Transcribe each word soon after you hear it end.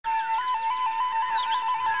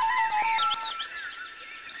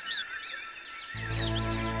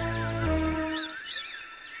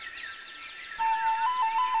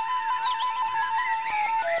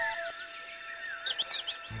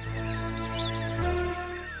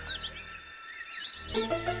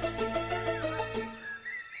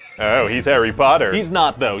Oh, he's Harry Potter. He's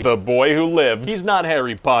not, though. The boy who lived. He's not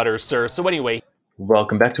Harry Potter, sir. So anyway.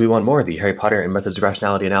 Welcome back to We Want MoR, the Harry Potter and Methods of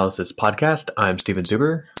Rationality Analysis podcast. I'm Steven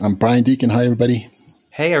Zuber. I'm Brian Deacon. Hi, everybody.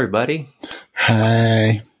 Hey, everybody.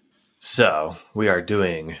 Hi. So, we are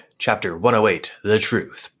doing Chapter 108, The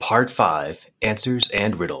Truth, Part 5, Answers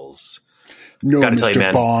and Riddles. No,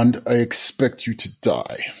 Mr. Bond, I expect you to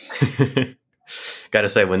die. Gotta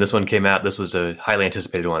say, when this one came out, this was a highly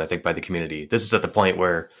anticipated one, I think, by the community. This is at the point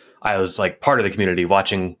where I was like part of the community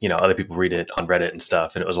watching, other people read it on Reddit and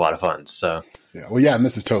stuff, and it was a lot of fun. So, yeah, and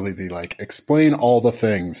this is totally the explain all the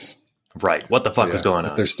things. Right. What the fuck was going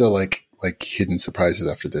on? If there's still like hidden surprises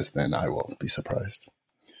after this, then I will be surprised.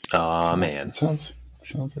 Oh man, it sounds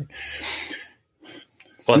like.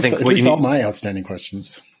 Well, I think at least all my outstanding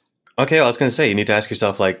questions. Okay, well, I was going to say you need to ask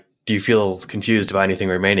yourself do you feel confused about anything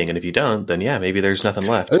remaining? And if you don't, then yeah, maybe there's nothing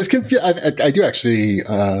left. I was confused. I do actually.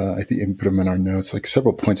 I think you put them in our notes,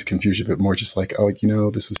 several points of confusion, but more just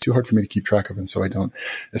this was too hard for me to keep track of, and so I don't.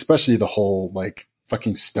 Especially the whole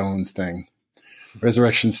fucking stones thing,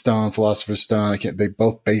 Resurrection Stone, Philosopher's Stone. I can't. They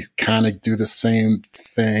both kind of do the same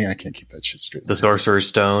thing. I can't keep that shit straight. The Sorcerer's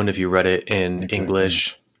Stone, if you read it in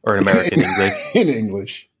English or in American English, in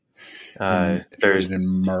English. There's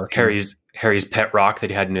Harry's pet rock that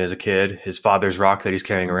he had as a kid, his father's rock that he's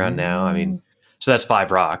carrying around now. I mean, so that's 5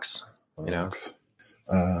 rocks. Rocks.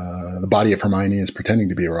 The body of Hermione is pretending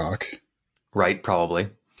to be a rock. Right, probably.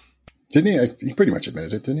 Didn't he? He pretty much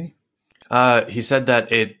admitted it, didn't he? He said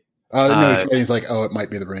that it... he's like, it might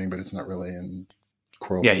be the ring, but it's not really. And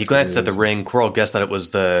Quirrell... Yeah, he glanced at the ring. Quirrell guessed that it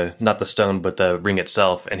was not the stone, but the ring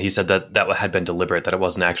itself. And he said that had been deliberate, that it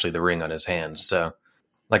wasn't actually the ring on his hands. So,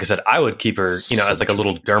 like I said, I would keep her, as a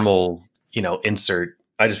little dermal... insert.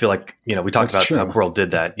 I just feel we talked about how Quirrell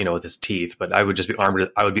did that, with his teeth, but I would just be armed.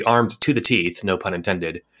 I would be armed to the teeth, no pun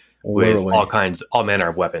intended, with all manner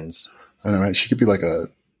of weapons. I know, right? She could be like a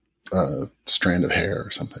strand of hair or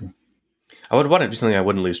something. I would want it to be something I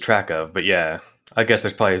wouldn't lose track of, but yeah, I guess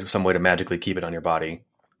there's probably some way to magically keep it on your body.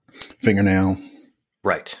 Fingernail.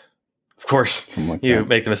 Right. Of course, you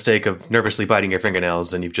make the mistake of nervously biting your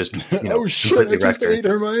fingernails and you've just, oh shit, I just ate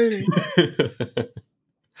Hermione.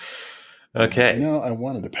 Okay. I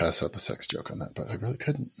wanted to pass up a sex joke on that, but I really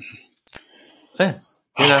couldn't. That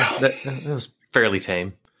was fairly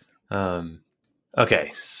tame.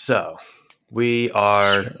 Okay, so we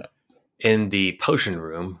are in the potion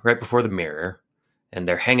room right before the mirror, and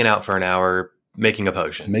they're hanging out for an hour making a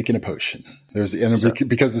potion. Because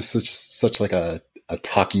it's such a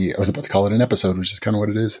talky. I was about to call it an episode, which is kind of what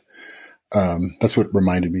it is. That's what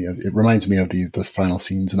reminded me of. It reminds me of those final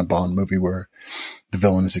scenes in a Bond movie where the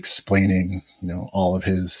villain is explaining, all of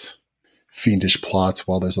his fiendish plots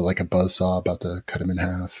while there's a buzzsaw about to cut him in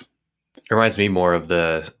half. It reminds me more of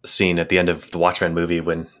the scene at the end of the Watchmen movie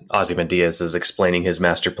when Ozymandias is explaining his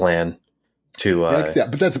master plan to. But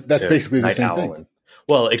that's basically the same thing.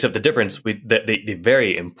 Well, except the difference, the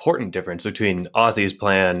very important difference between Ozzy's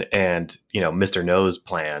plan and, Mr. No's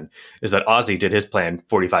plan is that Ozzy did his plan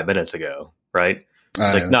 45 minutes ago, right?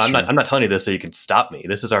 He's no, I'm not telling you this so you can stop me.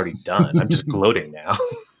 This is already done. I'm just gloating now.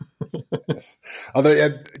 Yes. Although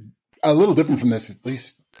a little different from this, at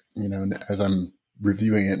least, as I'm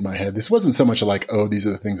reviewing it in my head, this wasn't so much these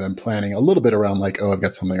are the things I'm planning. A little bit around I've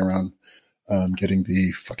got something around getting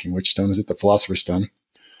the fucking which stone is it? The Philosopher's Stone.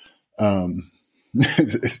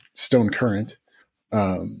 Stone Current.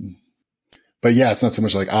 But yeah, it's not so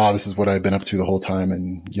much this is what I've been up to the whole time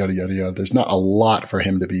and yada, yada, yada. There's not a lot for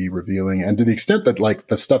him to be revealing. And to the extent that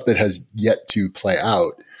the stuff that has yet to play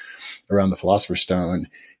out around the Philosopher's Stone,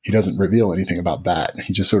 he doesn't reveal anything about that.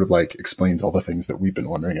 He just sort of explains all the things that we've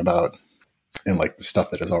been wondering about and the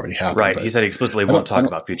stuff that has already happened. Right. He said he explicitly won't talk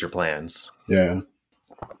about future plans. Yeah.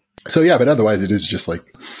 So yeah, but otherwise it is just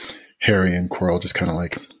Harry and Quirrell just kind of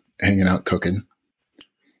hanging out, cooking,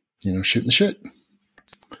 shooting the shit.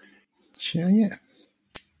 Yeah.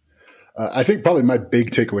 I think probably my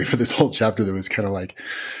big takeaway for this whole chapter that was kind of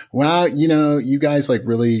wow, you guys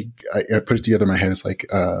really, I put it together in my head as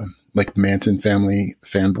Manson family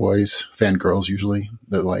fanboys, fangirls usually,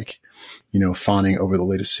 that fawning over the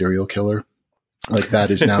latest serial killer. That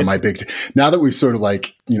is now my big, now that we've sort of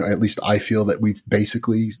at least I feel that we've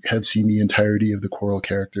basically have seen the entirety of the Quirrell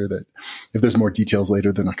character, that if there's more details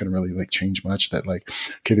later, they're not going to really change much, that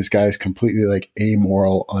okay, this guy is completely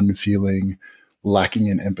amoral, unfeeling, lacking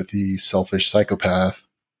in empathy, selfish psychopath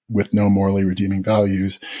with no morally redeeming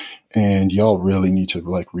values. And y'all really need to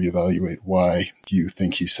reevaluate why you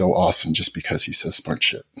think he's so awesome just because he says smart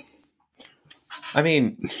shit. I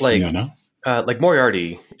mean,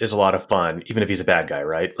 Moriarty is a lot of fun, even if he's a bad guy,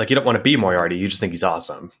 right? You don't want to be Moriarty, you just think he's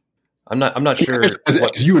awesome. I'm not sure.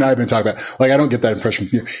 As you and I have been talking about, like, I don't get that impression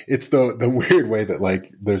from you. It's the weird way that,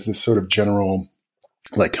 like, there's this sort of general,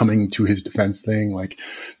 like, coming to his defense thing, like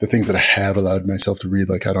the things that I have allowed myself to read,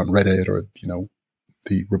 like out on Reddit, or, you know,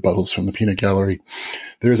 the rebuttals from the Peanut Gallery.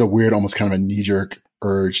 There's a weird, almost kind of a knee-jerk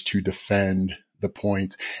urge to defend the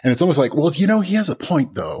point. And it's almost like, well, you know, he has a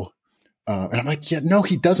point though. And I'm like, yeah, no,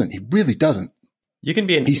 he doesn't. He really doesn't.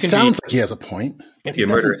 He sounds like he has a point. You can be a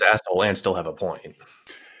murderous asshole and still have a point.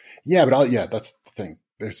 Yeah, but that's the thing.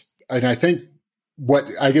 And I think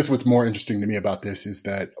what's more interesting to me about this is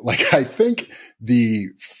that, like, I think the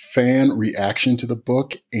fan reaction to the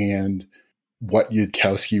book and what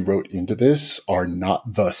Yudkowsky wrote into this are not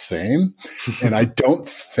the same. And I don't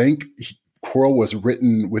think Quirrell was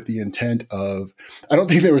written with the intent of, I don't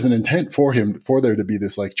think there was an intent for there to be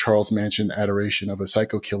this, like, Charles Manson adoration of a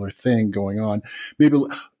psycho killer thing going on. Maybe,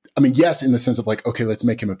 I mean, yes, in the sense of, like, okay, let's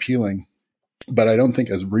make him appealing. But I don't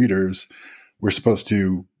think as readers, we're supposed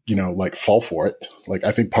to, you know, like, fall for it. Like,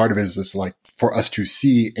 I think part of it is this, like, for us to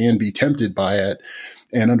see and be tempted by it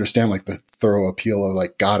and understand, like, the thorough appeal of,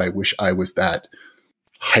 like, God, I wish I was that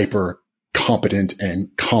hyper competent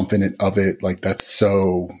and confident of it. Like,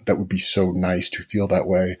 that would be so nice to feel that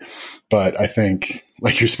way. But I think,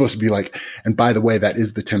 like, you're supposed to be like, and by the way, that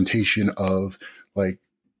is the temptation of, like,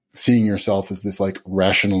 seeing yourself as this, like,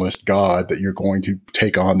 rationalist God, that you're going to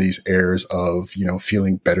take on these airs of, you know,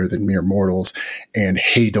 feeling better than mere mortals. And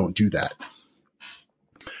hey, don't do that.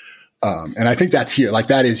 And I think that's here, like,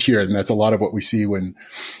 that is here. And that's a lot of what we see when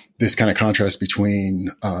this kind of contrast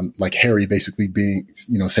between, like, Harry basically being,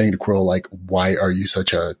 you know, saying to Quirrell, like, why are you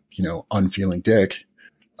such a, you know, unfeeling dick?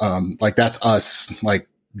 Like, that's us, like,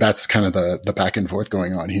 that's kind of the back and forth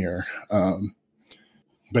going on here.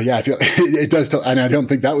 But yeah, I feel it does, and I don't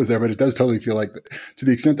think that was there, but it does totally feel like, to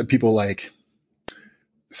the extent that people, like,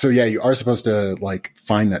 so yeah, you are supposed to, like,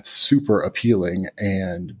 find that super appealing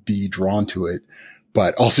and be drawn to it,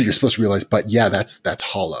 but also you're supposed to realize, but yeah, that's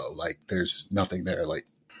hollow. Like, there's nothing there. Like,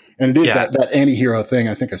 and it is that anti-hero thing.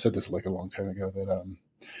 I think I said this, like, a long time ago, that,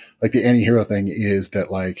 like, the anti-hero thing is that,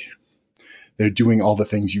 like, they're doing all the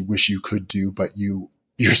things you wish you could do, but you're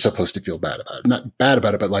supposed to feel bad about it. Not bad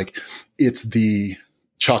about it, but, like, it's the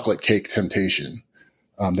chocolate cake temptation,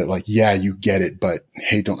 that, like, yeah, you get it, but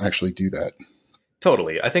hey, don't actually do that.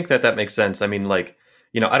 Totally. I think that makes sense. I mean, like,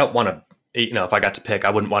 you know, I don't want to, you know, if I got to pick,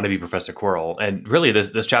 I wouldn't want to be Professor Quirrell. And really,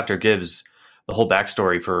 this chapter gives the whole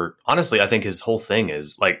backstory for, honestly, I think his whole thing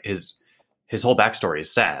is, like, his whole backstory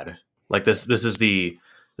is sad. Like, this is the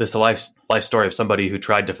life story of somebody who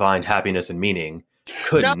tried to find happiness and meaning.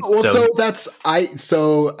 Couldn't. No, well,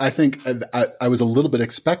 so I think I was a little bit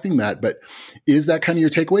expecting that, but is that kind of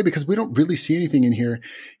your takeaway? Because we don't really see anything in here.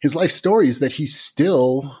 His life story is that he's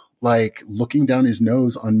still, like, looking down his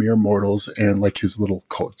nose on mere mortals, and, like, his little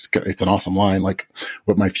quote, it's an awesome line, like,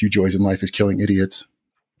 what my few joys in life is killing idiots.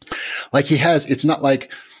 Like, it's not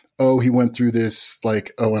like, oh, he went through this,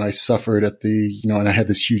 like, oh, and I suffered at the, you know, and I had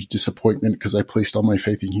this huge disappointment because I placed all my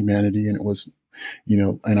faith in humanity, and it was, you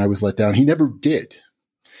know, and I was let down. He never did.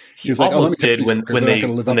 He was like, almost did when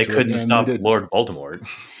they couldn't stop Lord Voldemort.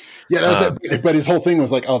 Yeah, that was it. But his whole thing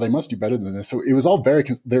was like, oh, they must do better than this. So it was all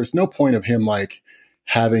there's no point of him, like,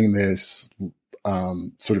 having this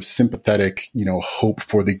sort of sympathetic, you know, hope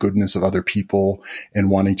for the goodness of other people and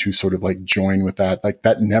wanting to sort of, like, join with that. Like,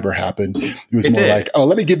 that never happened. It was more like, oh,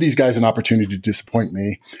 let me give these guys an opportunity to disappoint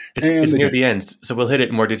me. It's near the end, so we'll hit it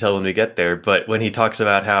in more detail when we get there. But when he talks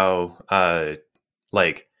about how,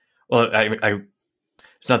 like, well, I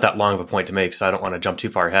it's not that long of a point to make, so I don't want to jump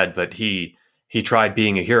too far ahead, but he tried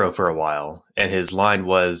being a hero for a while, and his line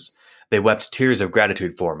was, "They wept tears of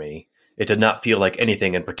gratitude for me. It did not feel like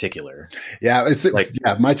anything in particular." Yeah,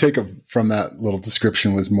 my take from that little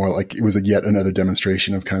description was more like it was yet another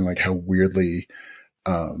demonstration of kind of, like, how weirdly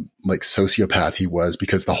like, sociopath he was,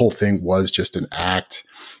 because the whole thing was just an act,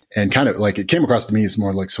 and kind of, like, it came across to me as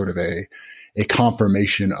more like sort of a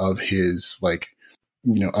confirmation of his, like,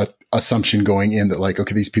 you know, assumption going in that, like,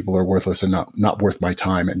 okay, these people are worthless and not worth my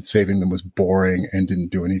time, and saving them was boring and didn't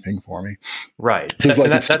do anything for me. Right. Seems like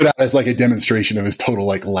it stood out as, like, a demonstration of his total,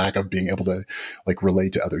 like, lack of being able to, like,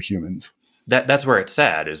 relate to other humans. That's where it's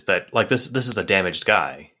sad, is that, like, this is a damaged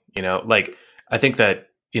guy, you know, like, I think that,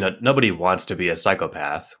 you know, nobody wants to be a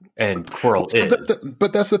psychopath, and Quirrell is.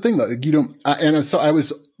 But that's the thing, though. You don't, and so I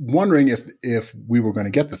was wondering if we were going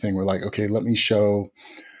to get the thing where, like, okay, let me show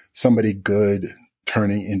somebody good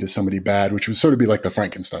turning into somebody bad, which would sort of be like the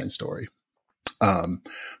Frankenstein story.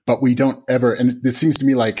 But we don't ever, and this seems to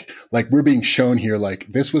me like we're being shown here, like,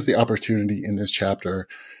 this was the opportunity in this chapter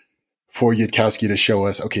for Yudkowsky to show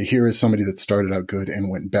us, okay, here is somebody that started out good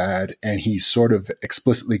and went bad. And he's sort of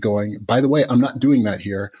explicitly going, by the way, I'm not doing that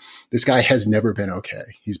here. This guy has never been okay.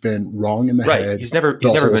 He's been wrong in the head. He's never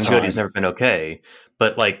been good. He's never been okay.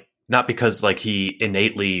 But like, not because like he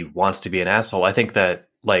innately wants to be an asshole. I think that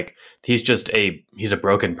like, he's a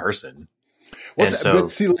broken person. Well,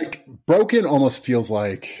 but see, like broken almost feels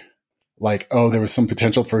like, oh, there was some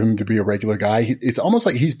potential for him to be a regular guy. It's almost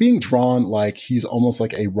like he's being drawn like he's almost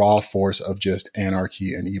like a raw force of just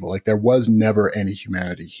anarchy and evil. Like there was never any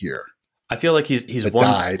humanity here. I feel like he's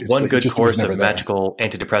one good course of magical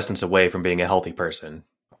antidepressants away from being a healthy person.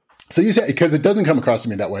 So you say, because it doesn't come across to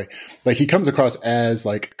me that way. Like he comes across as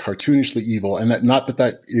like cartoonishly evil, and that not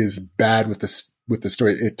that is bad with the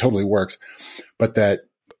story. It totally works, but that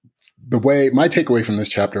the way my takeaway from this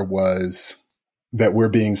chapter was that we're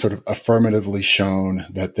being sort of affirmatively shown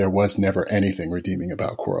that there was never anything redeeming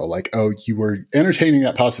about Quirrell. Like, oh, you were entertaining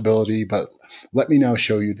that possibility, but let me now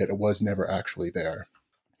show you that it was never actually there.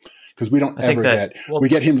 Because we don't ever we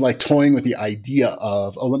get him like toying with the idea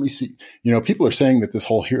of, oh, let me see, people are saying that this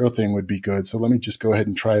whole hero thing would be good. So let me just go ahead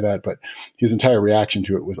and try that. But his entire reaction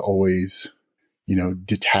to it was always,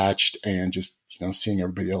 detached and just, seeing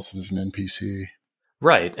everybody else as an NPC.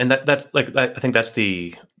 Right. And that's like, I think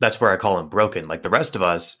that's where I call him broken. Like the rest of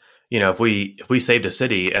us, if we saved a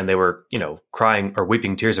city and they were, crying or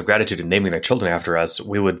weeping tears of gratitude and naming their children after us,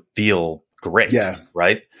 we would feel great. Yeah.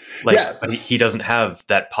 Right. Like but he doesn't have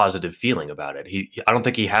that positive feeling about it. I don't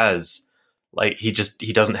think he has, like, he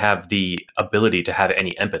doesn't have the ability to have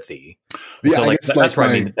any empathy. Yeah. So that's where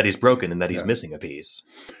I mean that he's broken and that he's missing a piece.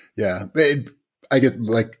 Yeah. I get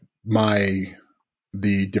like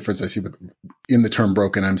the difference I see in the term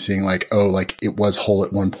broken, I'm seeing like, oh, like it was whole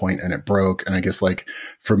at one point and it broke. And I guess like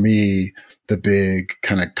for me, the big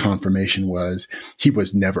kind of confirmation was he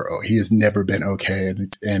has never been okay.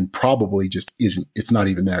 And probably just isn't, it's not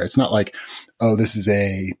even there. It's not like, oh, this is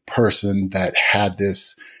a person that had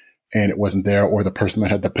this and it wasn't there, or the person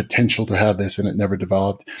that had the potential to have this and it never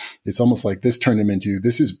developed. It's almost like this turned him into,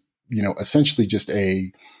 this is, essentially just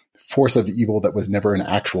a force of evil that was never an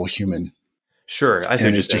actual human. Sure. I see.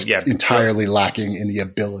 And it's just entirely lacking in the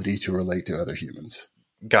ability to relate to other humans.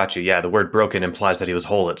 Gotcha. Yeah. The word broken implies that he was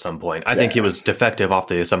whole at some point. I think he was defective off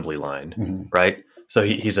the assembly line, right? So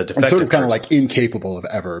he's a defective. And sort of kind of like incapable of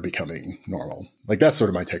ever becoming normal. Like that's sort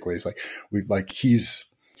of my takeaway is like,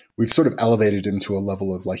 we've sort of elevated him to a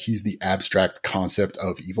level of like, he's the abstract concept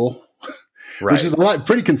of evil, right. Which is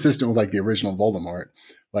pretty consistent with like the original Voldemort.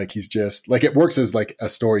 Like he's just like, it works as like a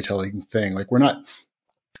storytelling thing. Like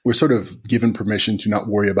we're sort of given permission to not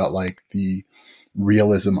worry about like the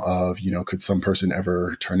realism of, could some person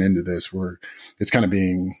ever turn into this? It's kind of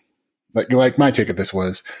being like my take of this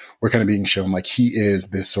was we're kind of being shown like he is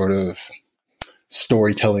this sort of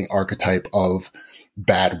storytelling archetype of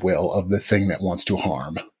bad will, of the thing that wants to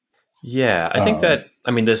harm. Yeah. I think that,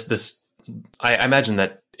 I mean, I imagine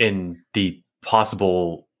that in the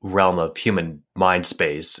possible realm of human mind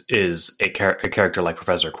space is a character like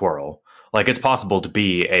Professor Quirrell. Like it's possible to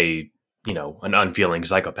be an unfeeling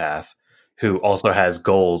psychopath who also has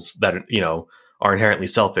goals that, are inherently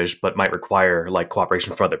selfish, but might require like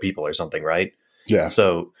cooperation from other people or something. Right. Yeah.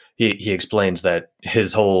 So he explains that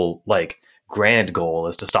his whole like grand goal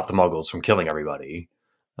is to stop the Muggles from killing everybody.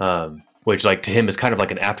 Which like to him is kind of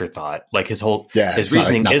like an afterthought. Like his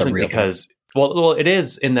reasoning isn't because, well, it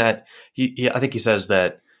is in that I think he says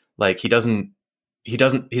that like he's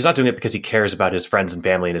not doing it because he cares about his friends and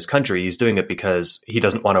family and his country. He's doing it because he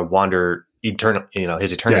doesn't want to wander his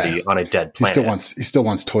eternity on a dead planet. He still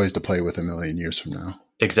wants toys to play with a million years from now.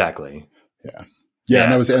 Exactly. Yeah.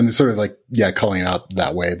 Yeah. And sort of like, calling it out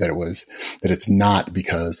that way that it's not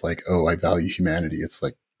because like, oh, I value humanity. It's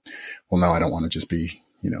like, well, no, I don't want to just be,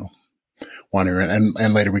 wandering.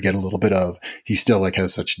 And later we get a little bit of, he still like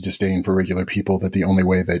has such disdain for regular people that the only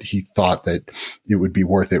way that he thought that it would be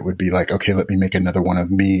worth it would be like, okay, let me make another one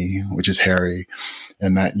of me, which is Harry.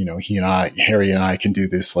 And that, Harry and I can do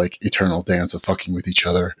this like eternal dance of fucking with each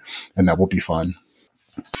other and that will be fun.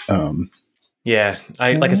 Like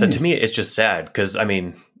I said, to me, it's just sad because I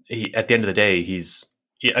mean, at the end of the day, he's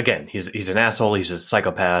an asshole. He's a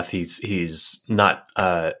psychopath. He's not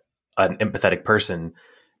an empathetic person.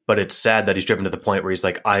 But it's sad that he's driven to the point where he's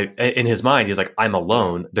like, in his mind, he's like, I'm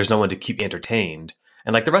alone. There's no one to keep me entertained.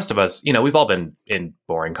 And like the rest of us, we've all been in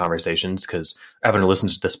boring conversations because everyone who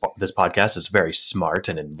listens to this podcast is very smart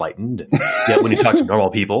and enlightened. And yet when you talk to normal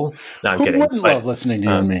people, no, I'm kidding. Who wouldn't love listening to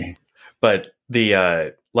you and me? But the,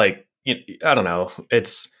 I don't know.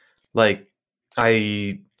 It's like,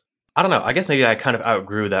 I don't know. I guess maybe I kind of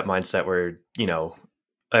outgrew that mindset where,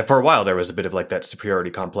 for a while there was a bit of like that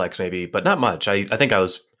superiority complex maybe, but not much. I think I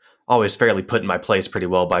was always fairly put in my place pretty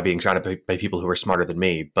well by being surrounded by people who were smarter than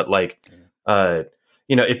me. But like,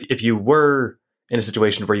 if you were in a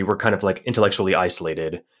situation where you were kind of like intellectually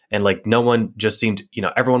isolated and like no one just seemed,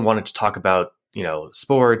 everyone wanted to talk about,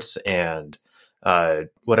 sports and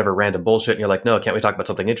whatever random bullshit. And you're like, no, can't we talk about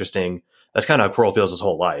something interesting? That's kind of how Quirrell feels his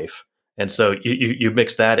whole life. And so you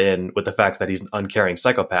mix that in with the fact that he's an uncaring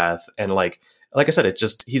psychopath. And like I said,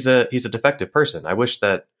 he's a defective person. I wish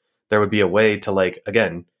that there would be a way to like,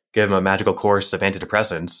 again, give him a magical course of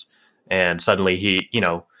antidepressants. And suddenly he,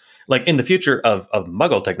 like in the future of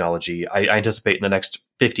Muggle technology, I anticipate in the next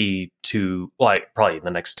 50 to, probably in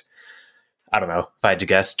the next, I don't know, if I had to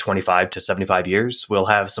guess, 25 to 75 years, we'll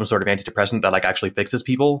have some sort of antidepressant that like actually fixes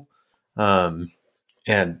people. And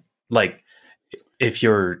like,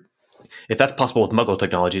 if that's possible with Muggle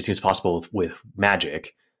technology, it seems possible with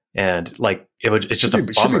magic. And like, it's just a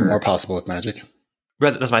bummer. It should be more possible with magic.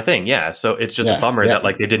 That's my thing, yeah. So it's just a bummer that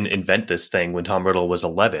like they didn't invent this thing when Tom Riddle was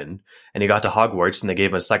 11 and he got to Hogwarts and they gave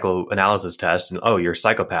him a psychoanalysis test and, oh, you're a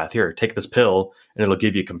psychopath. Here, take this pill and it'll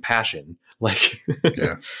give you compassion. Like,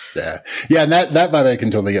 yeah. And that vibe I can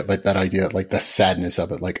totally get, like that idea, like the sadness of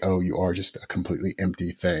it, like, oh, you are just a completely empty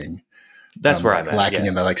thing. That's where like I'm at, lacking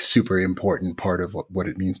in the like super important part of what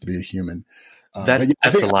it means to be a human. That's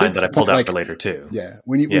the line that I pulled out for later too. Yeah.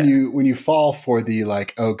 When you fall for the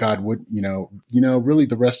like, oh God, would, really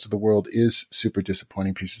the rest of the world is super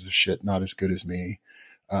disappointing pieces of shit, not as good as me.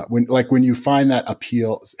 When you find that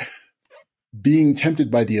appeal, being tempted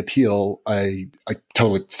by the appeal, I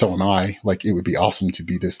totally, so am I. Like, it would be awesome to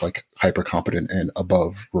be this like hyper competent and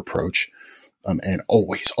above reproach, and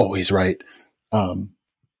always right.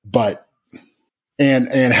 But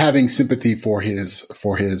having sympathy for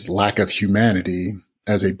his lack of humanity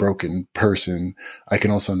as a broken person, I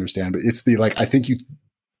can also understand. But it's I think you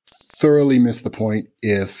thoroughly miss the point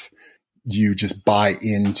if you just buy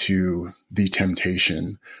into the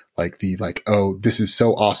temptation, oh, this is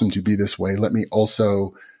so awesome to be this way. Let me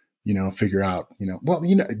also, figure out,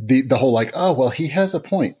 the whole like, oh, well, he has a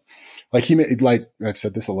point. Like I've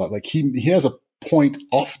said this a lot, like he has a point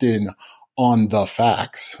often on the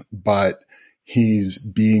facts, but he's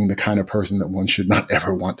being the kind of person that one should not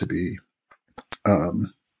ever want to be.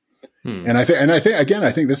 And I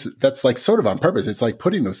think that's like sort of on purpose. It's like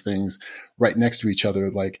putting those things right next to each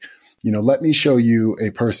other. Like, let me show you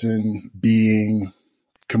a person being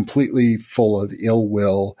completely full of ill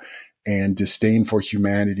will and disdain for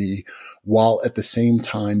humanity, while at the same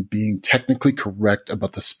time being technically correct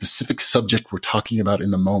about the specific subject we're talking about in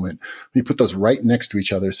the moment. Let me put those right next to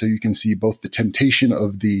each other so you can see both the temptation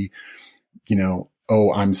of the,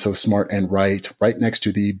 oh, I'm so smart and right next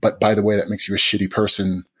to but by the way, that makes you a shitty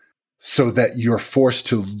person, so that you're forced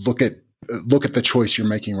to look at the choice you're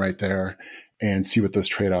making right there and see what those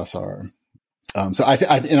trade-offs are. So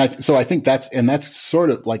I think that's sort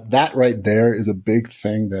of like that right there is a big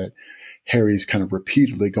thing that Harry's kind of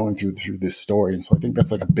repeatedly going through this story. And so I think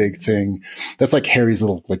that's like a big thing. That's like Harry's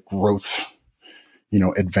little like growth,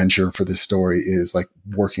 adventure for this story, is like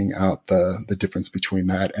working out the difference between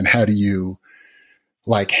that and how do you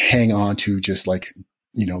like hang on to just like,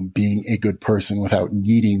 being a good person without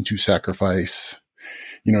needing to sacrifice.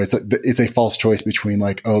 It's a false choice between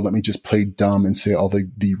like, oh, let me just play dumb and say all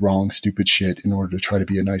the wrong, stupid shit in order to try to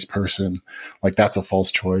be a nice person. Like, that's a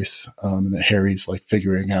false choice. And that Harry's like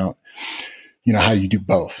figuring out, how do you do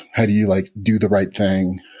both? How do you like do the right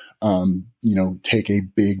thing? Take a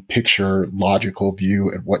big picture, logical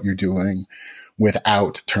view at what you're doing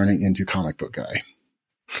without turning into comic book guy.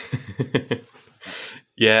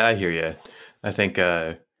 Yeah, I hear you. I think,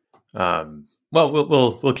 we'll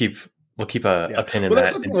keep a pin in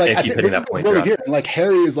that and keep hitting that point. Really here. Like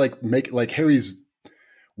Harry is Harry's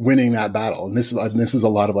winning that battle, and this is a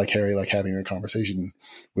lot of like Harry like having a conversation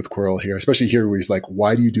with Quirrell here, especially here where he's like,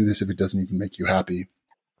 "Why do you do this if it doesn't even make you happy?"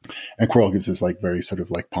 And Quirrell gives this like very sort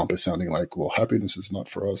of like pompous sounding like, "Well, happiness is not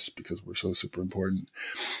for us because we're so super important."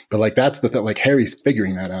 But like that's the thing. Like Harry's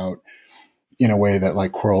figuring that out in a way that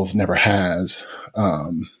like Quirrell's never has.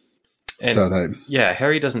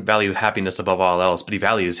 Harry doesn't value happiness above all else, but he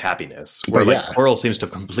values happiness. Where Quirrell seems to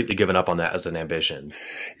have completely given up on that as an ambition.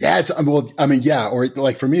 Yeah, or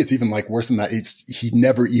like for me, it's even like worse than that. He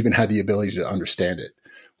never even had the ability to understand it.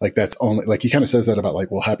 Like that's only like he kind of says that about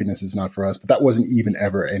like, well, happiness is not for us, but that wasn't even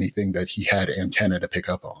ever anything that he had antenna to pick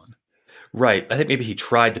up on. Right. I think maybe he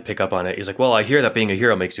tried to pick up on it. He's like, well, I hear that being a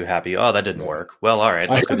hero makes you happy. Oh, that didn't work. Well, all right.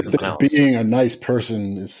 Let's go do something else. Being a nice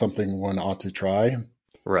person is something one ought to try.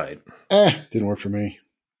 Right. Didn't work for me.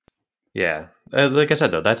 Yeah. Like I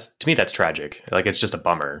said, though, to me that's tragic. Like it's just a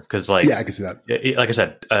bummer because, like, yeah, I can see that. Like I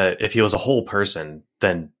said, if he was a whole person,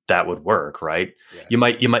 then that would work, right? Yeah. You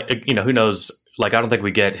might, who knows? Like, I don't think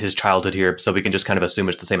we get his childhood here, so we can just kind of assume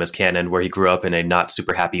it's the same as canon, where he grew up in a not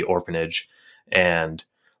super happy orphanage, and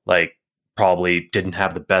like probably didn't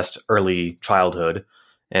have the best early childhood,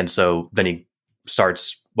 and so then he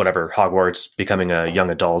starts whatever Hogwarts, becoming a young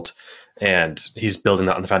adult, and he's building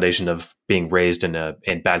that on the foundation of being raised in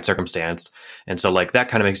bad circumstance. And so like that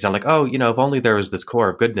kind of makes it sound like, oh, if only there was this core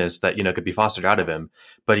of goodness that, could be fostered out of him.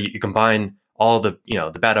 But you combine all the,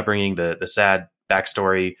 the bad upbringing, the sad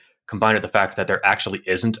backstory, combined with the fact that there actually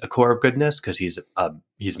isn't a core of goodness because he's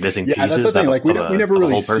missing pieces. That's the thing. Like we never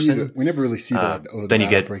really see the then you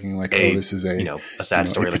get breaking, like, this is a sad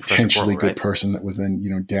story, a like potentially good right? person that was then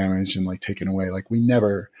damaged and like taken away. Like we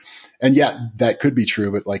never, and that could be true,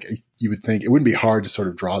 but like you would think it wouldn't be hard to sort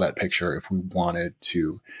of draw that picture if we wanted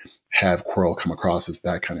to have Quirrell come across as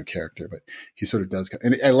that kind of character. But he sort of does,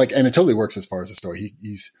 and it totally works as far as the story.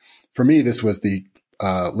 He's for me, this was the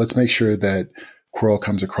let's make sure that Quirrell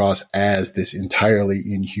comes across as this entirely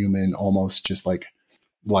inhuman, almost just like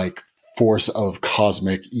force of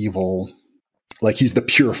cosmic evil. Like he's the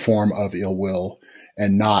pure form of ill will,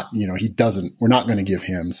 and not, we're not going to give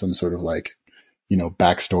him some sort of like,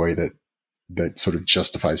 backstory that sort of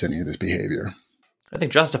justifies any of this behavior. I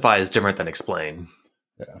think justify is different than explain.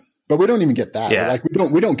 Yeah. But we don't even get that. Yeah. Like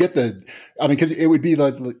we don't get because it would be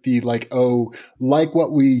like like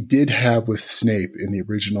what we did have with Snape in the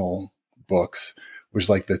original books, was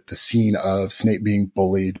like the scene of Snape being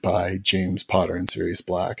bullied by James Potter in Sirius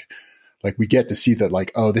Black. Like we get to see that,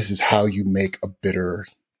 like, oh, this is how you make a bitter,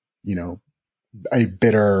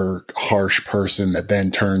 harsh person that then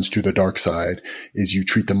turns to the dark side, is you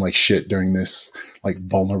treat them like shit during this like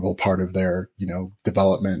vulnerable part of their,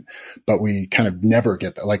 development. But we kind of never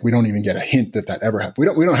get that. Like we don't even get a hint that ever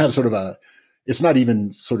happened. We don't have sort of it's not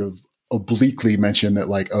even sort of obliquely mentioned that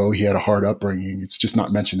like, oh, he had a hard upbringing. It's just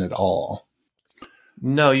not mentioned at all.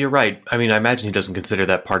 No, you're right. I mean, I imagine he doesn't consider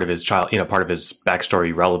that part of his part of his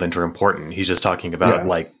backstory relevant or important. He's just talking about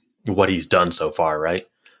like what he's done so far, right?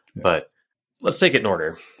 Yeah. But let's take it in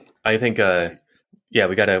order. I think,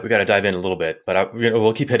 we gotta dive in a little bit, but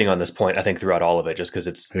we'll keep hitting on this point, I think, throughout all of it, just because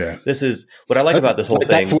this is what I like about this whole thing.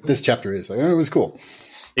 That's what this chapter is. Like, it was cool.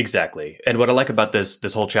 Exactly. And what I like about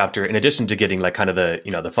this whole chapter, in addition to getting like kind of the,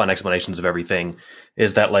 the fun explanations of everything,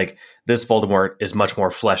 is that like this Voldemort is much more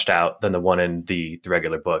fleshed out than the one in the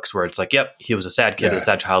regular books, where it's like, yep, he was a sad kid with a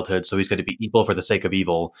sad childhood, so he's going to be evil for the sake of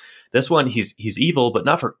evil. This one, he's evil, but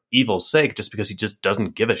not for evil's sake, just because he just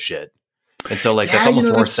doesn't give a shit. And so like that's almost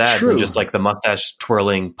more sad than just like the mustache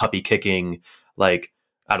twirling, puppy kicking, like,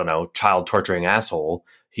 I don't know, child torturing asshole.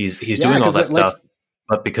 He's doing all that stuff,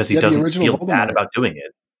 but because he doesn't feel bad about doing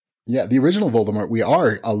it. Yeah, the original Voldemort, we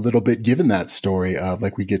are a little bit given that story of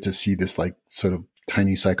like we get to see this like sort of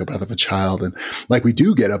tiny psychopath of a child, and like we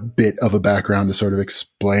do get a bit of a background to sort of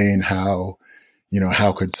explain how,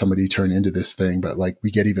 how could somebody turn into this thing, but like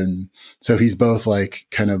we get so he's both like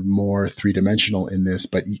kind of more three-dimensional in this,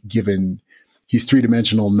 but he's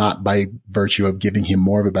three-dimensional not by virtue of giving him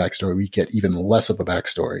more of a backstory. We get even less of a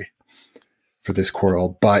backstory for this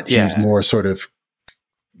Quirrell, but he's more sort of,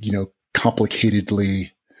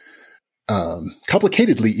 complicatedly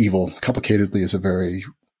evil. Complicatedly is a very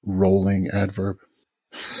rolling adverb.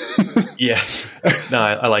 Yeah. No,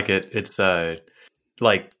 I like it. It's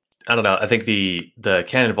like, I don't know. I think the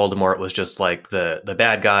canon Voldemort was just like the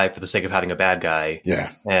bad guy for the sake of having a bad guy.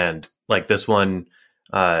 Yeah. And like this one,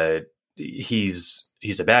 he's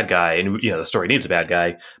a bad guy, and the story needs a bad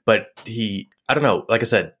guy, but I don't know. Like I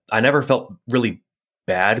said, I never felt really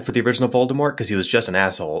bad for the original Voldemort because he was just an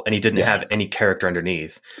asshole and he didn't have any character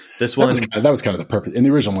underneath. This one, that was kind of the purpose. In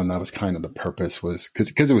the original one, that was kind of the purpose, was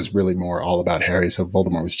because it was really more all about Harry. So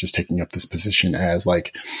Voldemort was just taking up this position as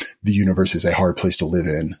like the universe is a hard place to live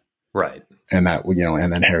in, right? And that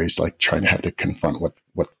and then Harry's like trying to have to confront what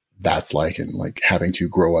that's like, and like having to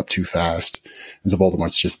grow up too fast. And so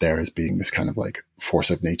Voldemort's just there as being this kind of like force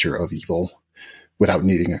of nature of evil without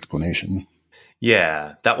needing explanation.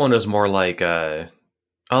 Yeah, that one was more like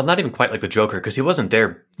not even quite like the Joker, because he wasn't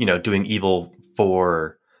there, doing evil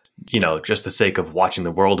for, just the sake of watching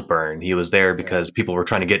the world burn. He was there because people were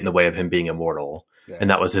trying to get in the way of him being immortal, and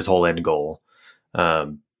that was his whole end goal.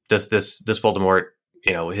 This Voldemort,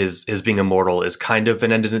 his being immortal is kind of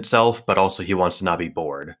an end in itself, but also he wants to not be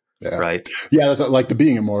bored, right? Yeah, that's like the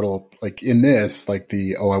being immortal. Like in this, like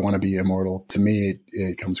I want to be immortal. To me,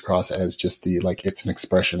 it comes across as just it's an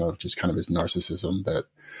expression of just kind of his narcissism, that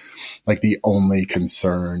like the only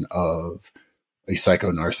concern of a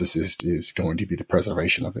psycho narcissist is going to be the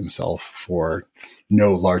preservation of himself for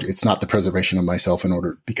no large, it's not the preservation of myself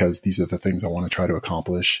because these are the things I want to try to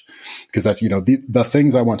accomplish. Because that's, the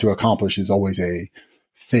things I want to accomplish is always a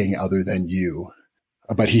thing other than you,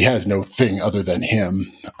 but he has no thing other than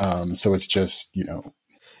him. So it's just,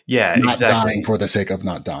 yeah, not exactly. dying for the sake of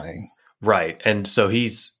not dying. Right. And so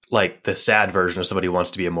he's like the sad version of somebody who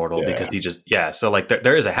wants to be immortal because he just, so like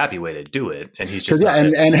there is a happy way to do it. And he's just,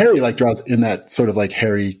 and Harry like draws in that sort of like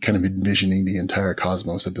Harry kind of envisioning the entire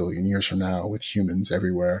cosmos a billion years from now with humans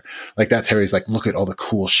everywhere. Like that's Harry's like, look at all the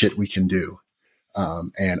cool shit we can do.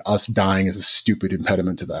 And us dying is a stupid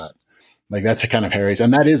impediment to that. Like that's a kind of Harry's,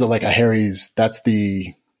 and that is that's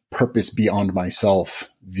the purpose beyond myself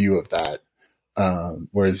view of that.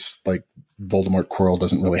 Whereas like Voldemort Quirrell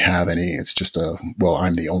doesn't really have any. It's just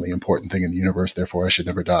I'm the only important thing in the universe, therefore I should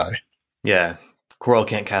never die. Yeah. Quirrell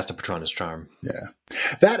can't cast a Patronus charm. Yeah.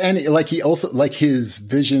 That, and like he also, like his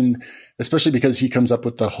vision, especially because he comes up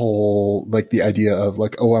with the whole, like the idea of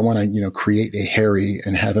like, I want to, create a Harry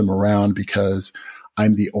and have him around because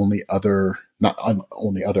I'm the only other, I'm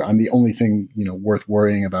the only thing, worth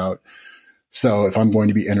worrying about. So if I'm going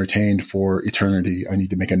to be entertained for eternity, I need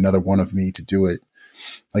to make another one of me to do it.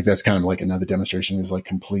 Like that's kind of like another demonstration is like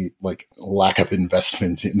complete like lack of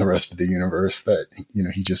investment in the rest of the universe that,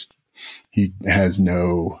 he has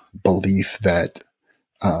no belief that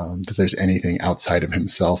there's anything outside of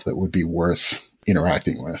himself that would be worth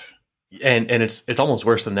interacting with. And it's almost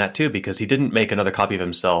worse than that too, because he didn't make another copy of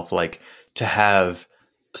himself, like to have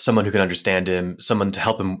someone who can understand him, someone to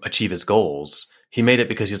help him achieve his goals. He made it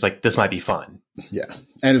because he's like, this might be fun. Yeah.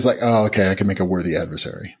 And it's like, oh, okay, I can make a worthy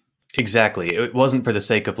adversary. Exactly. It wasn't for the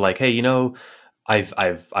sake of like, hey,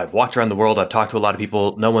 I've walked around the world. I've talked to a lot of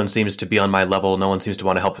people. No one seems to be on my level. No one seems to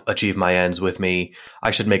want to help achieve my ends with me.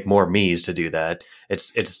 I should make more me's to do that.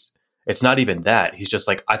 It's not even that. He's just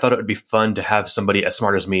like, I thought it would be fun to have somebody as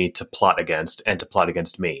smart as me to plot against and to plot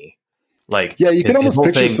against me. Like, yeah, you can almost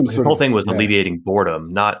picture his whole thing was alleviating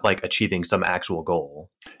boredom, not like achieving some actual goal.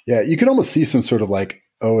 Yeah, you can almost see some sort of like,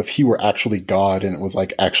 oh, if he were actually God and it was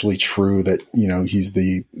like actually true that, he's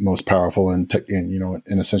the most powerful and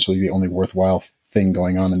essentially the only worthwhile thing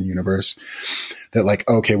going on in the universe, that like,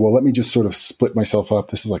 okay, well, let me just sort of split myself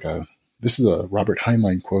up. This is a Robert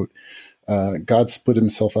Heinlein quote. God split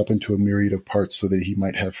himself up into a myriad of parts so that he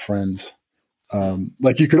might have friends.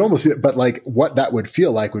 Like you could almost see it, but like what that would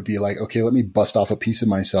feel like would be like, okay, let me bust off a piece of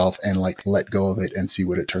myself and like let go of it and see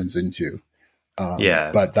what it turns into.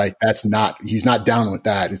 But like, he's not down with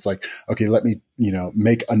that. It's like, okay, let me,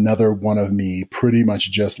 make another one of me pretty much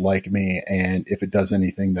just like me. And if it does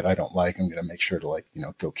anything that I don't like, I'm going to make sure to like,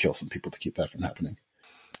 go kill some people to keep that from happening.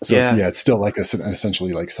 So it's still like an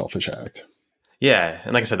essentially like selfish act. Yeah.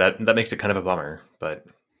 And like I said, that makes it kind of a bummer, but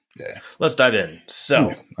yeah, let's dive in.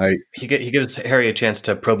 So he gives Harry a chance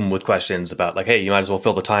to probe him with questions about like, hey, you might as well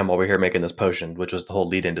fill the time while we're here making this potion, which was the whole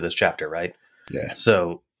lead into this chapter, right? Yeah.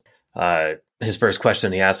 So, his first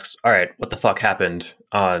question, he asks, all right, what the fuck happened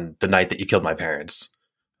on the night that you killed my parents?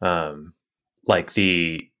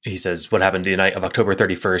 He says, what happened the night of October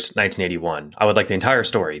 31st, 1981? I would like the entire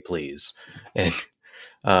story, please. And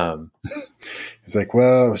he's like,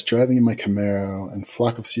 well, I was driving in my Camaro and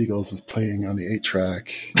Flock of Seagulls was playing on the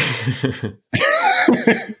 8-track.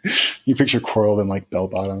 You picture Quirrell in like bell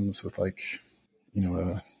bottoms with like,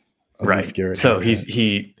 a right. So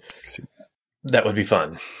that would be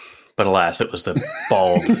fun. But alas, it was the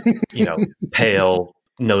bald, pale,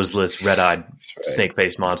 noseless, red-eyed,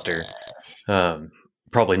 snake-faced monster.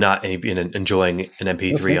 Probably not enjoying an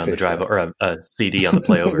MP3 on the drive or a CD on the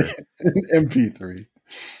play over. An MP3.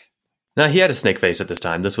 Now, he had a snake face at this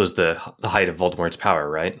time. This was the height of Voldemort's power,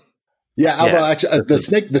 right? Yeah, although actually, the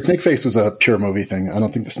snake face was a pure movie thing. I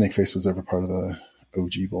don't think the snake face was ever part of the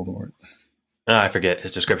OG Voldemort. I forget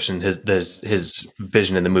his description. His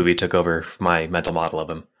vision in the movie took over my mental model of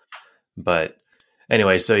him. But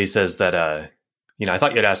anyway, so he says that, I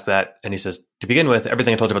thought you'd ask that. And he says, to begin with,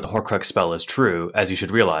 everything I told you about the Horcrux spell is true, as you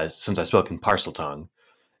should realize, since I spoke in Parseltongue.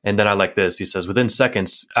 And then I like this. He says, within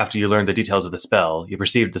seconds after you learned the details of the spell, you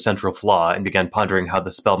perceived the central flaw and began pondering how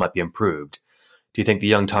the spell might be improved. Do you think the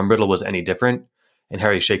young Tom Riddle was any different? And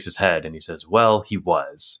Harry shakes his head and he says, well, he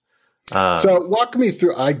was. So walk me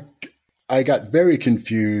through. I got very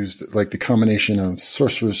confused, like the combination of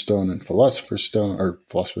Sorcerer's Stone and Philosopher's Stone, or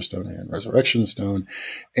Philosopher's Stone and Resurrection Stone,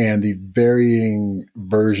 and the varying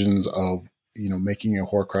versions of, making a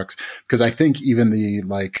Horcrux. Because I think even the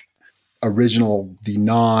like original, the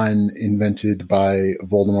non-invented by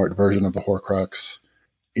Voldemort version of the Horcrux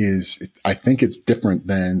I think it's different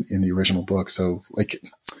than in the original book. So like,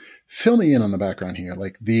 fill me in on the background here.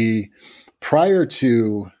 Like the prior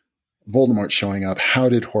to Voldemort showing up, how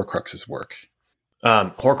did Horcruxes work?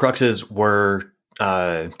 Horcruxes were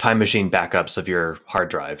time machine backups of your hard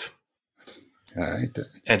drive. All right. Then.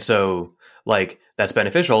 And so, like, that's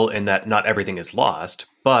beneficial in that not everything is lost,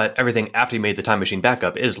 but everything after you made the time machine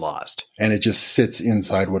backup is lost. And it just sits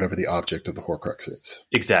inside whatever the object of the Horcrux is.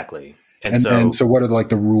 Exactly. And so what are like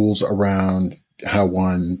the rules around how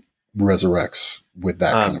one resurrects with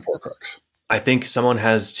that kind of Horcrux? I think someone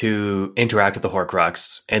has to interact with the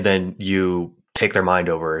Horcrux, and then you take their mind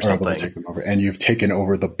over or something. Take them over, and you've taken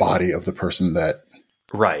over the body of the person that.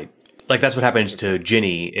 Right, like that's what happens to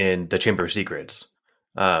Ginny in the Chamber of Secrets.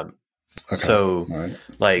 So, right.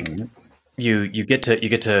 like, you get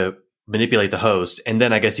to manipulate the host, and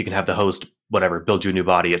then I guess you can have the host build you a new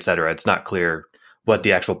body, etc. It's not clear what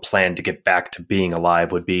the actual plan to get back to being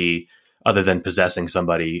alive would be, other than possessing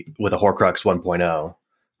somebody with a Horcrux 1.0.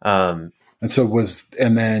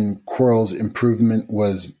 And then Quirrell's improvement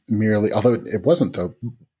was merely, although it wasn't though,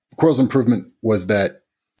 Quirrell's improvement was that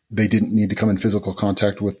they didn't need to come in physical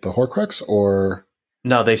contact with the Horcrux, or?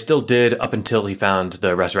 No, they still did up until he found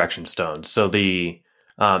the Resurrection Stones. So the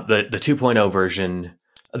 2.0 version,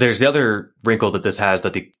 there's the other wrinkle that this has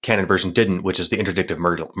that the canon version didn't, which is the Interdict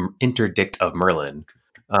of Merlin.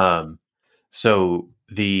 So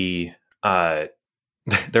the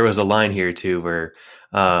there was a line here too where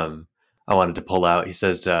I wanted to pull out. He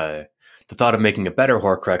says, the thought of making a better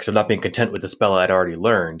Horcrux and not being content with the spell I'd already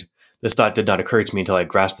learned. This thought did not occur to me until I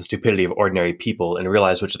grasped the stupidity of ordinary people and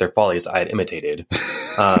realized which of their follies I had imitated.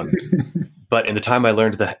 But in time, I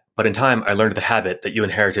learned the habit that you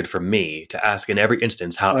inherited from me to ask in every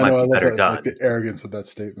instance how it might be better done. Like the arrogance of that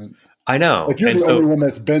statement. I know. Like you're the only one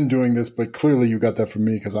that's been doing this, but clearly you got that from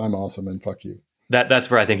me because I'm awesome and fuck you. That's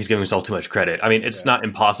where I think he's giving himself too much credit. I mean, it's not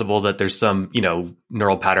impossible that there's some,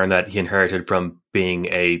 neural pattern that he inherited from being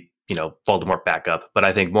a, Voldemort backup. But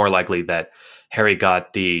I think more likely that Harry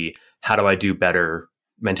got the how do I do better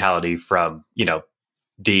mentality from,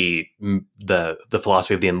 the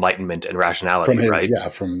philosophy of the Enlightenment and rationality, right? Yeah,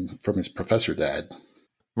 from his professor dad.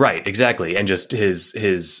 Right, exactly. And just his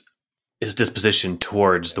disposition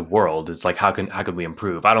towards the world is like, how can we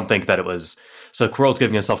improve? I don't think that it was. So Quirrell's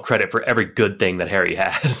giving himself credit for every good thing that Harry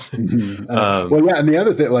has. Mm-hmm. Well, yeah. And the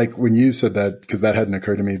other thing, like when you said that, because that hadn't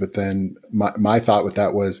occurred to me, but then my thought with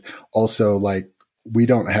that was also like, we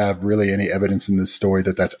don't have really any evidence in this story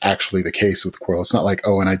that that's actually the case with Quirrell. It's not like,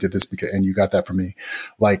 oh, and I did this and you got that from me.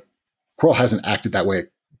 Like Quirrell hasn't acted that way.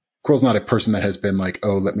 Quirrell's not a person that has been like,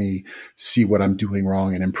 oh, let me see what I'm doing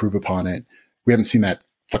wrong and improve upon it. We haven't seen that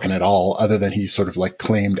fucking at all, other than he sort of like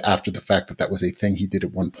claimed after the fact that was a thing he did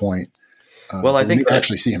at one point. Well, I think we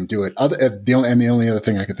actually see him do it. The only other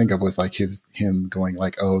thing I could think of was like him going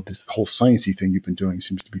like, oh, this whole sciencey thing you've been doing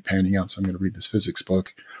seems to be panning out. So I'm going to read this physics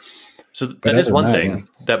book. So that is one thing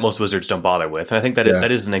that most wizards don't bother with. And I think that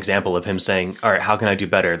that is an example of him saying, all right, how can I do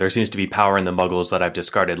better? There seems to be power in the muggles that I've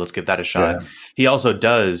discarded. Let's give that a shot. Yeah. He also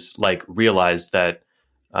does like realize that,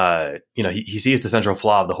 he sees the central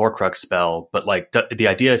flaw of the Horcrux spell, but like the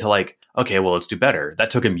idea to like, okay, well, let's do better. That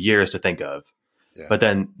took him years to think of. Yeah. But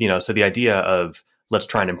then, so the idea of let's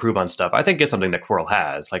try and improve on stuff, I think is something that Quirrell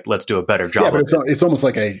has. Like, let's do a better job. Yeah, but it's almost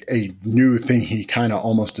like a new thing he kind of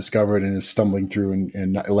almost discovered and is stumbling through.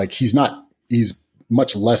 And like, he's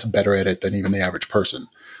much less better at it than even the average person.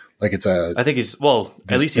 Like I think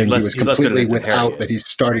at least he's less good at it without that he's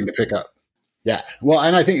starting to pick up. Yeah. Well,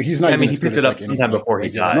 and I think he's not. I mean, he picked it up sometime before he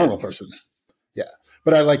died. A normal person. Yeah.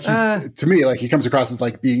 But to me, like he comes across as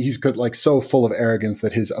like he's like so full of arrogance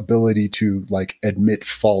that his ability to like admit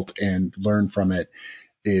fault and learn from it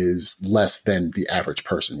is less than the average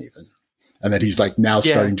person even. And that he's like now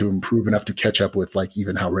starting to improve enough to catch up with like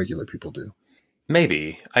even how regular people do.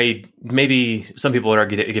 Maybe some people would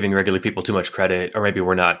argue that giving regular people too much credit, or maybe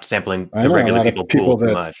we're not sampling the regular people pool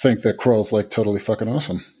too much. Think that Quirrell's like totally fucking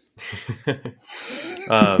awesome.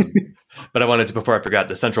 But I wanted to, before I forgot,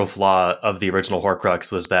 the central flaw of the original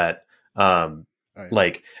Horcrux was that,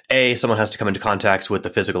 like, someone has to come into contact with the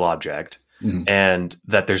physical object, and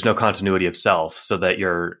that there's no continuity of self, so that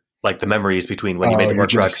you're like the memories between when you made the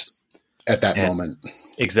Horcrux at that moment.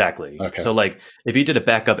 Exactly. Okay. So, like, if you did a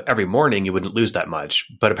backup every morning, you wouldn't lose that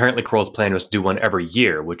much. But apparently, Quirrell's plan was to do one every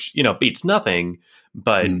year, which beats nothing.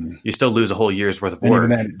 But you still lose a whole year's worth of work.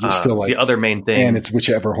 And even then, you're still like the other main thing, and it's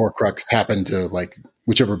whichever Horcrux happened to like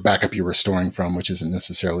whichever backup you're restoring from, which isn't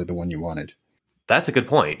necessarily the one you wanted. That's a good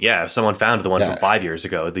point. Yeah, if someone found the one from 5 years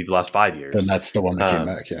ago, the last 5 years, then that's the one that came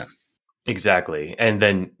back. Yeah, exactly. And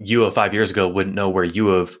then you of 5 years ago wouldn't know where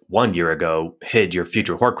you of 1 year ago hid your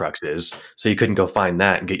future Horcruxes, so you couldn't go find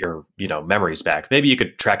that and get your memories back. Maybe you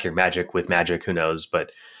could track your magic with magic. Who knows?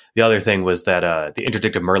 But the other thing was that the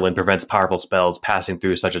interdict of Merlin prevents powerful spells passing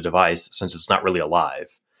through such a device since it's not really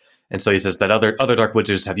alive. And so he says that other dark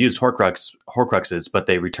wizards have used Horcruxes, but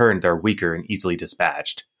they returned they're weaker and easily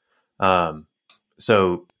dispatched.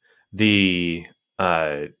 So the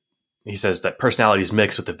he says that personalities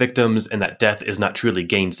mix with the victims, and that death is not truly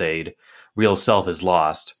gainsaid. Real self is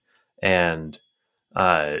lost, and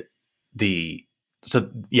the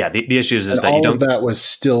issues is and that all you don't. Of that was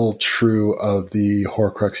still true of the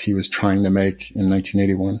Horcrux he was trying to make in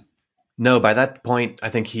 1981. No, by that point, I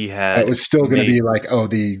think he had. It was still going to be like,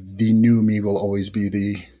 the new me will always be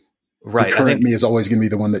the current me is always going to be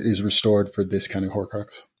the one that is restored for this kind of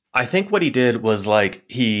Horcrux. I think what he did was like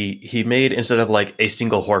he made, instead of like a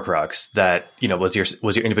single Horcrux that was your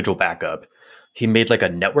individual backup, he made like a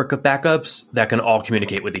network of backups that can all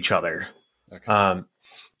communicate with each other. Okay.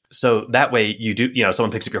 So that way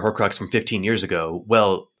someone picks up your Horcrux from 15 years ago.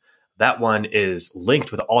 Well, that one is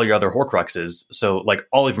linked with all your other Horcruxes. So like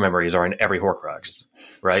all of your memories are in every Horcrux,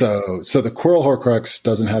 right? So the Quirrell Horcrux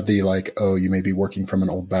doesn't have the like, oh, you may be working from an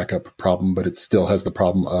old backup problem, but it still has the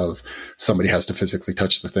problem of somebody has to physically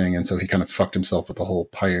touch the thing. And so he kind of fucked himself with the whole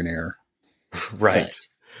Pioneer. Right. Thing.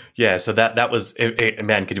 Yeah. So that was,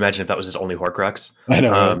 man, could you imagine if that was his only Horcrux? I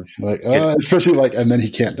know. Especially like, and then he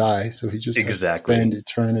can't die. So he just exactly has to spend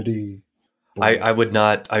eternity. I would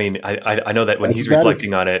not. I mean, I know that when he's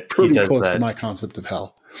reflecting on it, pretty he says close that, to my concept of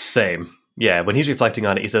hell. Same. Yeah. When he's reflecting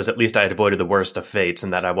on it, he says, at least I had avoided the worst of fates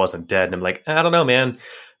and that I wasn't dead. And I'm like, I don't know, man.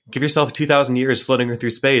 Give yourself 2,000 years floating through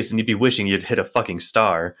space and you'd be wishing you'd hit a fucking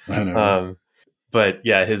star. I know. But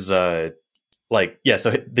yeah, his, so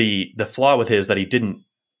the flaw with his that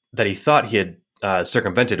he thought he had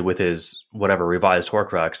circumvented with his whatever revised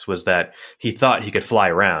Horcrux was that he thought he could fly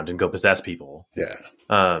around and go possess people.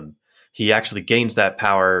 Yeah. He actually gains that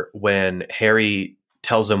power when Harry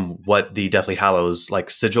tells him what the Deathly Hallows like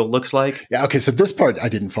sigil looks like. Yeah. Okay. So this part I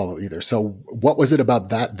didn't follow either. So what was it about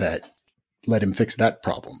that let him fix that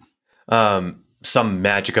problem? Some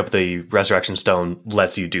magic of the Resurrection Stone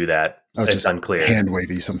lets you do that. Oh, it's just unclear. Hand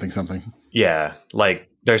wavy something. Yeah. Like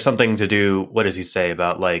there's something to do. What does he say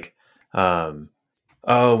about like, what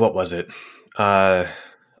was it?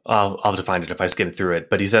 I'll have to find it if I skim through it.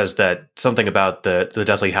 But he says that something about the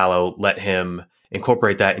Deathly Hallow let him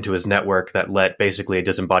incorporate that into his network that let basically a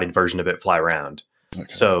disembodied version of it fly around. Okay.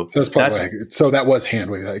 So that was hand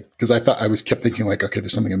wave, because I kept thinking like, okay,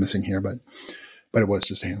 there's something I'm missing here, but it was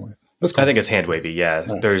just hand wave. That's cool. I think it's hand wavy. Yeah.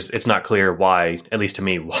 It's not clear why, at least to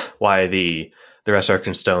me, why the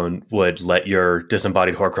Resurrection Stone would let your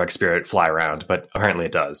disembodied Horcrux spirit fly around, but apparently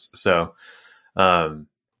it does. So,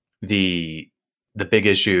 the big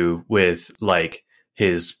issue with like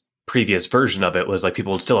his previous version of it was like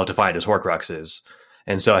people would still have to find his Horcruxes.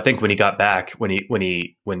 And so I think when he got back, when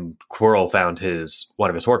Quirrell found one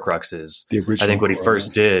of his Horcruxes, I think what he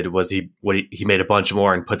first did was he made a bunch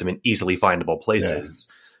more and put them in easily findable places.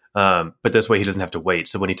 Yeah. But this way he doesn't have to wait.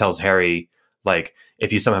 So when he tells Harry, like,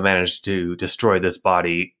 if you somehow manage to destroy this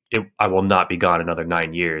body, I will not be gone another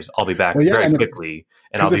 9 years. I'll be back very quickly,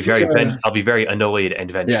 and I'll be very annoyed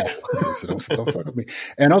and vengeful. Yeah, so don't fuck with me.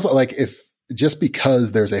 And also, like, if just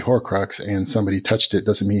because there's a Horcrux and somebody touched it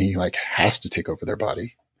doesn't mean he like has to take over their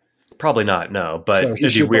body. Probably not, no. But so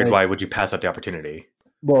it'd be weird. Why would you pass up the opportunity?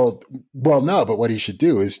 Well, no. But what he should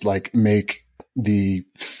do is like make the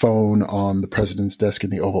phone on the president's desk in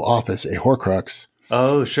the Oval Office a Horcrux.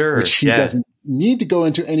 Oh, sure. Which he doesn't need to go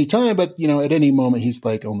into any time, but at any moment he's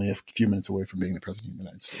like only a few minutes away from being the president of the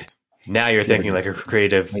United States. Now you're thinking like a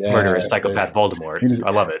creative, murderous psychopath Voldemort.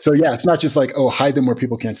 I love it. So yeah, it's not just like, oh, hide them where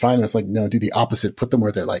people can't find them. It's like, no, do the opposite. Put them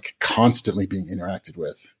where they're like constantly being interacted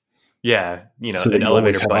with. Yeah, so an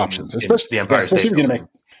elevator button options. Especially if you're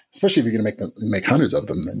going to make hundreds of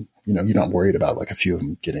them, then you're not worried about like a few of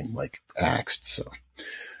them getting like axed. So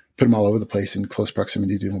put them all over the place in close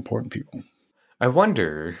proximity to important people. I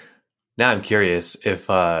wonder. Now I'm curious if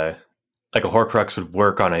like a Horcrux would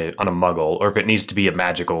work on a Muggle, or if it needs to be a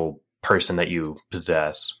magical person that you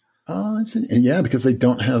possess. Because they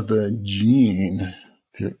don't have the gene.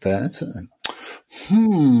 That's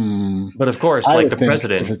But of course, like the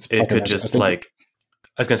president, it could just like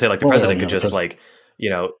I was gonna say, like the president could just like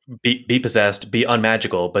be possessed, be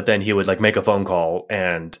unmagical, but then he would like make a phone call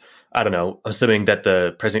and. I don't know, assuming that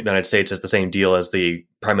the president of the United States has the same deal as the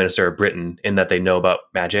prime minister of Britain in that they know about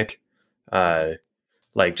magic.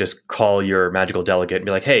 Like just call your magical delegate and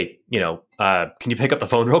be like, hey, can you pick up the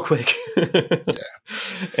phone real quick?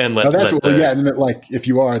 And and like, if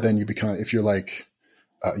you are, then you become, if you're like,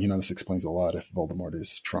 this explains a lot if Voldemort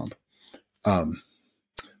is Trump.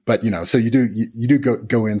 But so you do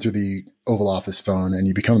go in through the Oval Office phone and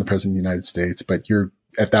you become the president of the United States, but you're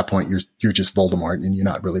at that point you're just Voldemort and you're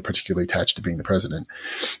not really particularly attached to being the president.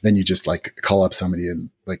 Then you just like call up somebody and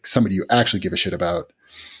like somebody you actually give a shit about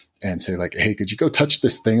and say like, hey, could you go touch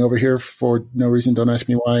this thing over here for no reason? Don't ask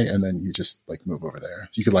me why. And then you just like move over there.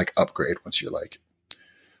 So you could like upgrade once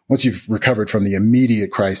you've recovered from the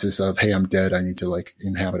immediate crisis of, hey, I'm dead, I need to like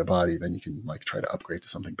inhabit a body. Then you can like try to upgrade to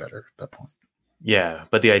something better at that point. Yeah,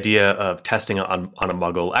 but the idea of testing on a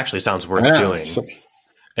Muggle actually sounds worth doing.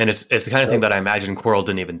 And it's the kind of thing that I imagine Quirrell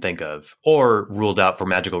didn't even think of or ruled out for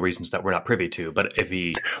magical reasons that we're not privy to. But if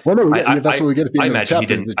he... Well, no, that's what we get at the end of the chapter.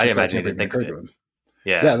 I imagine he didn't think of it.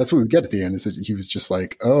 Yeah, that's what we get at the end is that he was just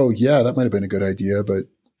like, oh, yeah, that might have been a good idea, but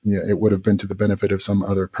yeah, it would have been to the benefit of some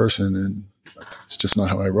other person, and it's just not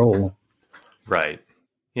how I roll. Right.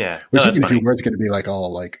 Yeah. Which even if he was going to be like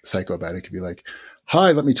all like psycho about it, it could be like,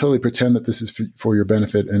 hi, let me totally pretend that this is for your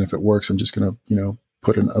benefit, and if it works, I'm just going to,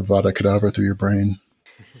 put an Avada Kedavra through your brain.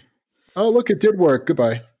 Oh, look, it did work.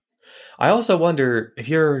 Goodbye. I also wonder if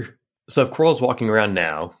Quirrell's walking around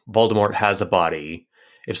now, Voldemort has a body.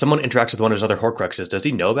 If someone interacts with one of his other Horcruxes, does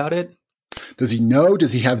he know about it? Does he know?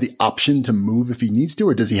 Does he have the option to move if he needs to,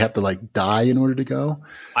 or does he have to like die in order to go?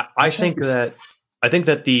 I think that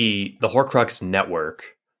the Horcrux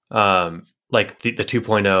network, like the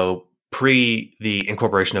 2.0 pre the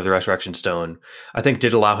incorporation of the Resurrection Stone, I think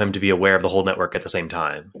did allow him to be aware of the whole network at the same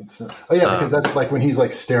time. Oh yeah, because that's like when he's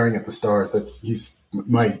like staring at the stars.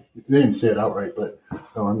 They didn't say it outright, but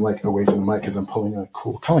I'm like away from the mic because I'm pulling a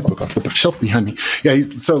cool comic book off the shelf behind me. Yeah,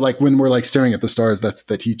 so like when we're like staring at the stars, that's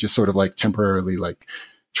that he just sort of like temporarily like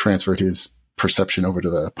transferred his perception over to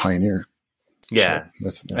the Pioneer. Yeah,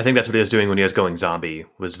 so I think that's what he was doing when he was going zombie,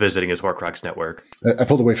 was visiting his Horcrux network. I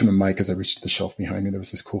pulled away from the mic as I reached the shelf behind me. There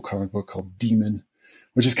was this cool comic book called Demon,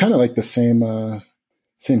 which is kind of like the same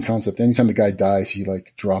concept. Anytime the guy dies, he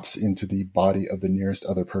like drops into the body of the nearest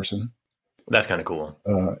other person. That's kind of cool.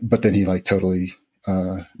 But then he like totally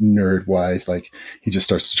nerd wise, like he just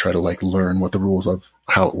starts to try to like learn what the rules of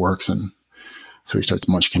how it works, and so he starts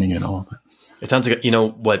munchkinning it all. It sounds like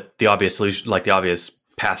what the obvious solution, like the obvious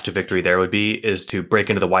path to victory there would be, is to break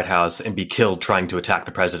into the White House and be killed trying to attack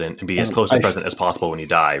the president and be as close to the president as possible when you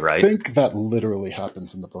die, right? I think that literally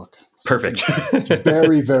happens in the book. So perfect. It's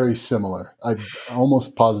very, very similar. I'm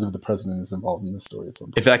almost positive the president is involved in this story at some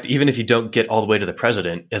point. In fact, even if you don't get all the way to the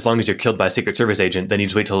president, as long as you're killed by a Secret Service agent, then you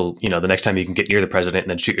just wait till, the next time you can get near the president and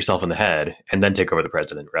then shoot yourself in the head and then take over the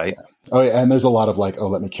president, right? Yeah. Oh, yeah. And there's a lot of like, oh,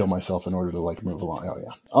 let me kill myself in order to like move along. Oh,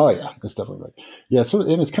 yeah. Oh, yeah. That's definitely right. Yeah. So,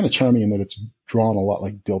 and it's kind of charming in that it's drawn a lot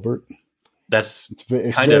like Dilbert. It's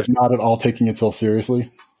kind of not at all taking itself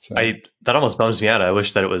seriously. So. That almost bums me out. I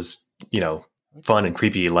wish that it was, fun and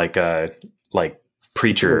creepy, like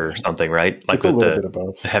Preacher or something, right? Like with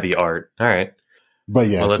the heavy art. All right. But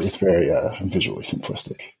yeah, it's very visually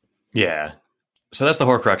simplistic. Yeah. So that's the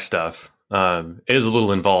Horcrux stuff. It is a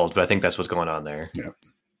little involved, but I think that's what's going on there. Yeah.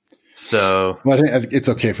 So I think it's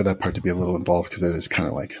okay for that part to be a little involved because it is kind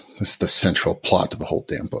of like this is the central plot to the whole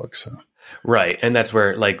damn book. So right, and that's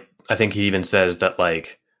where like I think he even says that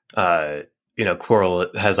like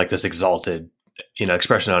Quirrell has like this exalted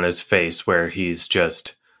expression on his face where he's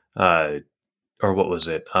just or what was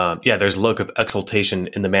it? There's a look of exultation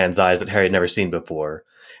in the man's eyes that Harry had never seen before,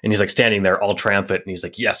 and he's like standing there all triumphant, and he's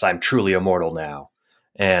like, "Yes, I'm truly immortal now,"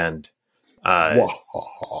 and.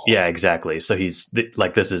 Yeah, exactly. So he's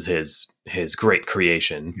like, this is his great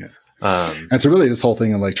creation. Yeah. And so really this whole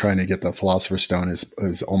thing of like trying to get the Philosopher's Stone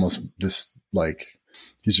is almost this, like,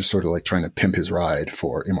 he's just sort of like trying to pimp his ride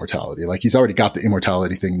for immortality. Like he's already got the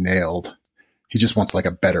immortality thing nailed. He just wants like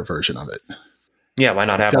a better version of it. Yeah. Why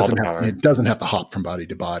not have all the power? He doesn't have to hop from body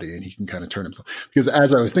to body, and he can kind of turn himself, because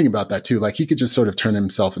as I was thinking about that too, like he could just sort of turn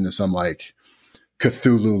himself into some like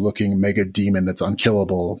Cthulhu looking mega demon that's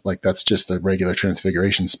unkillable. Like that's just a regular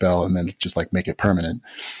transfiguration spell, and then just like make it permanent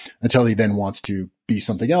until he then wants to be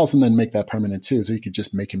something else and then make that permanent too. So he could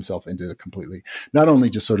just make himself into a completely, not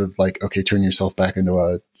only just sort of like, okay, turn yourself back into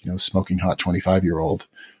a, smoking hot 25-year-old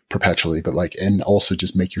perpetually, but like, and also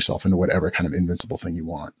just make yourself into whatever kind of invincible thing you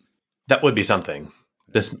want. That would be something.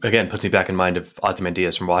 This again puts me back in mind of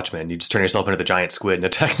Ozymandias from Watchmen. You just turn yourself into the giant squid and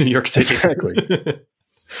attack New York City. Exactly.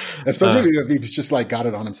 Especially if he's just like got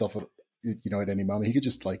it on himself, at any moment. He could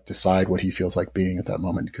just like decide what he feels like being at that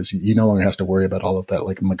moment, because he no longer has to worry about all of that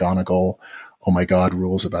like McGonagall, oh my God,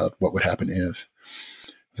 rules about what would happen if.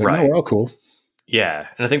 It's like, right. No, we're all cool. Yeah.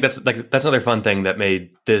 And I think that's another fun thing that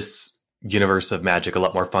made this universe of magic a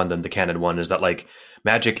lot more fun than the canon one, is that like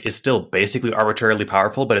magic is still basically arbitrarily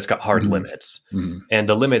powerful, but it's got hard limits. Mm-hmm. And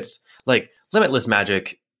the limits, like limitless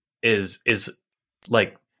magic is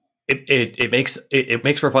like, It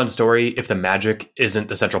makes for a fun story if the magic isn't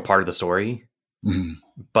the central part of the story. Mhm.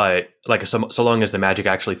 But like so long as the magic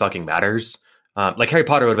actually fucking matters, like Harry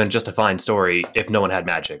Potter would have been just a fine story if no one had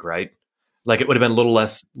magic, right? Like it would have been a little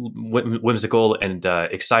less whimsical and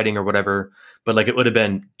exciting or whatever, but like it would have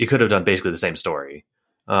been, you could have done basically the same story.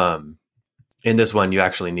 In this one, you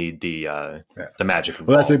actually need the magic involved.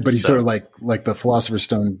 Well, that's it. But he's sort of like the Philosopher's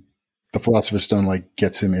Stone. The Philosopher's Stone like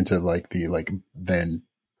gets him into like the like then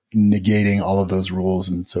negating all of those rules,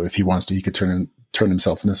 and so if he wants to, he could turn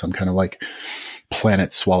himself into some kind of like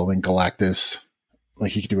planet swallowing Galactus.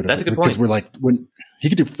 Like he could do whatever. That's a good point. Because we're like when he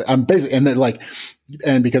could do. I'm basically, and then like,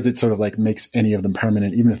 and because it sort of like makes any of them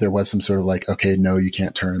permanent, even if there was some sort of like, okay, no, you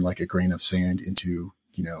can't turn like a grain of sand into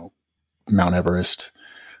Mount Everest.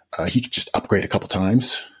 He could just upgrade a couple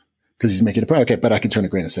times because he's making a point. Okay, but I can turn a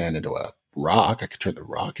grain of sand into a rock. I could turn the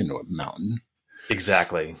rock into a mountain.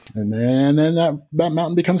 Exactly. And then that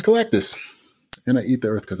mountain becomes Galactus. And I eat the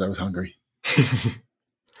earth because I was hungry.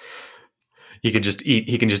 He can just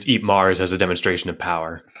eat Mars as a demonstration of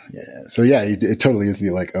power. Yeah. So yeah, it totally is the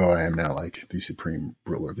like, oh, I am now like the supreme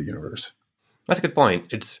ruler of the universe. That's a good point.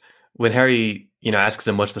 It's when Harry, asks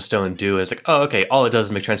him what's the stone do, and it's like, oh, okay, all it does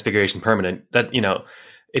is make transfiguration permanent. That,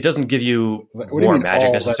 it doesn't give you more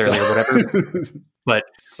magic necessarily or whatever.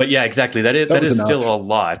 But yeah, exactly. That is still a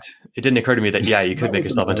lot. It didn't occur to me that, yeah, you could make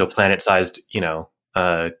yourself into a planet-sized,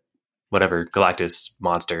 whatever, Galactus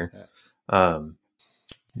monster. Yeah.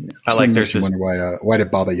 I like there's this. Wonder why did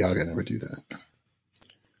Baba Yaga never do that?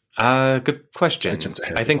 Good question.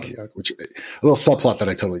 I think Yaga, which a little subplot that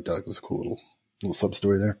I totally dug was a cool little sub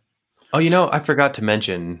story there. Oh, I forgot to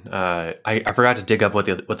mention. I forgot to dig up what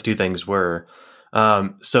the two things were.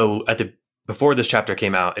 So before this chapter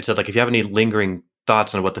came out, it said like if you have any lingering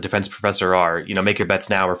thoughts on what the defense professor are, make your bets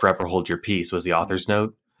now or forever hold your peace. Was the author's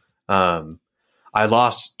note. I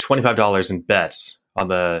lost $25 in bets on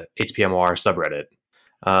the HPMOR subreddit.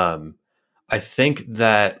 I think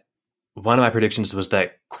that one of my predictions was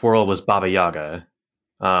that Quirrell was Baba Yaga,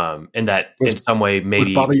 and that in some way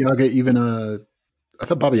maybe was Baba Yaga even I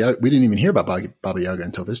thought Baba Yaga. We didn't even hear about Baba Yaga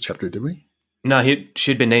until this chapter, did we? No,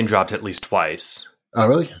 she'd been name dropped at least twice. Oh,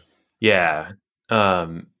 really? Yeah.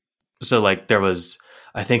 So like there was,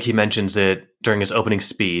 I think he mentions it during his opening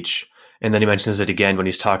speech, and then he mentions it again when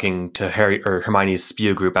he's talking to Harry or Hermione's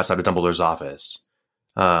spew group outside of Dumbledore's office.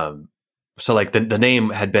 So like the name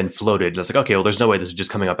had been floated. It's like, okay, well, there's no way this is just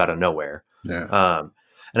coming up out of nowhere. Yeah.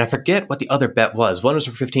 And I forget what the other bet was. One was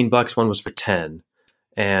for $15, one was for 10.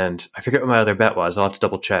 And I forget what my other bet was. I'll have to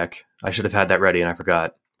double check. I should have had that ready and I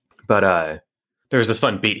forgot. But there's this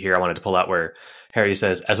fun beat here I wanted to pull out where Harry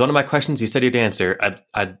says, as one of my questions you said you'd answer,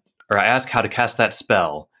 I ask how to cast that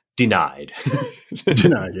spell. Denied.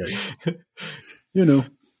 Denied, yeah.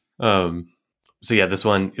 So yeah, this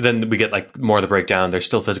one, then we get like more of the breakdown. There's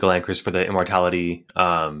still physical anchors for the immortality.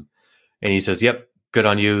 And he says, yep, good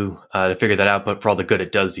on you to figure that out, but for all the good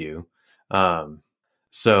it does you.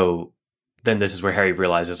 So then this is where Harry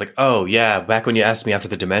realizes like, oh yeah, back when you asked me after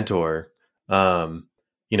the Dementor,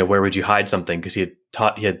 where would you hide something? Because he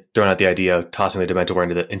had thrown out the idea of tossing the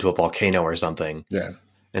Dementor into a volcano or something. Yeah.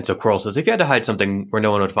 And so Quirrell says, if you had to hide something where no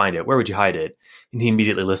one would find it, where would you hide it? And he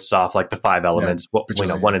immediately lists off like the 5 elements,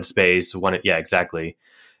 one in space, yeah, exactly.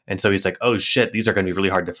 And so he's like, oh shit, these are going to be really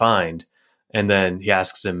hard to find. And then he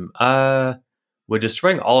asks him, would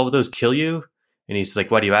destroying all of those kill you? And he's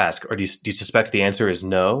like, why do you ask? Or do you suspect the answer is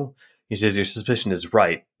no? He says, your suspicion is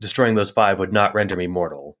right. Destroying those 5 would not render me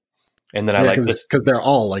mortal. And then I like this. Because they're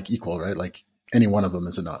all like equal, right? Like any one of them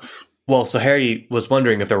is enough. Well, so Harry was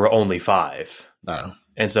wondering if there were only 5. Oh.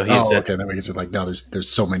 And so he said, okay, then we get to like, no, there's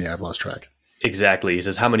so many I've lost track. Exactly. He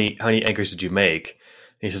says, how many anchors did you make?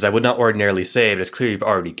 And he says, I would not ordinarily say, but it's clear you've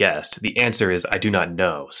already guessed. The answer is, I do not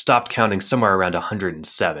know. Stopped counting somewhere around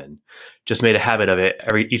 107. Just made a habit of it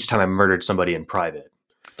each time I murdered somebody in private.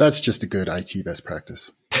 That's just a good IT best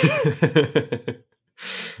practice.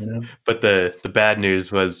 But the bad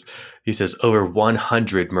news was, he says, over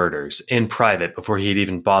 100 murders in private before he'd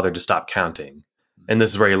even bothered to stop counting. And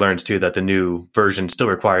this is where he learns, too, that the new version still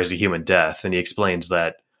requires a human death. And he explains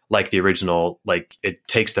that, like the original, like it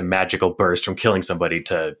takes the magical burst from killing somebody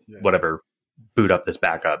to whatever, boot up this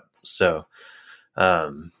backup. So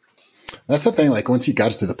that's the thing. Like once he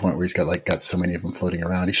got it to the point where he's got so many of them floating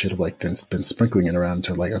around, he should have like then been sprinkling it around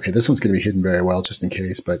to like, okay, this one's going to be hidden very well just in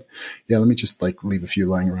case. But yeah, let me just like leave a few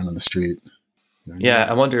lying around on the street.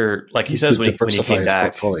 I wonder, like he says when he came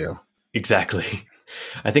back. Portfolio. Exactly.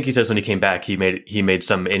 I think he says when he came back, he made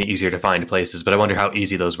some easier to find places, but I wonder how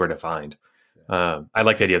easy those were to find. I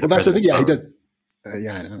like the idea of the president's he does. I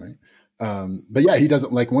know, right? But yeah, he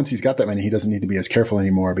doesn't like once he's got that many, he doesn't need to be as careful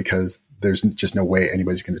anymore because there's just no way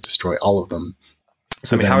anybody's going to destroy all of them.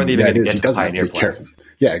 So I mean, how are they even going to get to the Pioneer planet? Careful.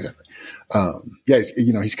 Yeah,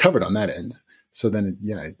 exactly. He's covered on that end. So then,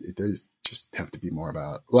 it does just have to be more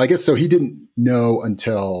about. Well, I guess so. He didn't know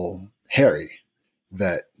until Harry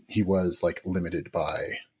that he was like limited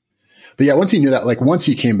by. But yeah, once he knew that, like once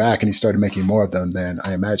he came back and he started making more of them, then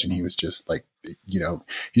I imagine he was just like, he's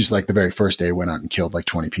just like the very first day went out and killed like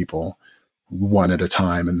 20 people one at a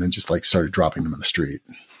time, and then just like started dropping them in the street.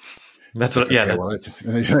 That's what. Yeah. Well,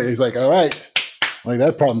 he's like, all right, like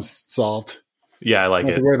that problem's solved. Yeah, I like it. Don't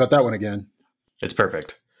have to worry about that one again. It's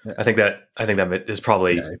perfect. Yeah. I think that is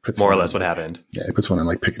probably more or less what happened. Yeah, he puts one in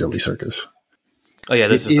like Piccadilly Circus. Oh yeah,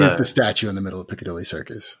 this is the statue in the middle of Piccadilly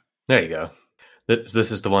Circus. There you go.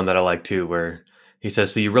 This is the one that I like too, where he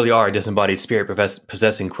says, "So you really are a disembodied spirit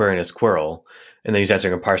possessing Quirinius Quirrell." And then he's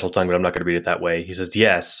answering in partial tongue, but I'm not going to read it that way. He says,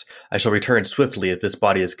 "Yes, I shall return swiftly if this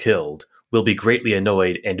body is killed. Will be greatly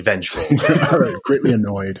annoyed and vengeful." All right, greatly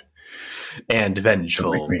annoyed and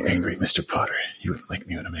vengeful. Don't make me angry, Mr. Potter. You wouldn't like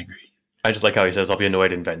me when I'm angry. I just like how he says, "I'll be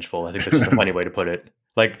annoyed and vengeful." I think that's just a funny way to put it.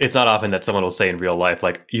 Like, it's not often that someone will say in real life,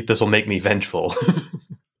 like, "This will make me vengeful."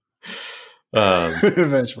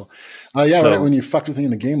 Vengeful. When you fucked with me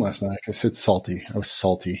in the game last night, I said salty. I was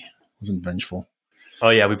salty. I wasn't vengeful. Oh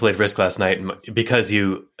yeah, we played Risk last night, and because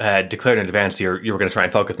you had declared in advance you were going to try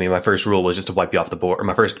and fuck with me, my first rule was just to wipe you off the board. Or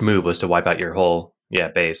my first move was to wipe out your whole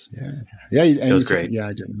base. Yeah. It was great. Yeah,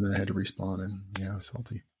 I did. And then I had to respawn, and I was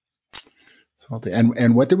salty. Salty.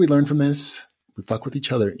 And what did we learn from this? We fuck with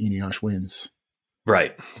each other. Inuyasha wins.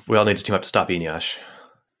 Right. We all need to team up to stop Inuyasha.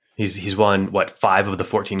 He's won, 5 of the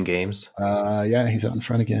 14 games? He's out in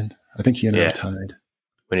front again. I think he and I are tied.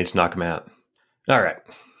 We need to knock him out. All right.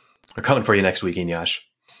 We're coming for you next week, Inuyasha.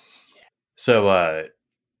 So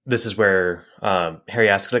this is where Harry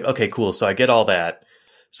asks, like, okay, cool. So I get all that.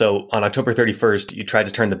 So on October 31st, you tried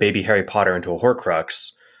to turn the baby Harry Potter into a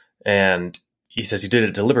Horcrux. And he says you did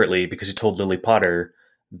it deliberately because you told Lily Potter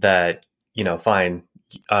that, fine,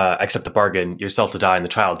 accept the bargain, yourself to die and the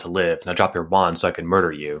child to live. Now drop your wand so I can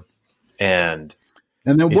murder you. And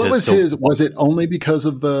then what was his? Was it only because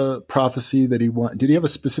of the prophecy that he wanted? Did he have a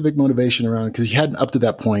specific motivation around? Because he hadn't up to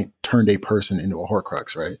that point turned a person into a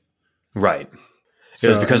Horcrux, right? Right. So, it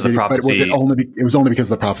was because of the prophecy. But it was only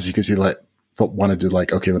because of the prophecy because he wanted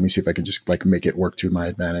to okay, let me see if I can just make it work to my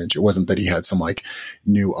advantage. It wasn't that he had some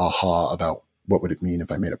new aha about what would it mean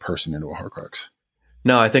if I made a person into a Horcrux.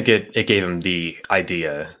 No, I think it gave him the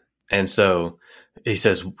idea. And so he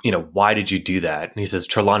says, why did you do that? And he says,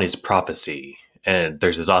 Trelawney's prophecy. And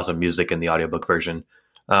there's this awesome music in the audiobook version.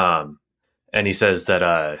 And he says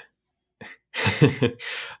that,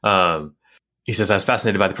 he says, I was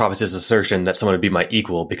fascinated by the prophecy's assertion that someone would be my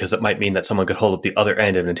equal because it might mean that someone could hold up the other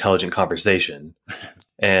end of an intelligent conversation.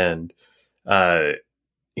 And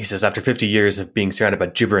he says, after 50 years of being surrounded by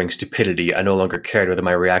gibbering stupidity, I no longer cared whether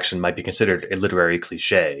my reaction might be considered a literary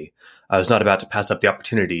cliche. I was not about to pass up the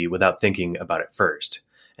opportunity without thinking about it first.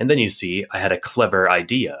 And then you see, I had a clever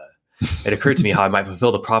idea. It occurred to me how I might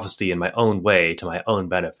fulfill the prophecy in my own way to my own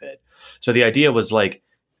benefit. So the idea was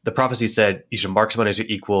the prophecy said you should mark someone as your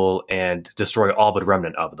equal and destroy all but a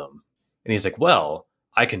remnant of them. And he's like, well,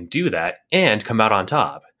 I can do that and come out on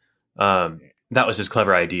top. That was his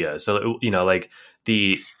clever idea. So,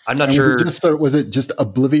 I'm not sure. Was it just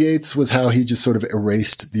Obliviates was how he just sort of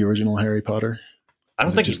erased the original Harry Potter? I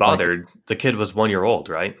don't think he bothered. The kid was 1 year old,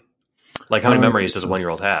 right? How many memories does a 1 year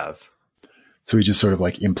old have? So he just sort of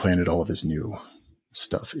implanted all of his new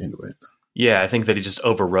stuff into it. Yeah, I think that he just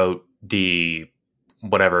overwrote the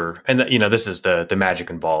whatever. And, this is the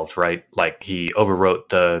magic involved, right? He overwrote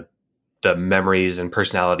the memories and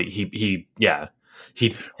personality. He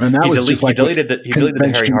deleted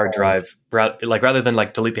the Harry hard drive. Rather than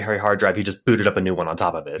delete the Harry hard drive, he just booted up a new one on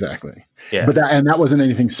top of it. Exactly. Yeah. But that wasn't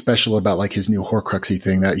anything special about his new Horcruxy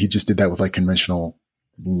thing. That he just did that with conventional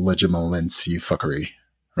legimolency fuckery.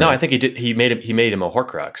 Right? No, I think he did. He made him a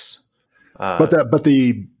Horcrux. But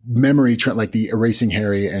the memory, the erasing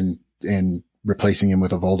Harry and replacing him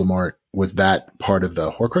with a Voldemort, was that part of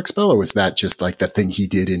the Horcrux spell, or was that just the thing he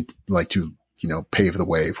did to pave the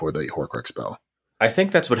way for the Horcrux spell? I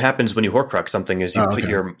think that's what happens when you Horcrux something is you put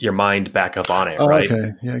your mind back up on it, right?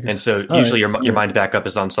 Okay. Yeah, I guess. And so usually your mind back up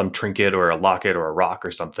is on some trinket or a locket or a rock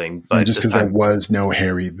or something. But just because there was no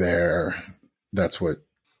Harry there, that's what.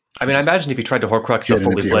 I mean, I imagine if you tried to Horcrux a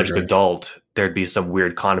fully fledged adult, there'd be some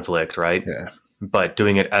weird conflict, right? Yeah. But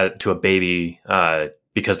doing it to a baby,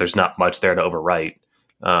 because there's not much there to overwrite,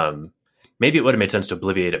 maybe it would have made sense to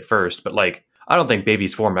obliviate it first. But I don't think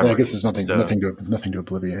babies form memories. I guess there's nothing to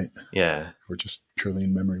obliviate. Yeah. We're just purely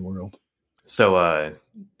in memory world. So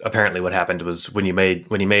apparently what happened was when he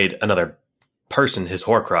made another person his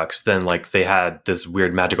Horcrux, then like they had this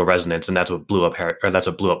weird magical resonance, and that's what blew up that's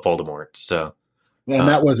what blew up Voldemort. So, well, and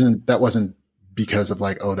that wasn't because of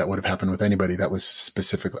like, oh, that would have happened with anybody. That was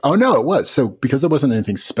specifically. Oh no, it was. So because there wasn't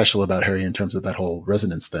anything special about Harry in terms of that whole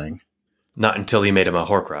resonance thing. Not until he made him a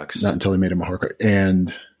Horcrux.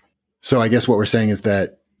 And so I guess what we're saying is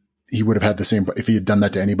that he would have had the same, if he had done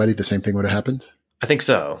that to anybody, the same thing would have happened? I think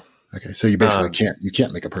so. Okay. So you basically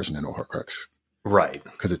can't make a person into a Horcrux. Right.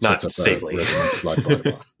 Because it not sets up safely. A resonance, blah, blah,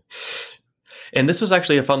 blah. And this was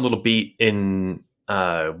actually a fun little beat in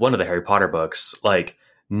one of the Harry Potter books. Like,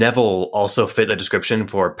 Neville also fit the description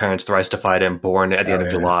for parents thrice defied him, born at the end of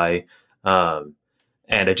July.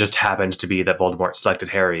 And it just happened to be that Voldemort selected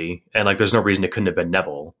Harry. And like, there's no reason it couldn't have been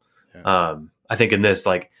Neville. Yeah. I think in this,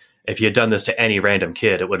 like, if you had done this to any random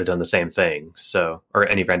kid, it would have done the same thing. So, or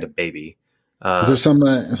any random baby. Is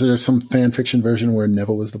there some fan fiction version where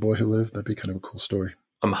Neville was the boy who lived? That'd be kind of a cool story.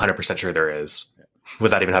 I'm 100% sure there is,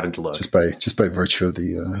 without even having to look. Just by virtue of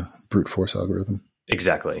the brute force algorithm.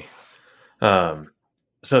 Exactly.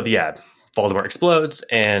 So yeah, Voldemort explodes,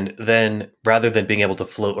 and then rather than being able to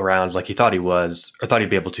float around like he thought he was, or thought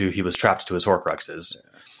he'd be able to, he was trapped to his Horcruxes.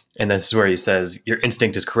 And this is where he says, "Your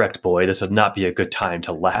instinct is correct, boy. This would not be a good time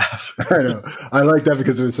to laugh." I know. I like that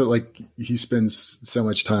because it was so, like, he spends so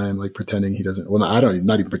much time like pretending he doesn't. Well,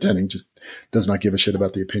 not even pretending. Just does not give a shit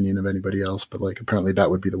about the opinion of anybody else. But like, apparently,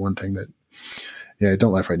 that would be the one thing that. Yeah,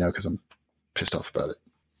 don't laugh right now because I'm pissed off about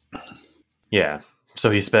it. Yeah.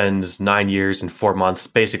 So he spends 9 years and 4 months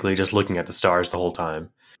basically just looking at the stars the whole time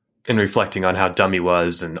and reflecting on how dumb he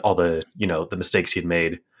was and all the the mistakes he'd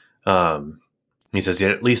made. He says,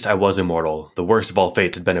 "Yet at least I was immortal. The worst of all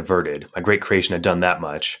fates had been averted. My great creation had done that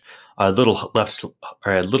much. I had little left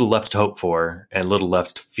to hope for, and little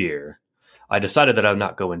left to fear. I decided that I would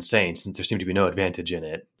not go insane, since there seemed to be no advantage in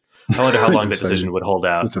it. I wonder how long that decision would hold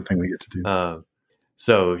out." That's the thing we get to do.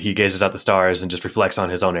 So he gazes at the stars and just reflects on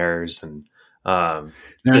his own errors. And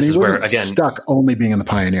this is where, again, stuck only being in the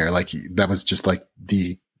Pioneer. Like that was just like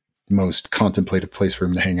the most contemplative place for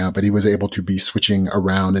him to hang out, but he was able to be switching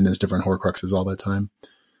around in his different Horcruxes all that time.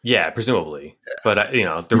 Yeah, presumably. Yeah.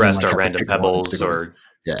 But the rest are random pebbles or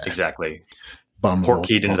exactly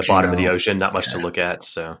portkeyed into the bottom of the ocean. Not much to look at.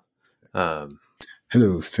 So,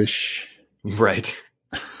 hello, fish. Right.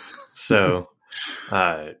 So,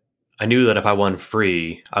 I knew that if I won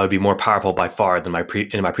free, I would be more powerful by far than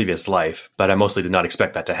in my previous life, but I mostly did not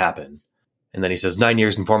expect that to happen. And then he says, 9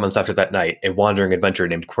 years and 4 months after that night, a wandering adventurer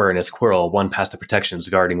named Quirinus Quirrell won past the protections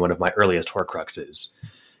guarding one of my earliest Horcruxes.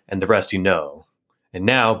 And the rest you know. And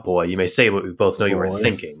now, boy, you may say what we both know you were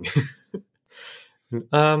thinking.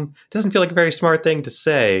 Doesn't feel like a very smart thing to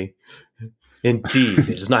say. Indeed,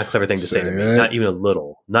 it is not a clever thing to say to me. Not even a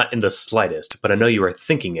little. Not in the slightest. But I know you are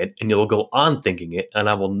thinking it, and you will go on thinking it, and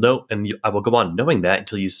I will go on knowing that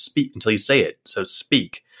until you say it. So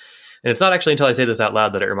speak. And it's not actually until I say this out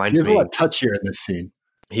loud that it reminds me. He's a lot touchier in this scene.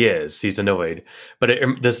 He is. He's annoyed. But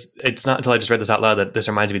it's not until I just read this out loud that this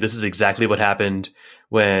reminds me. This is exactly what happened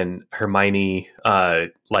when Hermione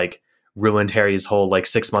ruined Harry's whole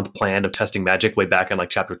 6-month plan of testing magic way back in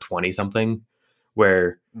chapter 20 something,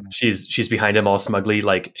 where she's behind him all smugly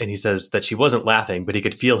and he says that she wasn't laughing, but he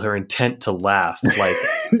could feel her intent to laugh.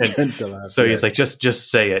 Intent to laugh. So he's like, just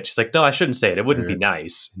say it. She's like, no, I shouldn't say it. It wouldn't be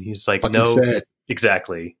nice. And he's like, no, say it.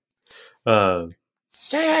 Exactly.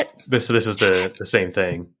 Say it. This is the same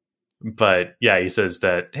thing, but yeah, he says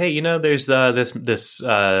that, hey, there's this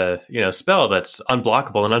spell that's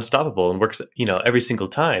unblockable and unstoppable and works every single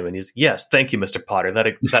time. And he's, yes, thank you, Mr. Potter.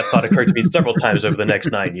 That thought occurred to me several times over the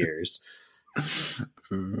next 9 years.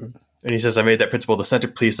 And he says, I made that principle the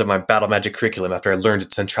centerpiece of my battle magic curriculum after I learned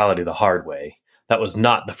its centrality the hard way. That was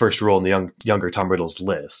not the first rule in the younger Tom Riddle's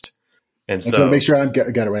list. And so make sure I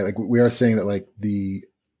got it right. We are saying that the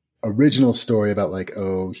original story about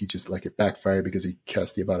he just it backfired because he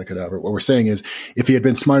cast the Avada Kedavra. What we're saying is if he had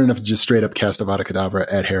been smart enough to just straight up cast Avada Kedavra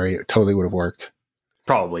at Harry, it totally would have worked.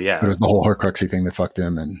 Probably, yeah. But it was the whole Horcruxy thing that fucked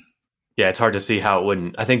him. And yeah, it's hard to see how it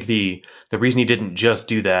wouldn't. I think the reason he didn't just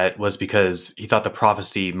do that was because he thought the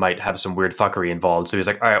prophecy might have some weird fuckery involved. So he's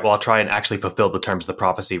like, all right, well, I'll try and actually fulfill the terms of the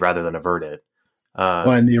prophecy rather than avert it.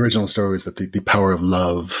 And the original story was that the power of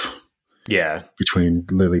love between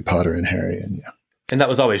Lily Potter and Harry. And that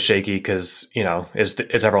was always shaky because,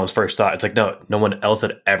 it's everyone's first thought. It's like, no one else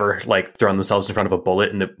had ever thrown themselves in front of a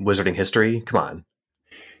bullet in the wizarding history. Come on.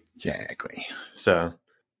 Exactly. So,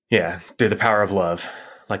 yeah, through the power of love,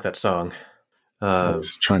 like that song. I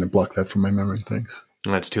was trying to block that from my memory. Thanks.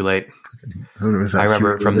 It's too late. I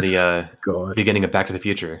remember it from the beginning of Back to the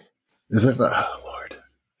Future. Is it? Oh, Lord.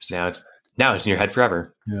 Now it's in your head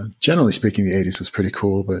forever. Yeah. Generally speaking, the 80s was pretty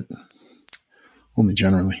cool, but Only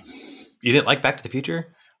generally. You didn't like Back to the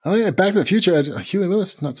Future? Oh yeah, Back to the Future. Huey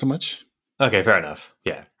Lewis, not so much. Okay, fair enough.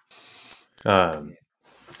 Yeah.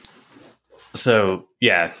 So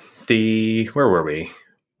yeah, where were we?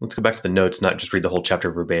 Let's go back to the notes, not just read the whole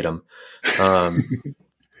chapter verbatim. Oh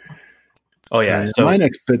yeah. So my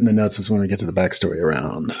next bit in the notes was when we get to the backstory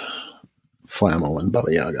around Flamel and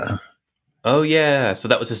Baba Yaga. Oh yeah. So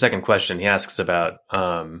that was his second question. He asks about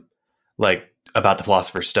about the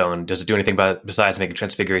Philosopher's Stone. Does it do anything besides making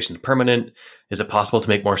transfiguration permanent? Is it possible to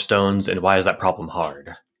make more stones? And why is that problem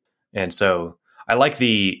hard? And so I like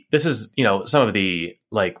this is, some of the,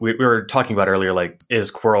 like we were talking about earlier, like,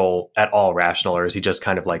 is Quirrell at all rational, or is he just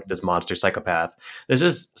kind of like this monster psychopath? This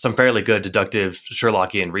is some fairly good deductive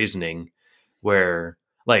Sherlockian reasoning where,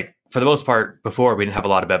 like, for the most part, before we didn't have a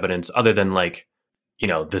lot of evidence other than like,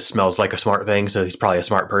 this smells like a smart thing, so he's probably a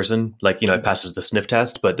smart person. Like, it passes the sniff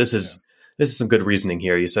test, but this is some good reasoning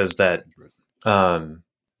here. He says that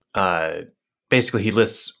basically he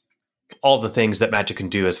lists all the things that magic can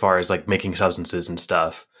do as far as like making substances and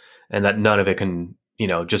stuff, and that none of it can,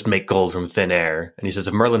 just make gold from thin air. And he says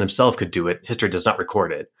if Merlin himself could do it, history does not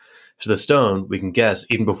record it. So the stone, we can guess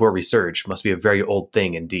even before research, must be a very old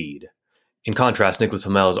thing indeed. In contrast, Nicholas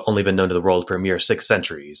Flamel has only been known to the world for a mere 6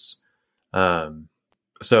 centuries.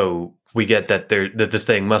 So we get that that this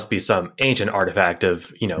thing must be some ancient artifact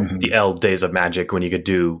of, the old days of magic when you could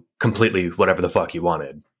do completely whatever the fuck you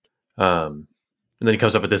wanted. And then he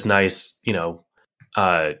comes up with this nice,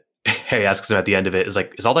 Harry asks him at the end of it,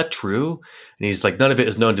 is all that true? And he's like, none of it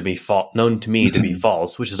is known to me to be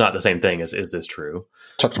false, which is not the same thing as, is this true?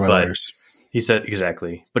 Talk to my lawyers. He said,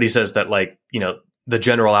 exactly. But he says that, like, the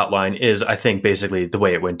general outline is, I think, basically the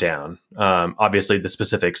way it went down. Obviously, the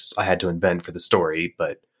specifics I had to invent for the story,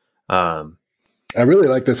 but I really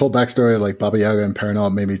like this whole backstory of like Baba Yaga and Paranal.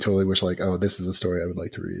 It made me totally wish like, oh, this is a story I would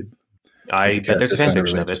like to read. I bet there's a fan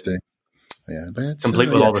fiction of it. Yeah, that's complete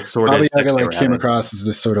with all the sordid. Baba Yaga like came across as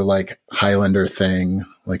this sort of like Highlander thing,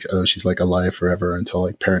 like, oh, she's like alive forever until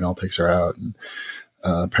like Paranal takes her out, and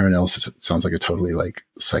Paranal sounds like a totally like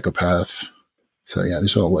psychopath. So yeah,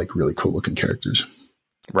 these are all like really cool looking characters,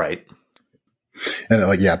 right? And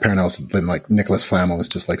like, yeah, Paranel's been like Nicholas Flamel was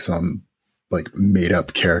just like some like made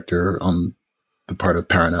up character on the part of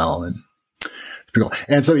Paranel, and cool.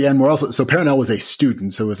 And so, yeah, and we're also, so Paranel was a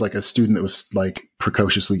student. So it was like a student that was like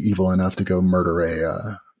precociously evil enough to go murder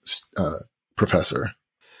a professor.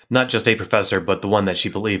 Not just a professor, but the one that she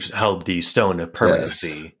believed held the stone of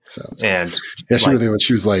permanency. Yes. And yeah,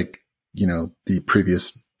 she was like, the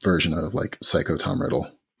previous version of like Psycho Tom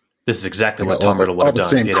Riddle. This is exactly what Tom Riddle would have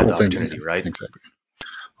done if he had the opportunity, things, right? Exactly.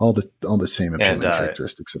 All the same appealing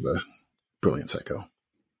characteristics of a brilliant psycho.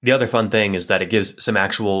 The other fun thing is that it gives some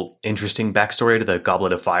actual interesting backstory to the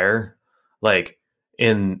Goblet of Fire. Like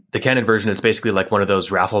in the canon version, it's basically like one of those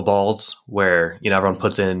raffle balls where, everyone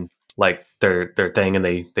puts in like their thing and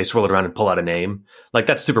they swirl it around and pull out a name. Like,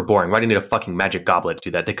 that's super boring. Why do you need a fucking magic goblet to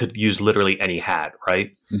do that? They could use literally any hat,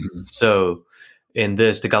 right? Mm-hmm. So in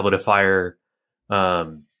this, the Goblet of Fire,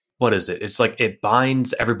 what is it? It's like it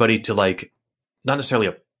binds everybody to like, not necessarily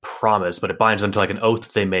a promise, but it binds them to like an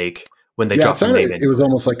oath they make when they drop the name in. It was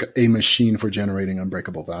almost like a machine for generating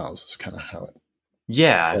unbreakable vows. It's kind of how it.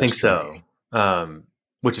 Yeah, I think so.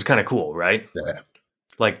 Which is kind of cool, right? Yeah.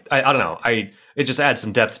 Like, I don't know. It just adds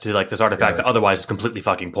some depth to like this artifact that otherwise is completely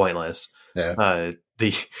fucking pointless. Yeah.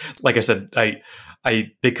 Like I said,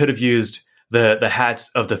 they could have used the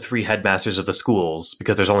hats of the 3 headmasters of the schools,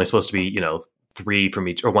 because there's only supposed to be, 3 from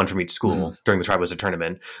each, or 1 from each school during the Triwizard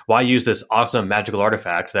Tournament. Why use this awesome magical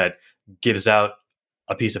artifact that gives out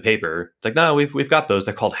a piece of paper? It's like, no, we've got those.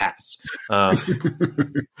 They're called hats.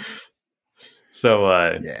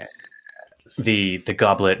 So the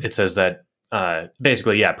goblet, it says that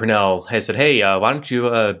basically, Purnell has said, hey, why don't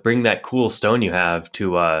you bring that cool stone you have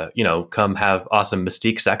to come have awesome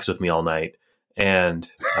mystique sex with me all night? And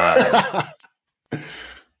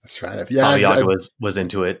that's right. Baba Yaga was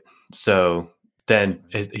into it. So then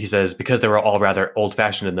he says, because they were all rather old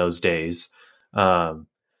fashioned in those days,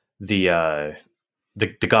 the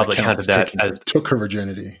goblet counted that as took her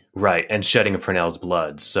virginity, right, and shedding of Purnell's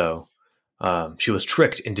blood. So she was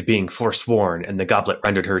tricked into being forsworn, and the goblet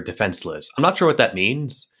rendered her defenseless. I'm not sure what that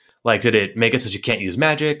means. Like, did it make it so she can't use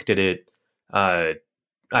magic? Did it? I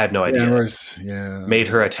have no idea. Made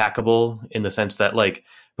her attackable in the sense that, like,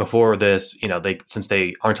 before this, since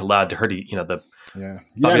they aren't allowed to hurt, Baba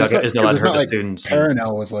Yaga isn't allowed to hurt the students.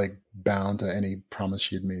 Paranel was like bound to any promise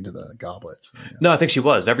she had made to the goblet. So, yeah. No, I think she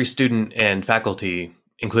was. Every student and faculty,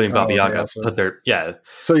 including Baba Yaga, put their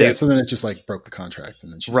So then it just like broke the contract,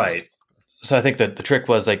 and then she's right. So I think that the trick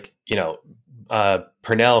was like,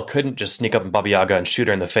 Purnell couldn't just sneak up on Baba Yaga and shoot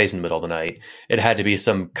her in the face in the middle of the night. It had to be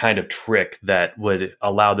some kind of trick that would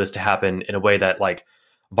allow this to happen in a way that like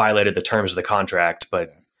violated the terms of the contract.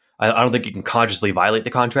 But I don't think you can consciously violate the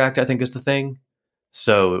contract, I think is the thing.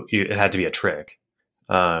 So it had to be a trick.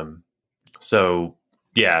 So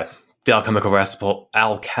yeah, the alchemical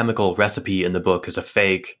recipe in the book is a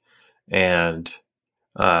fake. And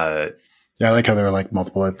yeah, I like how there are like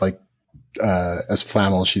multiple, like as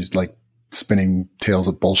Flammel, she's like spinning tales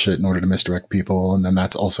of bullshit in order to misdirect people. And then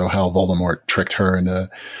that's also how Voldemort tricked her into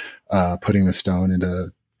putting the stone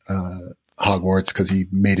into Hogwarts, because he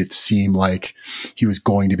made it seem like he was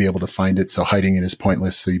going to be able to find it. So hiding it is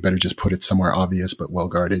pointless. So you better just put it somewhere obvious but well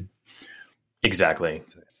guarded. Exactly.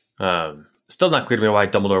 Still not clear to me why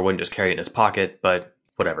Dumbledore wouldn't just carry it in his pocket, but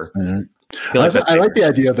whatever. Mm-hmm. I like the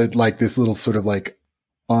idea that like this little sort of like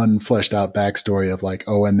unfleshed out backstory of like,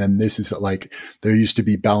 oh, and then this is like, there used to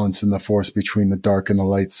be balance in the force between the dark and the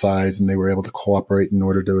light sides, and they were able to cooperate in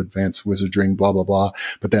order to advance wizardry, blah, blah, blah.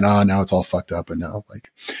 But then, now it's all fucked up. And now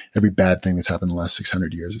like every bad thing that's happened in the last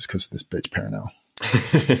 600 years is because of this bitch Paranel.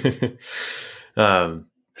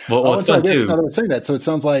 What's done too? Now that I'm saying that, so it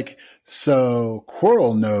sounds like, so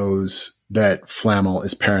Quirrell knows that Flammel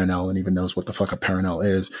is Paranel and even knows what the fuck a Paranel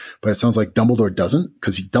is, but it sounds like Dumbledore doesn't,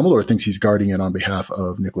 because Dumbledore thinks he's guarding it on behalf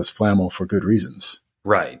of Nicholas Flamel for good reasons.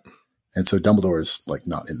 Right. And so Dumbledore is like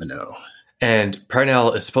not in the know. And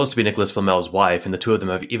Paranel is supposed to be Nicholas Flamel's wife, and the two of them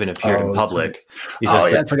have even appeared in public.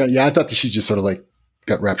 I forgot. Yeah, I thought that she just sort of like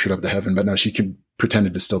got raptured up to heaven, but no, she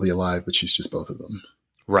pretended to still be alive, but she's just both of them.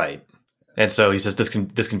 Right. And so he says this can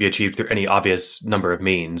be achieved through any obvious number of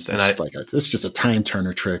means. It's just a time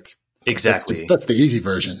turner trick. Exactly. That's the easy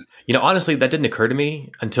version. Honestly, that didn't occur to me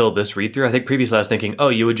until this read through. I think previously I was thinking, oh,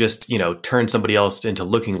 you would just, turn somebody else into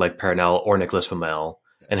looking like Paranel or Nicholas Flamel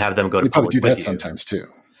and have them go to public. You probably do that sometimes too.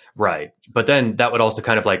 Right. But then that would also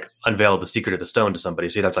kind of like unveil the secret of the stone to somebody.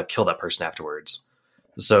 So you'd have to like kill that person afterwards.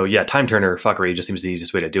 So yeah, time turner fuckery just seems the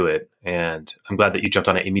easiest way to do it. And I'm glad that you jumped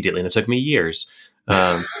on it immediately, and it took me years.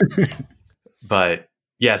 But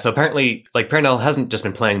yeah, so apparently like Paranel hasn't just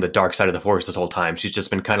been playing the dark side of the force this whole time. She's just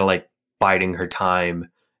been kind of like biding her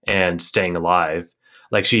time and staying alive.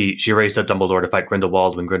 Like she raised up Dumbledore to fight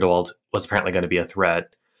Grindelwald when Grindelwald was apparently going to be a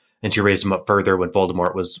threat. And she raised him up further when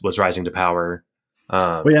Voldemort was rising to power.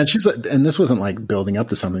 And she's like, and this wasn't like building up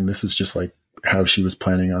to something. This was just like how she was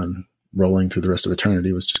planning on rolling through the rest of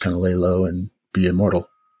eternity, was just kind of lay low and be immortal.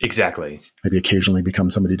 Exactly. Maybe occasionally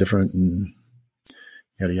become somebody different and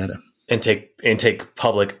yada, yada. And take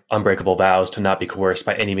public unbreakable vows to not be coerced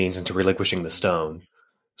by any means into relinquishing the stone.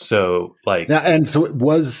 So like, now, and so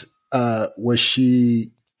was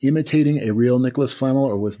she imitating a real Nicholas Flamel,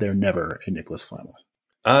 or was there never a Nicholas Flamel?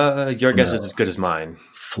 Your guess is as good as mine.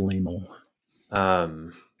 Flamel.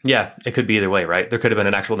 Yeah, it could be either way, right? There could have been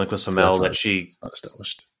an actual Nicholas Flamel that she. It's not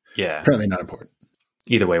established. Yeah, apparently not important.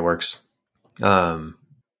 Either way works. So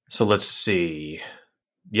let's see.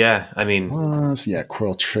 Yeah, I mean,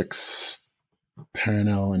 Quirrell tricks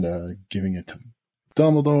Paranel into giving it to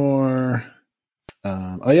Dumbledore.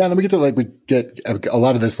 And then we get a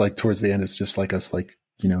lot of this like towards the end. It's just like us like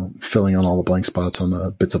filling on all the blank spots on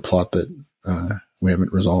the bits of plot that we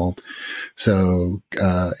haven't resolved. So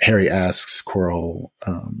Harry asks Quirrell,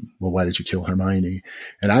 well, why did you kill Hermione?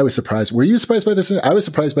 And I was surprised. Were you surprised by this? I was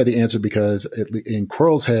surprised by the answer, because in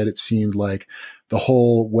Quirrell's head it seemed like the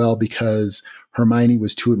whole, because Hermione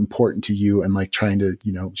was too important to you, and like trying to,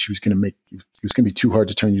 she was going to it was going to be too hard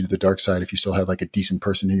to turn you to the dark side if you still had like a decent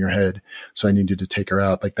person in your head. So I needed to take her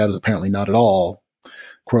out. Like that was apparently not at all.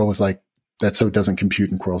 Quirrell was like, that so doesn't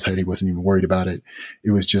compute in Quirrell's head. He wasn't even worried about it.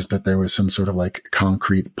 It was just that there was some sort of like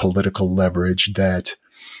concrete political leverage that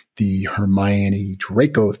the Hermione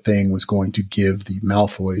Draco thing was going to give the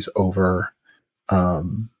Malfoys over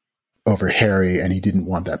Harry, and he didn't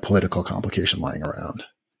want that political complication lying around.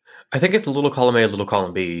 I think it's a little column A, a little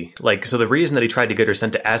column B. Like, so the reason that he tried to get her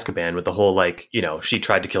sent to Azkaban with the whole, like, she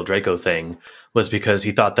tried to kill Draco thing was because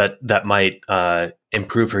he thought that might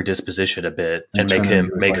improve her disposition a bit and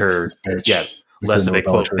make her less of a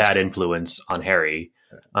quote bad influence on Harry.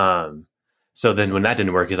 So then when that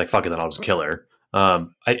didn't work, he's like, fuck it, then I'll just kill her.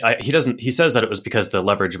 He says that it was because the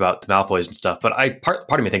leverage about the Malfoys and stuff, but part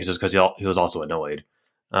of me thinks it's because he was also annoyed.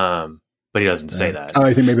 But he doesn't say that.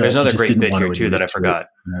 I think maybe there's another great bit here too that I forgot.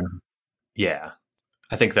 Yeah.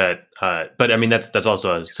 I think that, but I mean, that's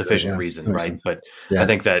also a sufficient reason, right? Sense. But I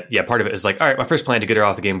think that, part of it is like, all right, my first plan to get her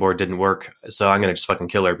off the game board didn't work, so I'm going to just fucking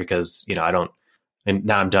kill her because, and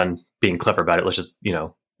now I'm done being clever about it. Let's just,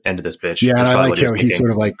 end this bitch. Yeah, and I like how he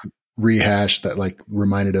sort of like rehashed that, like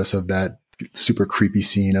reminded us of that super creepy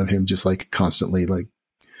scene of him just like constantly like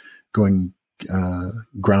going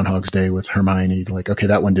Groundhog's Day with Hermione. Like, okay,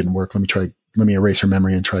 that one didn't work. Let me erase her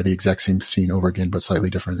memory and try the exact same scene over again, but slightly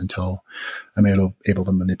different until I'm able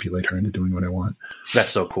to manipulate her into doing what I want.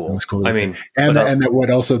 That's so cool. It was cool. I mean, and that what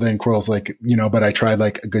also then Quirrell's like, but I tried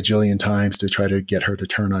like a gajillion times to try to get her to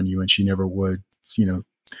turn on you, and she never would.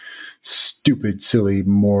 Stupid, silly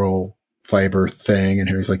moral fiber thing. And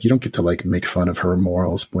Harry's like, you don't get to like make fun of her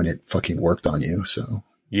morals when it fucking worked on you. So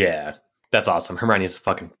yeah, that's awesome. Hermione's a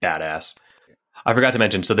fucking badass. I forgot to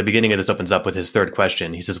mention, so the beginning of this opens up with his third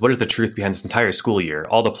question. He says, what is the truth behind this entire school year?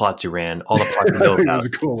 All the plots you ran, all the plots you built out. That was a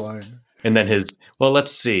cool line. And then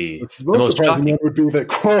let's see. The most surprising one would be that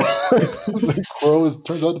Quirrell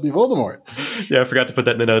turns out to be Voldemort. Yeah, I forgot to put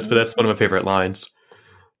that in the notes, but that's one of my favorite lines.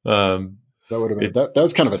 That would have been that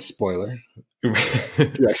was kind of a spoiler.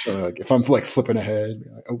 If I'm like flipping ahead,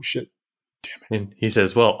 like, oh shit. Damn it. And he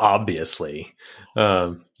says, well, obviously.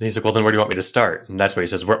 He's like, well, then where do you want me to start? And that's where he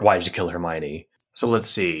says, why did you kill Hermione? So let's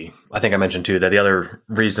see. I think I mentioned, too, that the other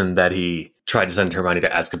reason that he tried to send Hermione to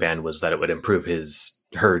Azkaban was that it would improve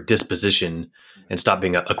her disposition and stop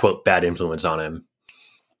being a quote, bad influence on him.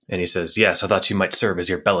 And he says, yes, I thought she might serve as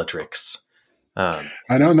your Bellatrix. I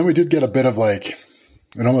know. And then we did get a bit of like,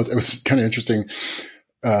 it was kind of interesting,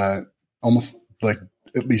 almost like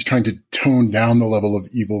at least trying to tone down the level of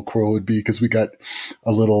evil Quirrell would be, because we got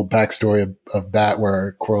a little backstory of that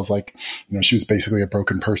where Quirrell's like, she was basically a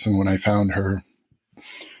broken person when I found her.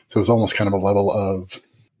 So it was almost kind of a level of,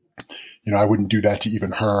 I wouldn't do that to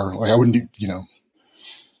even her. Like I wouldn't do,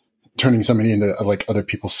 turning somebody into like other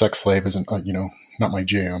people's sex slave isn't, not my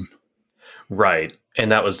jam. Right.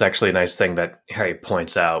 And that was actually a nice thing that Harry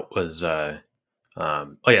points out was, so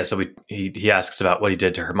he asks about what he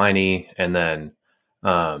did to Hermione, and then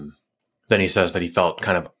he says that he felt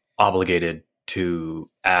kind of obligated to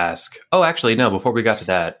ask. Oh, actually, no. Before we got to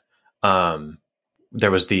that,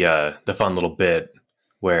 there was the fun little bit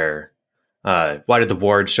where why did the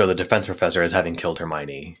ward show the defense professor as having killed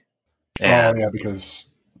Hermione? And,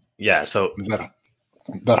 because so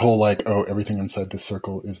that whole like, everything inside this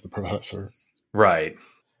circle is the professor, right?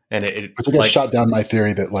 And which I guess shot down my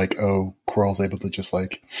theory that like, Quirrell's able to just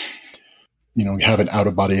like, have an out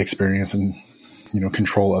of body experience and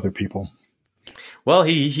control other people. Well,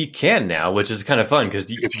 he can now, which is kind of fun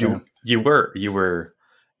because you were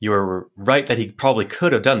right that he probably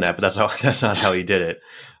could have done that, but that's not how he did it.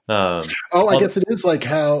 I guess it is like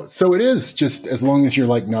how. So it is just as long as you're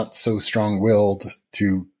like not so strong willed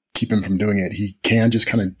to keep him from doing it, he can just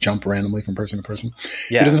kind of jump randomly from person to person.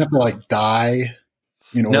 Yeah. He doesn't have to like die.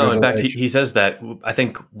 No, in fact, he says that I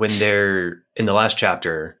think when they're in the last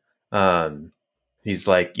chapter, he's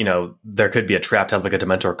like, there could be a trap to have like a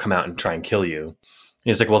Dementor come out and try and kill you. And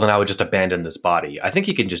he's like, well, then I would just abandon this body. I think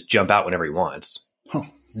he can just jump out whenever he wants. Oh,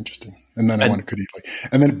 interesting. And then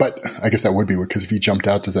but I guess that would be weird because if he jumped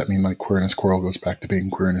out, does that mean like Quirinius Quirrell goes back to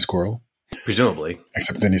being Quirinius Quirrell? Presumably.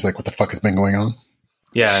 Except then he's like, what the fuck has been going on?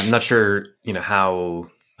 Yeah, I'm not sure,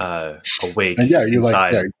 how awake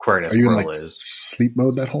inside Quirinius Quirrell is. Sleep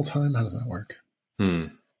mode that whole time? How does that work?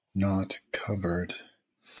 Not covered.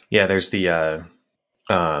 Yeah, there's the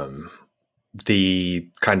kind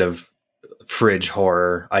of fridge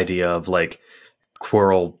horror idea of like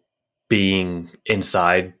Quirrell being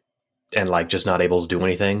inside and like just not able to do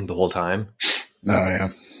anything the whole time. Oh yeah.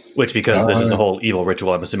 Which, because this is a whole evil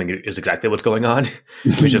ritual, I'm assuming is exactly what's going on,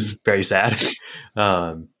 which is very sad.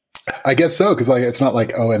 I guess so, because like it's not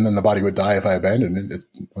like, and then the body would die if I abandoned it.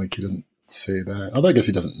 Like he doesn't say that. Although I guess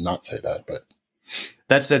he doesn't not say that, but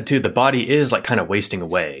that said too, the body is like kind of wasting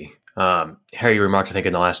away. Harry remarked, I think,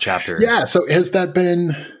 in the last chapter. Yeah. So has that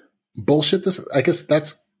been bullshit? I guess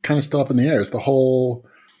that's kind of still up in the air. Is the whole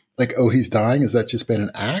like, he's dying? Has that just been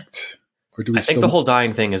an act, or do we? I think the whole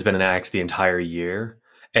dying thing has been an act the entire year,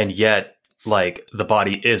 and yet like the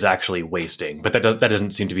body is actually wasting, but that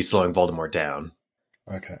doesn't seem to be slowing Voldemort down.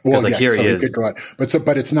 Okay. Well, like here he is.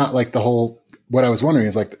 But it's not like the whole. What I was wondering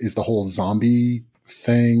is like, is the whole zombie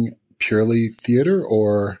thing purely theater,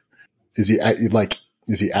 or is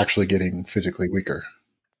he actually getting physically weaker?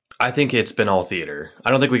 I think it's been all theater.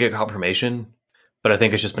 I don't think we get confirmation, but I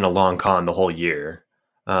think it's just been a long con the whole year.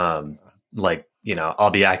 Like, I'll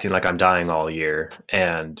be acting like I'm dying all year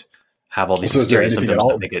and have all these mysterious symptoms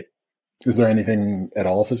that make it. Is there anything at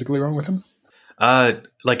all physically wrong with him?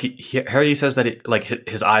 Like Harry says that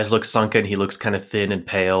his eyes look sunken. He looks kind of thin and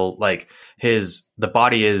pale. Like the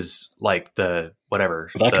body is like the whatever.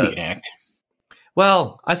 Well, that could be an act.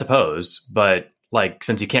 Well, I suppose, but like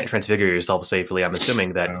since you can't transfigure yourself safely, I'm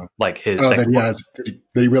assuming that like that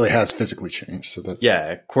he really has physically changed. So that's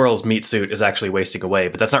Quirrell's meat suit is actually wasting away,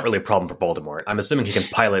 but that's not really a problem for Voldemort. I'm assuming he can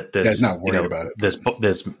pilot this. Yeah, he's not worried about it. This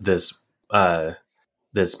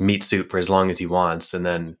this meat suit for as long as he wants, and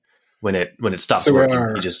then when it stops So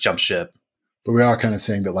working, he just jumps ship. But we are kind of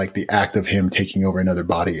saying that like the act of him taking over another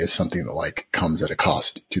body is something that like comes at a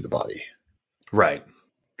cost to the body. Right.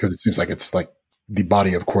 Because it seems like it's like the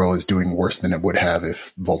body of Quirrell is doing worse than it would have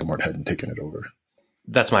if Voldemort hadn't taken it over.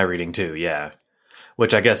 That's my reading too, yeah.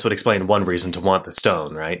 Which I guess would explain one reason to want the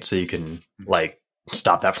stone, right? So you can like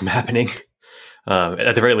stop that from happening.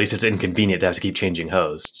 At the very least, it's inconvenient to have to keep changing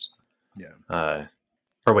hosts. Yeah.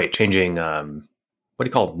 Or wait, changing what do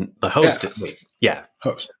you call it? The host? Yeah. Wait, yeah.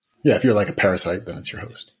 Host. Yeah, if you're like a parasite, then it's your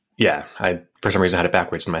host. Yeah, I for some reason had it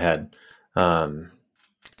backwards in my head. All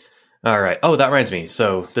right. Oh, that reminds me.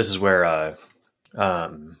 So this is where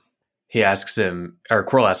he asks him, or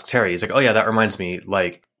Quirrell asks Harry. He's like, "Oh yeah, that reminds me.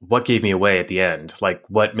 Like, what gave me away at the end? Like,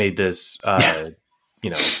 what made this?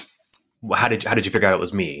 You know, how did you figure out it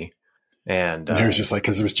was me?" And Harry's just like,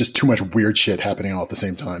 because there was just too much weird shit happening all at the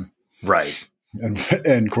same time. Right.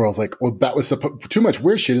 And Quirrell's like, well, that was too much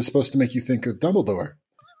weird shit is supposed to make you think of Dumbledore.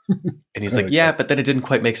 And he's like, yeah, but then it didn't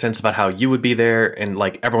quite make sense about how you would be there. And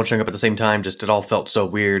like everyone showing up at the same time, just it all felt so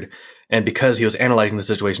weird. And because he was analyzing the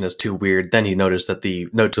situation as too weird, then he noticed that the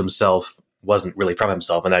note to himself wasn't really from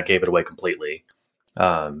himself. And that gave it away completely.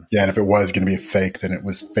 Yeah. And if it was going to be a fake, then it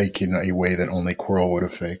was fake in a way that only Quirrell would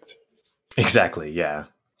have faked. Exactly. Yeah.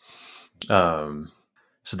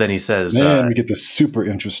 So then he says, then we get this super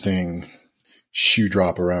interesting shoe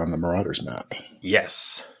drop around the Marauders map.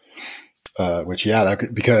 Yes. Which, yeah,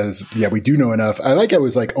 because we do know enough. I like it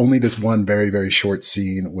was like only this one very, very short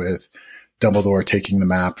scene with Dumbledore taking the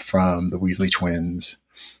map from the Weasley twins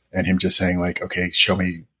and him just saying like, okay, show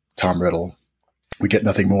me Tom Riddle. We get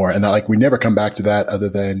nothing more. And that, like, we never come back to that other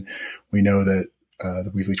than we know that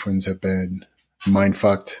the Weasley twins have been mind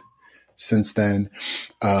fucked since then.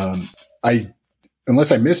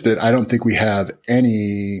 Unless I missed it, I don't think we have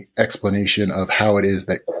any explanation of how it is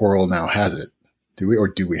that Quirrell now has it. Do we, or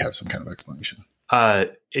do we have some kind of explanation?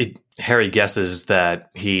 Harry guesses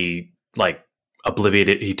that he like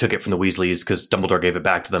obliviated. He took it from the Weasleys because Dumbledore gave it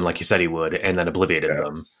back to them like he said he would, and then obliviated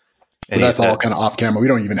them. But that's all kind of off camera. We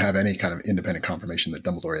don't even have any kind of independent confirmation that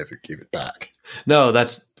Dumbledore ever gave it back. No,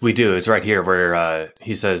 we do. It's right here where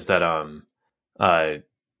he says that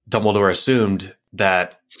Dumbledore assumed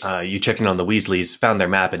that you checked in on the Weasleys, found their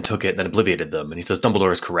map, and took it, then obliviated them. And he says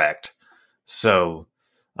Dumbledore is correct. So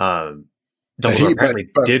Dumbledore apparently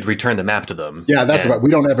did return the map to them. Yeah, that's about.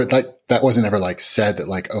 We don't ever that wasn't ever like said that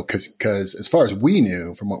like because as far as we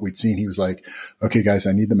knew from what we'd seen, he was like, okay, guys,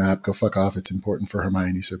 I need the map. Go fuck off. It's important for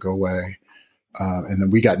Hermione, so go away. And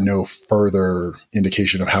then we got no further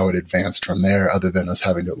indication of how it advanced from there, other than us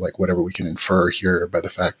having to like whatever we can infer here by the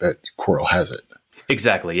fact that Quirrell has it.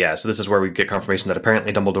 Exactly, yeah. So this is where we get confirmation that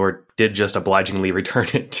apparently Dumbledore did just obligingly return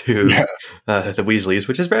it to the Weasleys,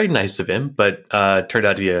 which is very nice of him, but turned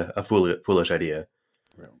out to be a foolish idea.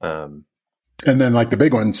 And then like the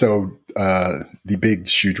big one, so the big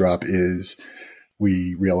shoe drop is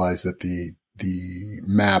we realize that the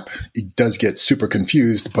map, it does get super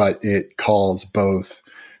confused, but it calls both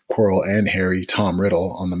Quirrell and Harry Tom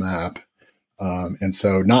Riddle on the map. And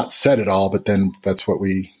so not said at all, but then that's what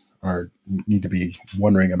we need to be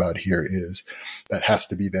wondering about here is that has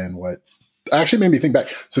to be then what actually made me think back.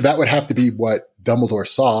 So that would have to be what Dumbledore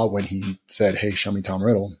saw when he said, hey, show me Tom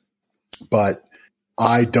Riddle. But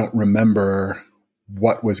I don't remember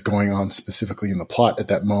what was going on specifically in the plot at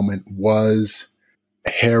that moment. Was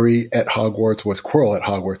Harry at Hogwarts? Was Quirrell at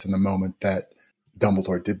Hogwarts in the moment that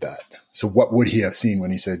Dumbledore did that? So what would he have seen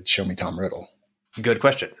when he said, show me Tom Riddle? Good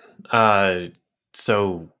question.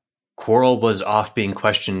 So Quirrell was off being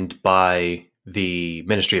questioned by the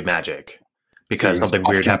Ministry of Magic because something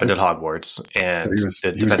weird happened at Hogwarts, and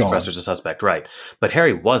the defense professor's a suspect, right? But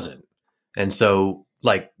Harry wasn't, and so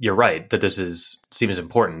like you're right that this seems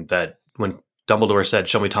important that when Dumbledore said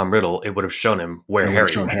 "Show me Tom Riddle," it would have shown him where Harry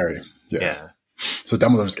was. Shown Harry, yeah. So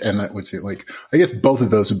Dumbledore's, and that would say like I guess both of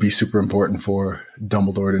those would be super important for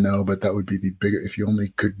Dumbledore to know, but that would be the bigger if you only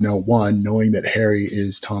could know one. Knowing that Harry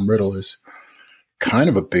is Tom Riddle is kind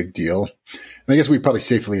of a big deal. And I guess we probably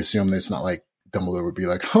safely assume that it's not like Dumbledore would be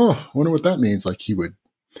like, wonder what that means. Like he would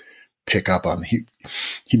pick up on, he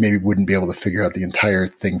maybe wouldn't be able to figure out the entire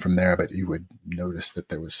thing from there, but he would notice that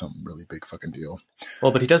there was some really big fucking deal.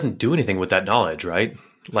 Well, but he doesn't do anything with that knowledge, right?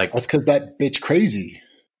 Like that's because that bitch crazy.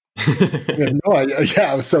 We have no idea.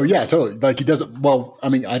 Yeah. So yeah, totally. Like he doesn't, well, I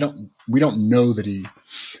mean, we don't know that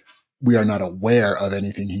we are not aware of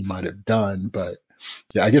anything he might have done, but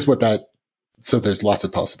yeah, I guess so there's lots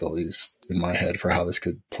of possibilities in my head for how this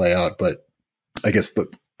could play out. But I guess the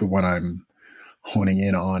one I'm honing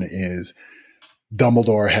in on is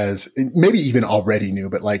Dumbledore has, maybe even already knew,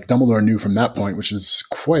 but like Dumbledore knew from that point, which is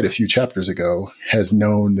quite a few chapters ago, has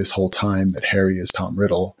known this whole time that Harry is Tom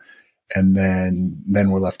Riddle. And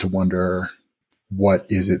then we're left to wonder, what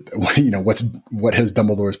is it, what has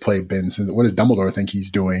Dumbledore's play been since, what does Dumbledore think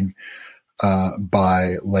he's doing,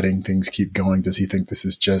 by letting things keep going? Does he think this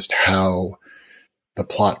is just how the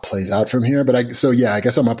plot plays out from here? But I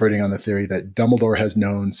guess I'm operating on the theory that Dumbledore has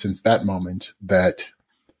known since that moment that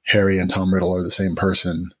Harry and Tom Riddle are the same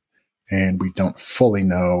person, and we don't fully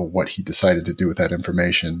know what he decided to do with that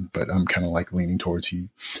information. But I'm kind of like leaning towards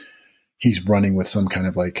he's running with some kind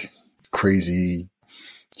of like crazy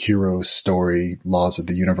hero story, laws of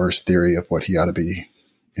the universe theory of what he ought to be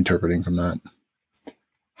interpreting from that.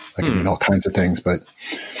 That could mean all kinds of things, but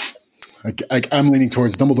I'm leaning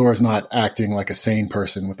towards Dumbledore is not acting like a sane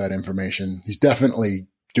person with that information. He's definitely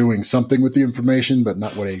doing something with the information, but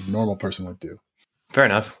not what a normal person would do. Fair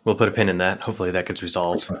enough. We'll put a pin in that. Hopefully that gets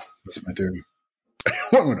resolved. That's my theory.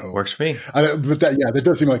 Works for me. But that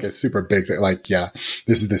does seem like a super big thing. Like,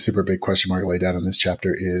 this is the super big question mark laid down in this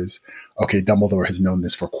chapter is, okay, Dumbledore has known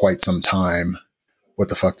this for quite some time. What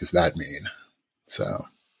the fuck does that mean? So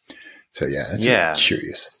it's a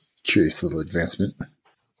curious little advancement.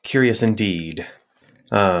 Curious indeed.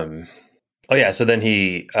 So then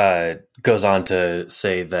he goes on to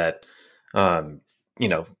say that,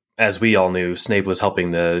 as we all knew, Snape was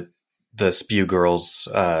helping the Spew girls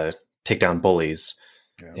take down bullies,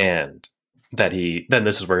 and that then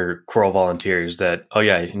this is where Quirrell volunteers that,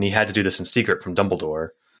 and he had to do this in secret from Dumbledore,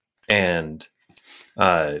 and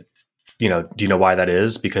do you know why that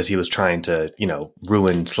is? Because he was trying to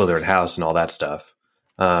ruin Slytherin House and all that stuff.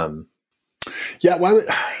 Why would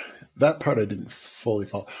that part I didn't fully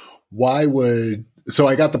follow? So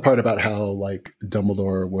I got the part about how like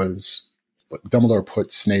Dumbledore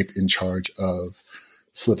put Snape in charge of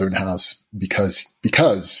Slytherin House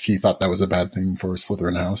because he thought that was a bad thing for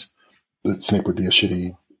Slytherin House, that Snape would be a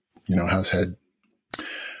shitty, house head.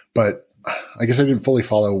 But I guess I didn't fully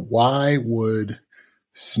follow. Why would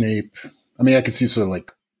Snape, I mean, I could see sort of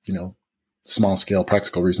like, small scale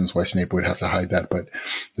practical reasons why Snape would have to hide that, but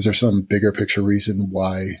is there some bigger picture reason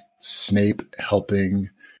why Snape helping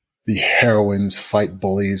the heroines fight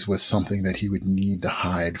bullies was something that he would need to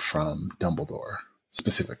hide from Dumbledore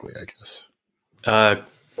specifically, I guess?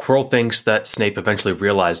 Quirrell thinks that Snape eventually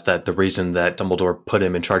realized that the reason that Dumbledore put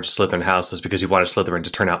him in charge of Slytherin House was because he wanted Slytherin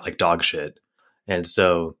to turn out like dog shit. And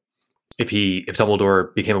so if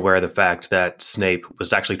Dumbledore became aware of the fact that Snape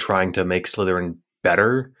was actually trying to make Slytherin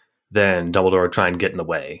better, then Dumbledore would try and get in the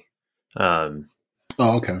way.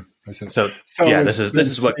 Okay. I see. So this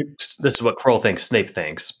is what Quirrell thinks Snape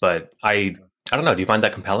thinks, but I don't know. Do you find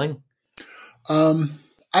that compelling?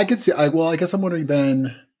 I could see. I guess I'm wondering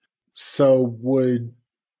then. So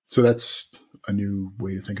that's a new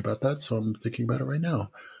way to think about that. So I'm thinking about it right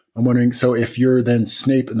now. I'm wondering. So if you're then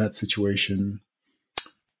Snape in that situation,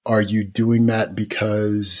 are you doing that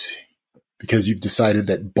because you've decided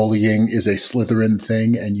that bullying is a Slytherin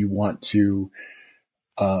thing and you want to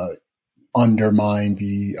undermine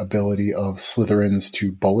the ability of Slytherins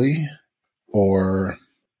to bully? Or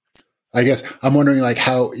I guess I'm wondering, like,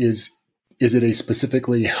 how is it a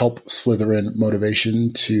specifically help Slytherin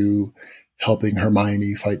motivation to helping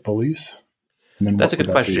Hermione fight bullies? And then that's a good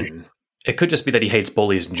question. It could just be that he hates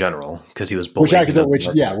bullies in general because he was bullied.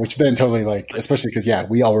 Which then totally, like, especially because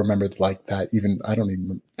we all remember like that. Even I don't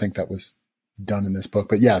even think that was done in this book,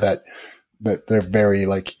 but that they're very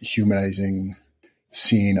like humanizing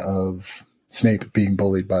scene of Snape being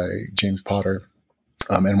bullied by James Potter,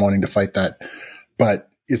 and wanting to fight that. But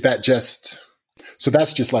is that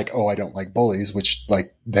that's just like, oh, I don't like bullies, which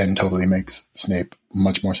like then totally makes Snape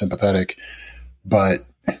much more sympathetic. But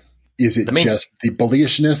is it just the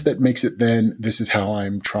bullyishness that makes it then this is how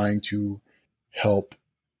I'm trying to help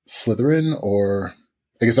Slytherin? Or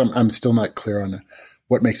I guess I'm still not clear on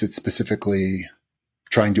what makes it specifically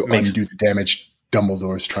trying to undo the damage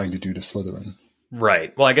Dumbledore's trying to do to Slytherin.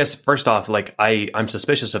 Right. Well, I guess first off, like I'm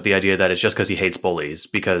suspicious of the idea that it's just because he hates bullies,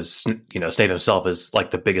 because Snape himself is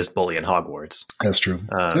like the biggest bully in Hogwarts. That's true.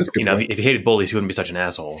 That's a good point. If he hated bullies, he wouldn't be such an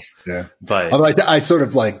asshole. Yeah. But although I sort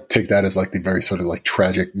of like take that as like the very sort of like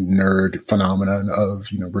tragic nerd phenomenon of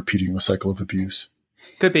repeating the cycle of abuse.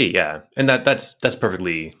 Could be, yeah, and that's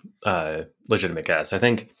perfectly legitimate guess. I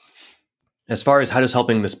think as far as how does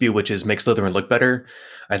helping the Spew Witches make Slytherin look better,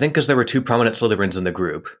 I think because there were two prominent Slytherins in the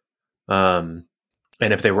group.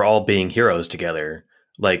 And if they were all being heroes together,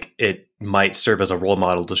 like it might serve as a role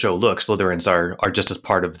model to show, look, Slytherins are just as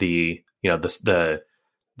part of the the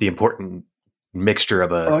important mixture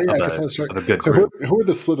of a good group. Who are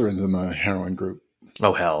the Slytherins in the heroine group?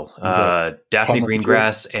 Oh, hell. Daphne Padma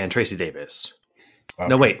Greengrass and Tracy Davis. Okay.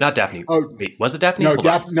 No, wait, not Daphne. Oh, wait, was it Daphne?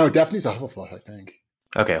 No, Daphne's a Hufflepuff, I think.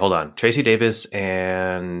 Okay, hold on. Tracy Davis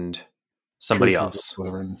and somebody else.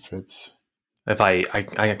 Slytherin fits. If I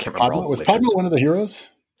can't remember. Padma, was Padma one of the heroes?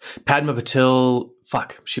 Padma Patil.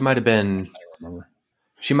 Fuck, she might have been. I don't remember.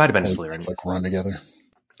 She might have been a Slytherin. It's like run together.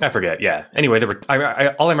 I forget. Yeah. Anyway, there were.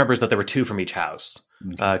 All I remember is that there were 2 from each house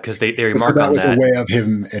because they remark on that. That was a way of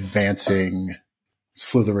him advancing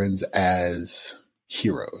Slytherins as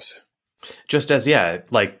heroes. Just as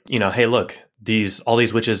hey, look, all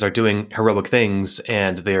these witches are doing heroic things,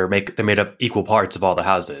 and they're made up equal parts of all the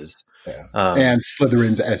houses. Yeah. And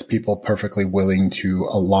Slytherins as people perfectly willing to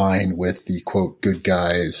align with the quote good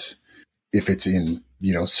guys if it's in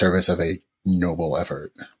service of a noble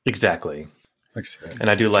effort. Exactly. Like I said. And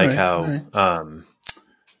I do like how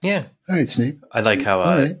yeah. All right, Snape. I like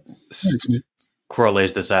how Snape. Quirrell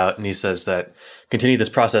lays this out, and he says that continue this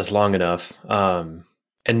process long enough,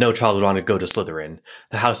 and no child would want to go to Slytherin.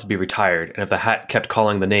 The house would be retired, and if the hat kept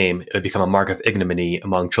calling the name, it would become a mark of ignominy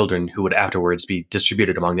among children who would afterwards be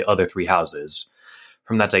distributed among the other 3 houses.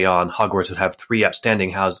 From that day on, Hogwarts would have 3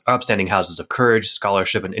 upstanding houses of courage,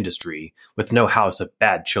 scholarship, and industry, with no house of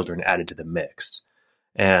bad children added to the mix.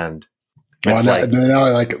 And now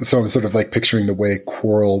I'm sort of like picturing the way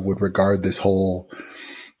Quirrell would regard this whole,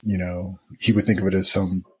 he would think of it as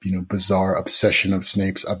some, bizarre obsession of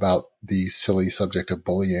Snape's about the silly subject of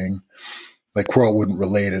bullying. Like Quirrell wouldn't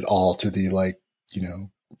relate at all to the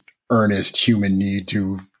earnest human need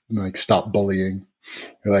to stop bullying.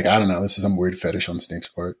 You're like, I don't know, this is some weird fetish on Snape's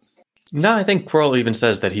part. No, I think Quirrell even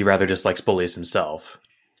says that he rather dislikes bullies himself.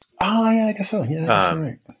 Oh, yeah, I guess so. Yeah, that's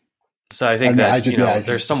right. So I think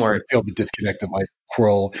there's somewhere... I feel the disconnect of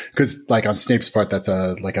Quirrell, because on Snape's part, that's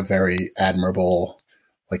a very admirable,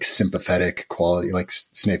 sympathetic quality,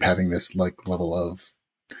 Snape having this level of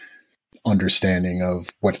understanding of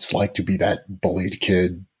what it's like to be that bullied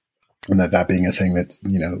kid, and that being a thing that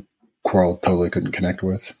Quirrell totally couldn't connect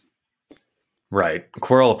with. Right.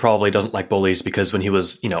 Quirrell probably doesn't like bullies because when he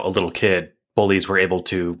was a little kid, bullies were able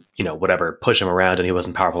to push him around, and he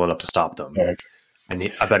wasn't powerful enough to stop them. Yeah. And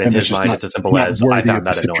I bet in his mind it's as simple as I found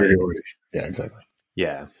that annoying. Yeah, exactly.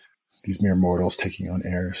 Yeah. These mere mortals taking on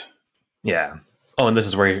heirs. Yeah. Oh, and this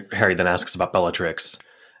is where Harry then asks about Bellatrix,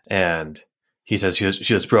 and he says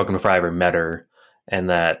she was broken before I ever met her, and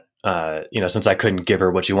that since I couldn't give her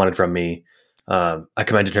what she wanted from me, I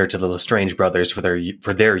commended her to the Lestrange brothers for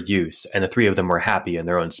their use, and the 3 of them were happy in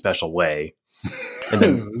their own special way. And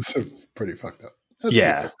then, it's pretty fucked up.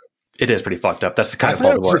 It is pretty fucked up. That's the kind of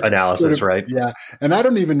Voldemort analysis, right? Yeah, and I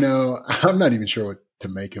don't even know. I'm not even sure what to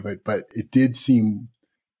make of it, but it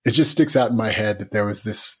just sticks out in my head that there was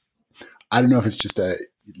this. I don't know if it's just a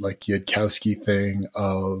Yudkowsky thing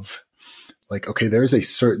of okay, there's a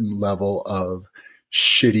certain level of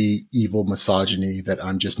shitty, evil misogyny that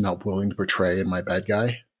I'm just not willing to portray in my bad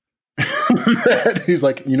guy. He's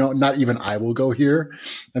like, not even I will go here.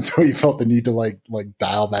 And so he felt the need to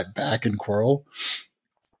dial that back in Quirrell.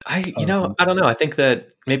 I don't know. I think that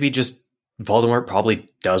maybe just Voldemort probably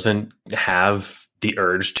doesn't have the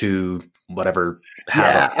urge to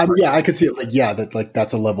I could see it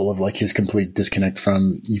that's a level of his complete disconnect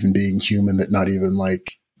from even being human, that not even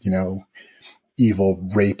evil,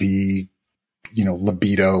 rapey,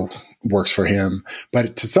 libido works for him.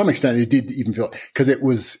 But to some extent it did even feel, because it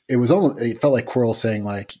felt like Quirrell saying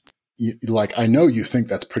I know you think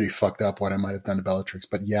that's pretty fucked up what I might have done to Bellatrix,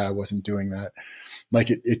 but yeah, I wasn't doing that.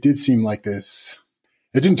 It did seem like this,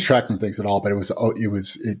 it didn't detract from things at all, but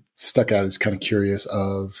it stuck out as kind of curious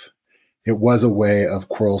of, it was a way of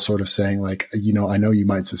Quirrell sort of saying I know you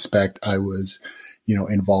might suspect I was,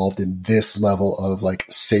 involved in this level of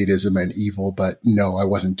sadism and evil, but no, I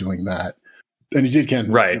wasn't doing that. And he did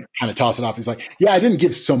kind of toss it off. He's like, yeah, I didn't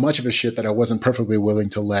give so much of a shit that I wasn't perfectly willing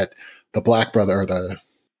to let the Black brother, or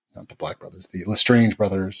not the Black brothers, the Lestrange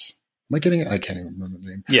brothers. Am I getting it? I can't even remember the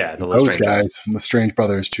name. Yeah, those guys, Lestrange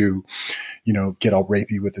brothers, to, get all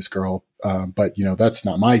rapey with this girl. But that's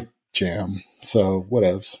not my jam. So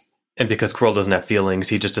whatevs. And because Quirrell doesn't have feelings,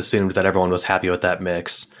 he just assumed that everyone was happy with that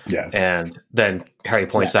mix. Yeah. And then Harry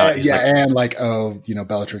points out,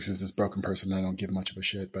 Bellatrix is this broken person. I don't give much of a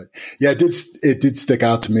shit. But yeah, it did stick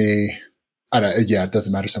out to me. It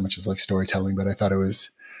doesn't matter so much as storytelling, but I thought it was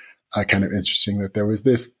kind of interesting that there was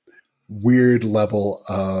this weird level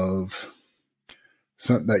of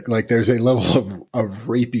something there's a level of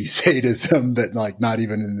rapey sadism that not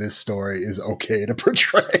even in this story is okay to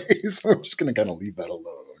portray. So I'm just going to kind of leave that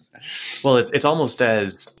alone. Well, it's almost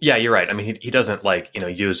as, yeah, you're right. I mean, he doesn't like,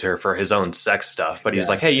 use her for his own sex stuff, but he's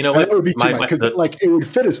like, hey, you know what? That would be too much, because like it would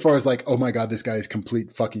fit as far as like, oh my God, this guy is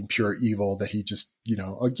complete fucking pure evil, that he just,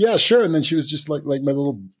 like, yeah, sure. And then she was just like my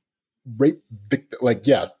little rape victim, like,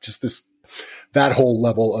 yeah, just that whole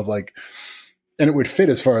level of like, and it would fit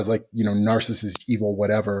as far as like, narcissist, evil,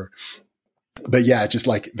 whatever. But yeah, just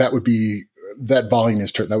like that would be, that volume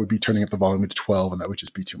is that would be turning up the volume to 12, and that would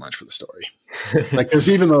just be too much for the story. Like there's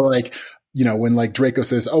even the like, when like Draco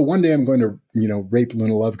says, oh, one day I'm going to, rape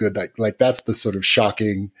Luna Lovegood, like that's the sort of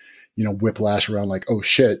shocking, whiplash around like, oh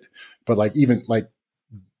shit. But like, even like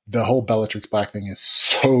the whole Bellatrix Black thing is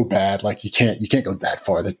so bad. Like you can't go that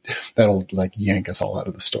far, that'll like yank us all out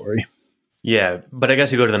of the story. Yeah. But I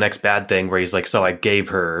guess you go to the next bad thing where he's like, so I gave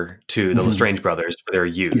her to the Lestrange brothers for their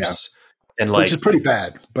use. Yeah. And like, which is pretty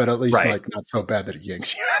bad, but at least like not so bad that it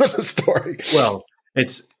yanks you out of the story. Well,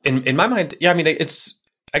 it's in my mind. Yeah. I mean, I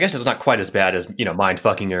guess it's not quite as bad as, mind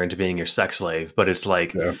fucking her into being your sex slave, but it's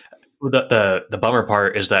like the bummer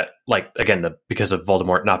part is that, like, again, because of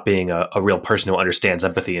Voldemort not being a real person who understands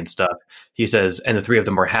empathy and stuff, he says, and the three of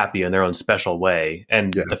them were happy in their own special way.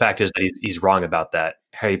 And the fact is that he's wrong about that.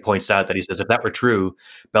 Harry points out that he says, if that were true,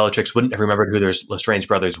 Bellatrix wouldn't have remembered who their Lestrange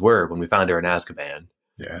brothers were when we found her in Azkaban.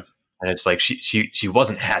 Yeah. And it's like, she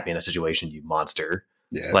wasn't happy in that situation, you monster.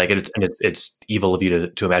 Yeah. Like, it's evil of you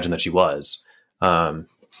to imagine that she was. Yeah,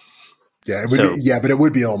 it would be, but it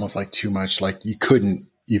would be almost like too much. Like you couldn't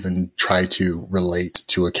even try to relate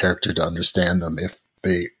to a character to understand them if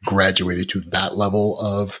they graduated to that level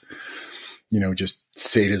of, just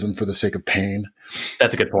sadism for the sake of pain.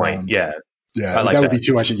 That's a good point. Yeah, like that would be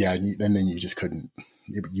too much. Yeah, and then you just couldn't.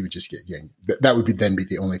 You would just get yanked. That would be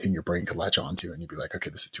the only thing your brain could latch onto, and you'd be like, okay,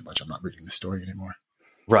 this is too much. I'm not reading the story anymore.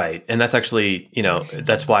 Right, and that's actually,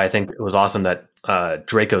 that's why I think it was awesome that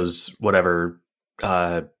Draco's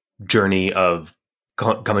journey of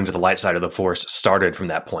coming to the light side of the Force started from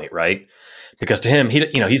that point, right? Because to him,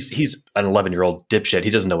 he's an 11-year-old dipshit. He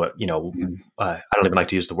doesn't know what, I don't even like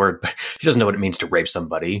to use the word, but he doesn't know what it means to rape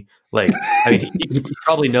somebody. Like, I mean, he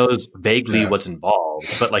probably knows vaguely what's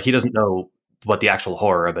involved, but like he doesn't know what the actual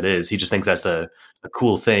horror of it is. He just thinks that's a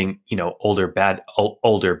cool thing, older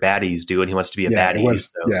baddies do, and he wants to be a baddie. It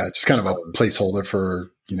was, just kind of a placeholder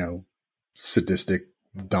for, sadistic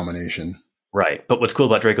domination. Right. But what's cool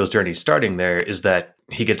about Draco's journey starting there is that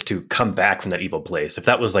he gets to come back from that evil place. If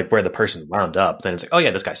that was like where the person wound up, then it's like, oh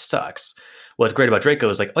yeah, this guy sucks. What's great about Draco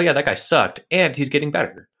is like, oh yeah, that guy sucked and he's getting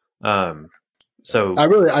better. So I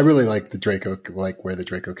really like the Draco, like where the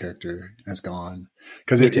Draco character has gone,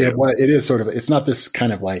 because it is sort of, it's not this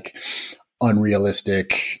kind of like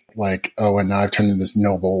unrealistic, like, oh, and now I've turned into this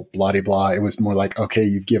noble blah de blah. It was more like, okay,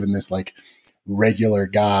 you've given this like regular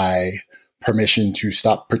guy permission to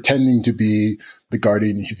stop pretending to be the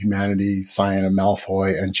guardian of humanity, scion of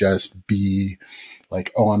Malfoy, and just be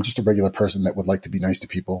like, oh, I'm just a regular person that would like to be nice to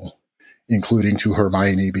people, including to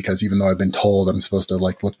Hermione, because even though I've been told I'm supposed to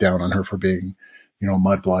like look down on her for being,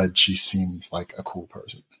 mudblood, she seems like a cool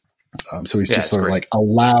person. So he's just sort of like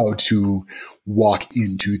allowed to walk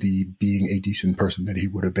into the being a decent person that he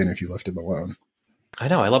would have been if you left him alone. I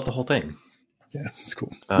know. I love the whole thing. Yeah, it's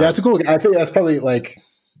cool. It's a cool. I think that's probably like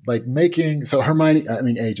making, so Hermione, I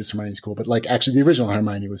mean, just Hermione's cool, but like actually the original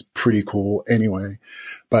Hermione was pretty cool anyway.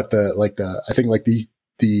 But I think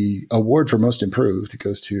the award for most improved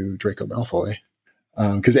goes to Draco Malfoy.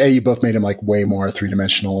 Cause you both made him like way more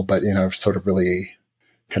three-dimensional, but in a sort of really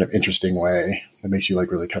kind of interesting way that makes you like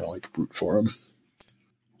really kind of like root for him.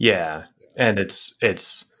 Yeah. And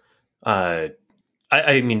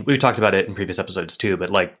I mean, we've talked about it in previous episodes too, but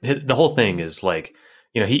like the whole thing is like,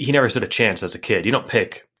 he never stood a chance as a kid. You don't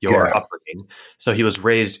pick your upbringing. So he was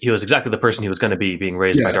exactly the person he was going to be, being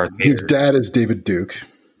raised by Darth Vader. His dad is David Duke.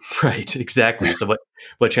 Right, exactly. So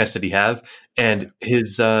what chance did he have? And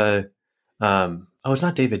his it's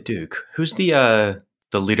not David Duke. Who's the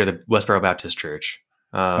leader of the Westboro Baptist Church?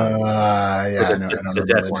 I don't remember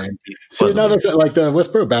that name. See, no, that's like the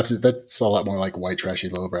Westboro Baptist. That's a lot more like white, trashy,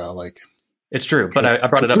 lowbrow. Like it's true, but I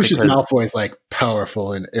brought it up because Malfoy is like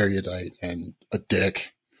powerful and erudite and a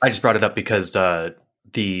dick. I just brought it up because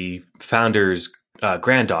the founder's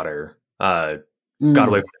granddaughter got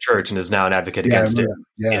away from the church and is now an advocate against it.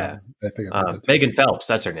 Yeah. I think Megan Phelps,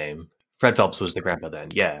 that's her name. Fred Phelps was the grandpa then.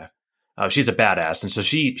 Yeah. She's a badass. And so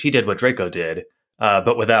she did what Draco did,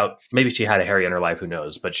 but without, maybe she had a Harry in her life, who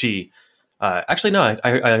knows? But she, actually, no,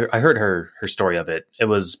 I heard her story of it. It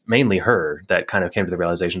was mainly her that kind of came to the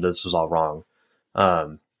realization that this was all wrong.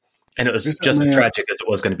 And it was just as tragic as it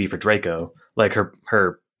was going to be for Draco. Like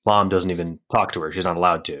her mom doesn't even talk to her. She's not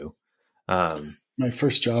allowed to. My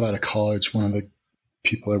first job out of college, one of the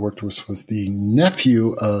people I worked with was the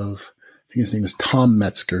nephew of, I think his name is Tom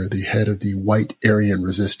Metzger, the head of the White Aryan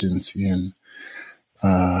Resistance in,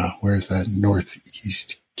 where is that?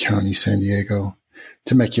 Northeast County, San Diego,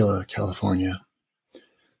 Temecula, California.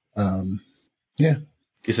 Yeah.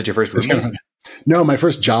 You said your first roommate? No, my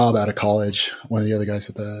first job out of college, one of the other guys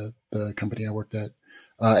at the company I worked at.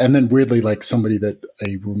 And then weirdly, like somebody that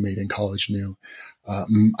a roommate in college knew.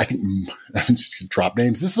 I think I'm just going to drop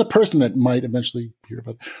names. This is a person that might eventually hear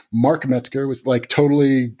about. Mark Metzger was like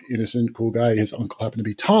totally innocent, cool guy. His uncle happened to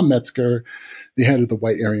be Tom Metzger, the head of the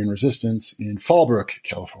White Aryan Resistance in Fallbrook,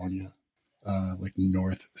 California, like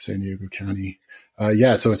North San Diego County.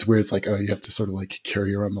 Yeah, so it's weird. It's like, oh, you have to sort of like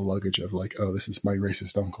carry around the luggage of like, oh, this is my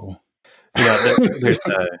racist uncle. You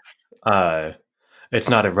know, it's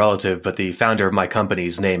not a relative, but the founder of my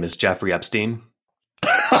company's name is Jeffrey Epstein.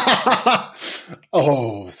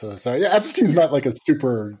 Oh, so sorry. Yeah, Epstein's not like a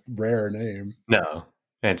super rare name. No.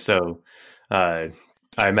 And so I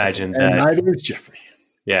imagine and neither is Jeffrey.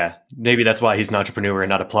 Yeah, maybe that's why he's an entrepreneur and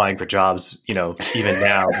not applying for jobs, you know, even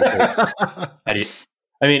now.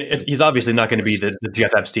 He's obviously not going to be the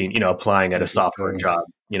Jeff Epstein, you know, applying at a software job,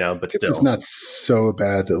 you know, but still. It's not so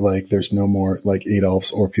bad that like there's no more like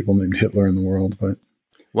Adolfs or people named Hitler in the world, but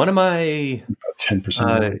one of my about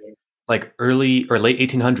 10%. Like early or late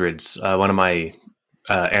 1800s, one of my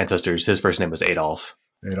ancestors, his first name was Adolf.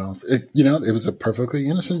 Adolf. It was a perfectly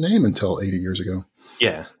innocent name until 80 years ago.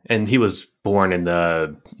 Yeah, and he was born in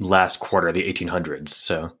the last quarter of the 1800s,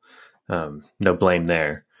 so no blame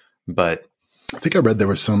there. But I think I read there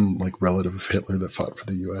was some like relative of Hitler that fought for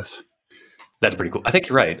the U.S. That's pretty cool. I think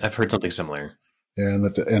you're right. I've heard something similar. Yeah, and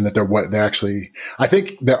that they're actually. I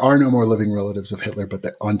think there are no more living relatives of Hitler, but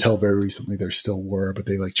until very recently there still were. But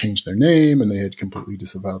they like changed their name and they had completely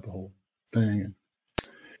disavowed the whole thing. And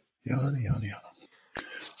yada yada yada.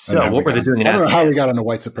 So what were they doing in I don't know Azkaban? how we got into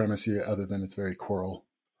white supremacy other than it's very choral.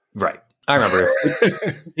 Right. I remember.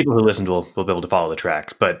 People who listened will be able to follow the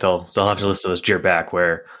track, but they'll have to listen to this jeer back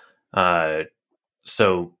where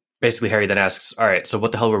so basically Harry then asks, all right, so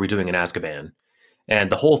what the hell were we doing in Azkaban?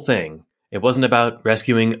 And the whole thing, it wasn't about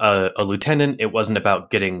rescuing a lieutenant. It wasn't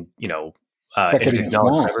about getting, introduced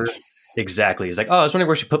knowledge. Exactly. He's like, oh, I was wondering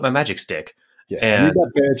where she put my magic stick. Yeah, I need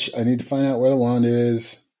that bitch. I need to find out where the wand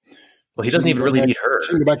is. Well, he doesn't even really need her.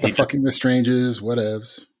 Go back to fucking the Strangers,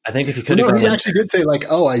 whatevs. I think if he could have, he actually did say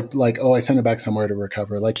I sent her back somewhere to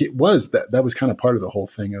recover. Like it was that was kind of part of the whole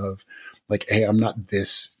thing of like, hey, I'm not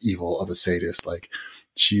this evil of a sadist. Like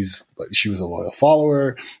she was a loyal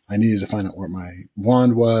follower. I needed to find out where my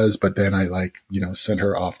wand was, but then I sent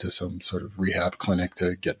her off to some sort of rehab clinic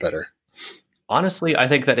to get better. Honestly, I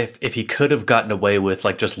think that if he could have gotten away with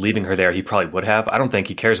like just leaving her there, he probably would have. I don't think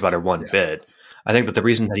he cares about her one bit. I think that the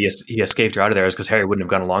reason that he escaped her out of there is because Harry wouldn't have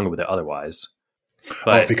gone along with it otherwise.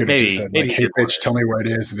 But if he could have just said, like, hey, bitch, tell me where it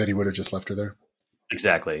is, and then he would have just left her there.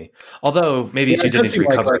 Exactly. Although maybe she didn't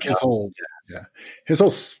recover. Like his whole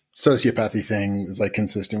sociopathy thing is like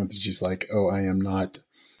consistent with she's like, oh, I am not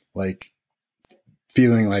like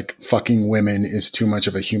feeling like fucking women is too much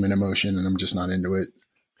of a human emotion, and I'm just not into it.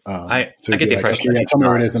 I get the impression. Okay, tell me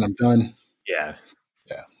where it is, and I'm done. Yeah.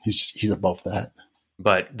 He's above that.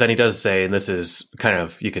 But then he does say, and this is kind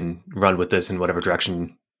of, you can run with this in whatever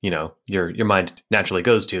direction, your mind naturally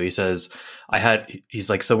goes to. He says, he's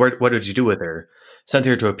like, so what did you do with her? Sent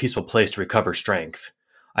her to a peaceful place to recover strength.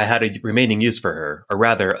 I had a remaining use for her, or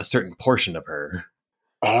rather a certain portion of her.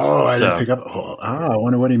 Oh, I didn't pick up. I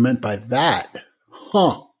wonder what he meant by that.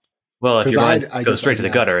 Huh. Well, if your mind goes straight to the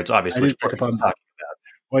gutter, it's obviously what you're talking about.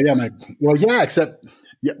 Well, except...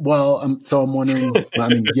 Yeah, well, so I'm wondering.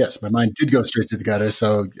 Yes, my mind did go straight to the gutter,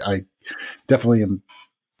 so I definitely am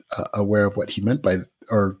aware of what he meant by,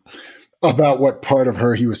 or about what part of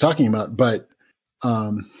her he was talking about. But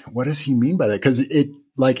what does he mean by that? Because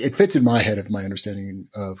it fits in my head of my understanding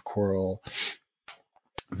of Quirrell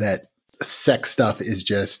that sex stuff is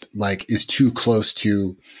just is too close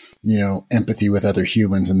to empathy with other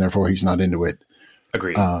humans, and therefore he's not into it.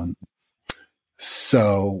 Agreed.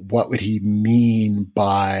 So what would he mean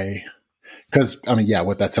by, because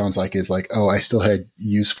what that sounds like is like, oh, I still had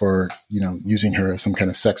use for, using her as some kind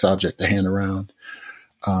of sex object to hand around.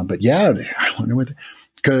 But yeah, I wonder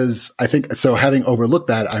because I think, so having overlooked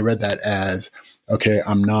that, I read that as, okay,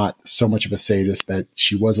 I'm not so much of a sadist that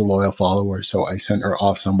she was a loyal follower. So I sent her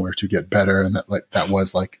off somewhere to get better. And that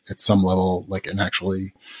was at some level, an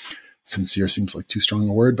actually sincere seems like too strong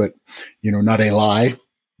a word, but not a lie.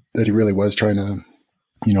 That he really was trying to,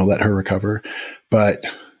 let her recover. But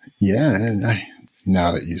yeah, and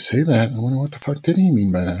now that you say that, I wonder what the fuck did he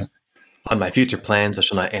mean by that? On my future plans, I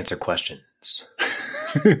shall not answer questions.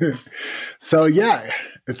 So yeah.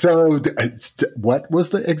 So what was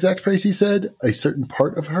the exact phrase he said? A certain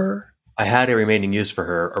part of her? I had a remaining use for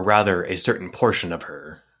her, or rather a certain portion of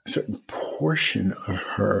her. A certain portion of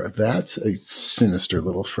her. That's a sinister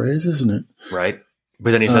little phrase, isn't it? Right.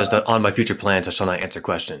 But then he says that on my future plans, I shall not answer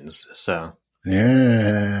questions. So.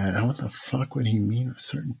 Yeah. What the fuck would he mean? A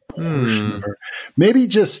certain portion of her? Maybe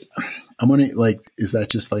just, I'm wondering, like, is that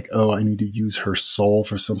just like, oh, I need to use her soul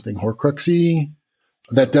for something Horcruxy?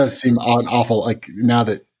 That does seem an awful, like, now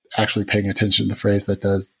that actually paying attention to the phrase, that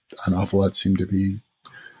does an awful lot seem to be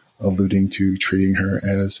alluding to treating her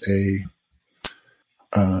as a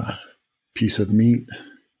piece of meat.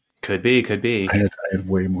 Could be. I had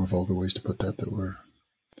way more vulgar ways to put that were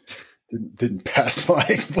didn't pass my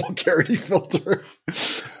vulgarity filter.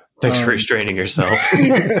 Thanks for restraining yourself.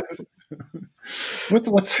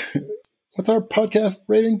 What's our podcast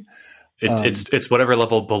rating? It's whatever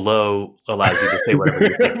level below allows you to say whatever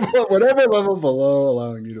you think. Whatever level below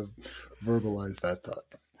allowing you to verbalize that thought.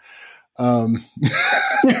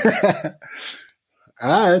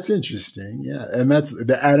 That's interesting. Yeah. And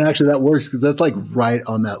actually that works because that's like right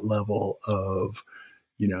on that level of,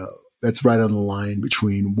 that's right on the line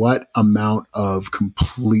between what amount of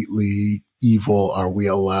completely evil are we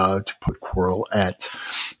allowed to put Quirrell at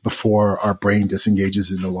before our brain disengages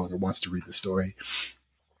and no longer wants to read the story.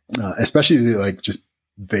 Especially like just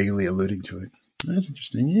vaguely alluding to it. That's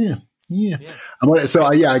interesting. Yeah.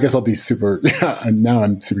 I guess I'll be super. Now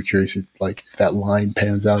I'm super curious if that line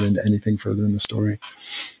pans out into anything further in the story.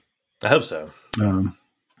 I hope so.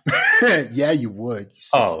 Yeah, you would. You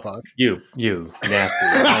sick fuck. You nasty.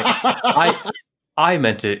 I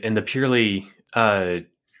meant it in the purely,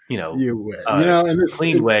 you would.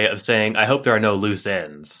 Clean way of saying I hope there are no loose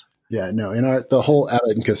ends. Yeah, no. In the whole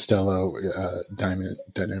Abbott and Costello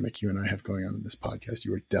dynamic you and I have going on in this podcast,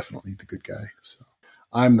 you are definitely the good guy. So.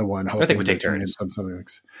 I'm the one hoping. I think we take turns.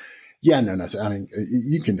 Yeah, no. So, I mean,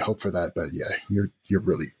 you can hope for that, but yeah, you're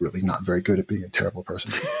really, really not very good at being a terrible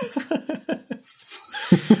person.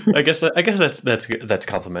 I guess that's a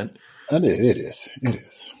compliment. And it is.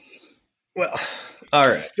 Well, all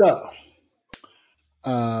right.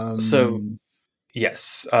 So,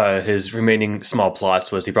 yes, his remaining small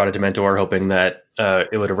plots was he brought a Dementor, hoping that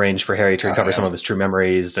it would arrange for Harry to recover some of his true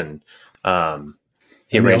memories, and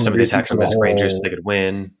he arranged some of the attacks on the Rangers so they could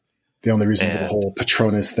win. The only reason for the whole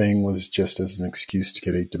Patronus thing was just as an excuse to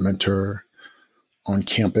get a Dementor on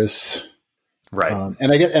campus. Right.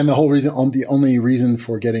 And the only reason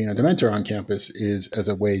for getting a Dementor on campus is as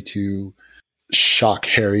a way to shock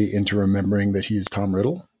Harry into remembering that he's Tom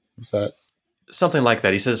Riddle. Is that something like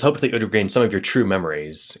that? He says, hopefully it would regain some of your true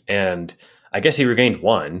memories. And I guess he regained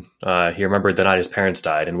one. He remembered the night his parents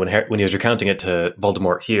died. And when he was recounting it to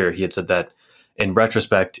Voldemort here, he had said that in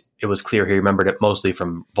retrospect, it was clear he remembered it mostly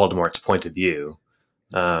from Voldemort's point of view.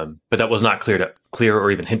 But that was not clear or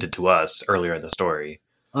even hinted to us earlier in the story.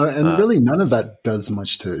 Really, none of that does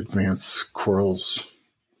much to advance Quirrell's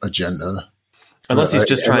agenda. Unless he's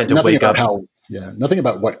just trying to wake up. Nothing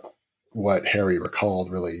about what Harry recalled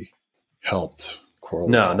really helped Quirrell.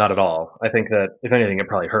 No, not at all. I think that, if anything, it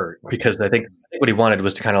probably hurt. Because I think what he wanted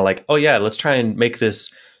was to kind of like, oh yeah, let's try and make this,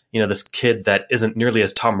 this kid that isn't nearly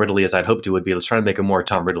as Tom Riddle-y as I'd hoped he would be. Let's try and make him more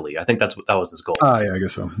Tom Riddle-y. I think that was his goal. Yeah, I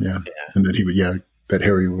guess so. Yeah. And that he would, that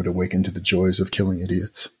Harry would awaken to the joys of killing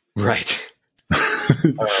idiots. Right.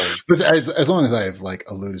 As long as I have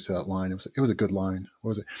alluded to that line, it was a good line. What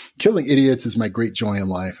was it? Killing idiots is my great joy in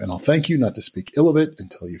life, and I'll thank you not to speak ill of it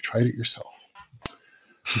until you've tried it yourself.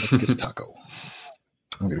 Let's get a taco.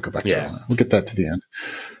 I'm going to go back to that line. We'll get that to the end.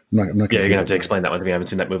 I'm not you're going to have to explain that one to me. I haven't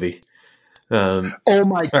seen that movie. Oh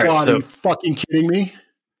my God, are you fucking kidding me?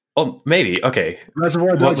 Oh, maybe. Okay.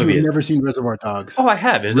 Reservoir Dogs. You've never seen Reservoir Dogs. Oh, I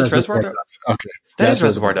have. Is this Reservoir Dogs? Okay. That is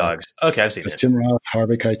Reservoir Dogs. Okay, I've seen it. Tim Roth,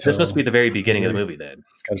 Harvey Keitel. This must be the very beginning of the movie then.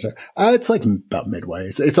 It's like about midway.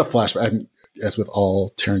 It's a flashback. As with all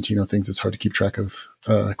Tarantino things, it's hard to keep track of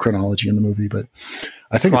chronology in the movie, but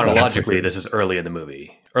I think chronologically, this is early in the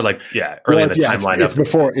movie. Or early in the timeline.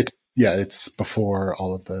 It's before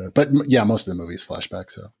all of the, but most of the movie is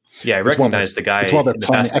flashback, so. Yeah, I recognize the guy. It's while they're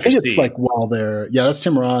planning. I think it's while they're. Yeah, that's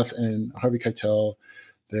Tim Roth and Harvey Keitel.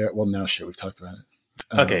 Well, now we've talked about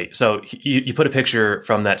it. Okay, so you put a picture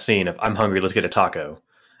from that scene of "I'm hungry, let's get a taco,"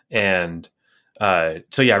 and I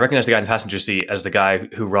recognize the guy in the passenger seat as the guy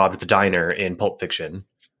who robbed the diner in Pulp Fiction,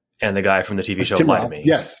 and the guy from the TV show Lie to Me.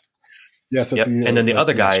 Yes. That's and then the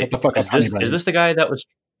other guy. Is this the guy that was?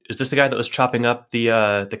 Is this the guy that was chopping up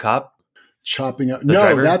the cop? Chopping up. No,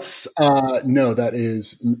 driver? That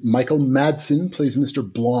is Michael Madsen plays Mr.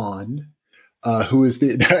 Blonde. who is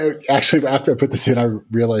the actually after I put this in, I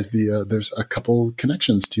realized there's a couple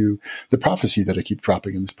connections to the prophecy that I keep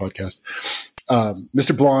dropping in this podcast.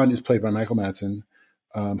 Mr. Blonde is played by Michael Madsen,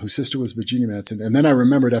 whose sister was Virginia Madsen. And then I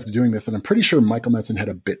remembered after doing this, and I'm pretty sure Michael Madsen had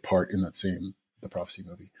a bit part in the prophecy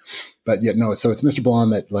movie. But yeah, no, so it's Mr.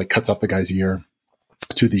 Blonde that like cuts off the guy's ear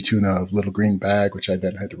to the tune of Little Green Bag, which I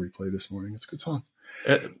then had to replay this morning. It's a good song.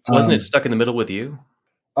 Wasn't it Stuck in the Middle with You?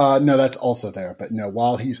 No, that's also there. But no,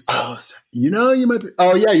 while he's, you might be,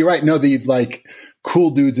 yeah, you're right. No, the like cool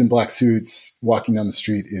dudes in black suits walking down the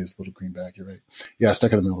street is Little Green Bag. You're right. Yeah,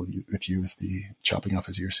 Stuck in the Middle with You is the chopping off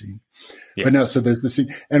his ear scene. Yeah. But no, so there's the scene.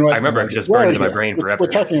 And I remember it just burned into my brain forever. We're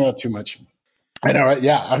talking about too much. I know, right?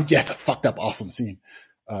 Yeah. It's a fucked up, awesome scene.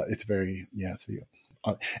 It's very, it's the,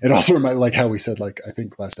 it also reminded like how we said, like, I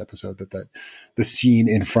think last episode that the scene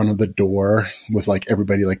in front of the door was like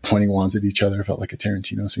everybody like pointing wands at each other. It felt like a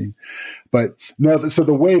Tarantino scene, but no. So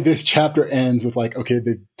the way this chapter ends with like, okay,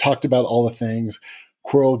 they've talked about all the things.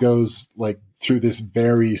 Quirrell goes like through this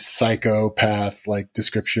very psychopath like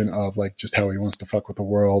description of like just how he wants to fuck with the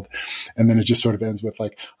world. And then it just sort of ends with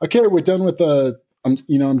like, okay, we're done with I'm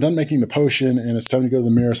done making the potion and it's time to go to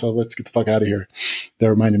the mirror. So let's get the fuck out of here.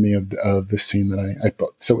 That reminded me of this scene that I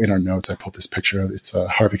put. So in our notes, I pulled this picture of it's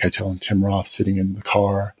Harvey Keitel and Tim Roth sitting in the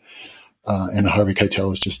car. And Harvey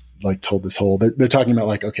Keitel is just like told this whole, they're talking about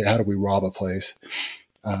like, okay, how do we rob a place?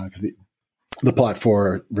 Cause the plot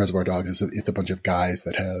for Reservoir Dogs is it's a bunch of guys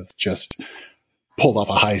that have just pulled off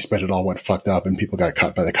a heist, but it all went fucked up and people got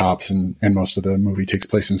caught by the cops. And most of the movie takes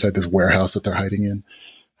place inside this warehouse that they're hiding in.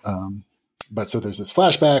 But so there's this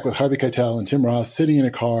flashback with Harvey Keitel and Tim Roth sitting in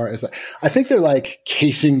a car. I think they're like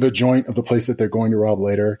casing the joint of the place that they're going to rob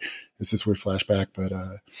later. It's this weird flashback, but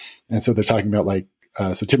and so they're talking about like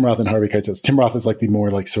so Tim Roth and Harvey Keitel. Tim Roth is like the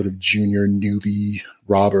more like sort of junior newbie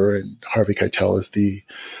robber, and Harvey Keitel is the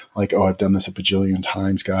like, oh, I've done this a bajillion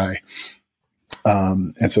times guy.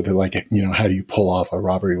 And so they're like, how do you pull off a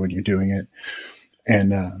robbery when you're doing it?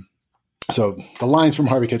 And so the lines from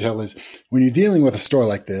Harvey Keitel is, when you're dealing with a store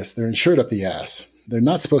like this, they're insured up the ass. They're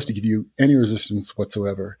not supposed to give you any resistance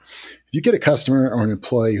whatsoever. If you get a customer or an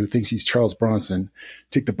employee who thinks he's Charles Bronson,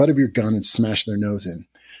 take the butt of your gun and smash their nose in.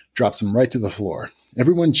 Drops him right to the floor.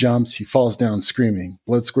 Everyone jumps. He falls down screaming.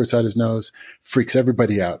 Blood squirts out his nose. Freaks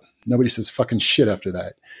everybody out. Nobody says fucking shit after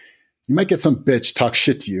that. You might get some bitch talk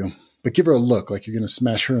shit to you, but give her a look like you're going to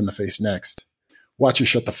smash her in the face next. Watch her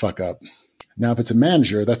shut the fuck up. Now, if it's a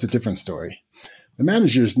manager, that's a different story. The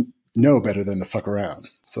managers know better than to fuck around.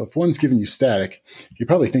 So if one's giving you static, he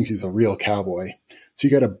probably thinks he's a real cowboy. So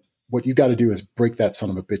what you got to do is break that son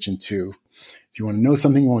of a bitch in two. If you want to know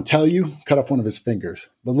something he won't tell you, cut off one of his fingers,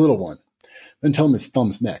 the little one. Then tell him his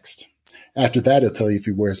thumb's next. After that, he'll tell you if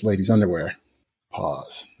he wears ladies' underwear.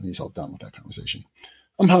 Pause. And he's all done with that conversation.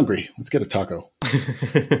 I'm hungry. Let's get a taco.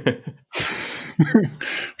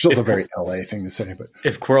 Which is also a very LA thing to say. But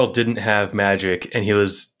if Quirrell didn't have magic and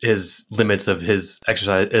his limits of his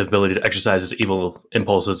ability to exercise his evil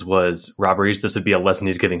impulses was robberies, this would be a lesson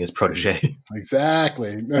he's giving his protege.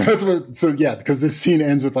 Exactly. Because this scene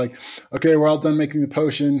ends with like, okay, we're all done making the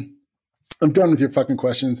potion. I'm done with your fucking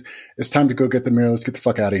questions. It's time to go get the mirror. Let's get the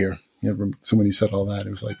fuck out of here. So when he said all that,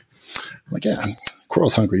 it was like, yeah,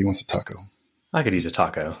 Quirrell's hungry. He wants a taco. I could use a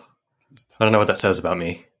taco. I don't know what that says about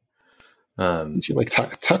me. You like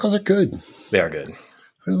tacos are good. They are good.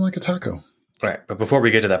 Who doesn't like a taco? All right, but before we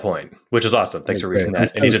get to that point, which is awesome, thanks for reading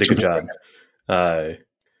that, and you did a good job.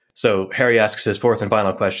 So Harry asks his fourth and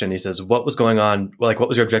final question. He says, "What was going on? Like, what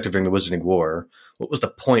was your objective during the Wizarding War? What was the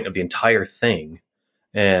point of the entire thing?"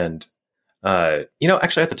 And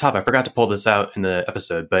actually, at the top, I forgot to pull this out in the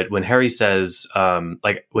episode, but when Harry says,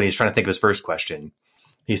 like, when he's trying to think of his first question.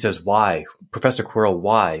 He says, why? Professor Quirrell,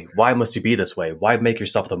 why? Why must you be this way? Why make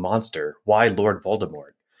yourself the monster? Why Lord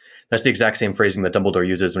Voldemort? That's the exact same phrasing that Dumbledore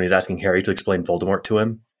uses when he's asking Harry to explain Voldemort to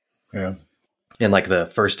him. Yeah. In like the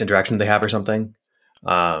first interaction they have or something.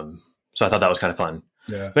 So I thought that was kind of fun.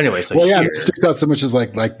 Yeah. But anyway, so it sticks out so much as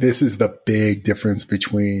like this is the big difference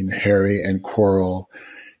between Harry and Quirrell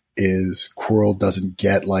is Quirrell doesn't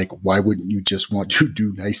get like, why wouldn't you just want to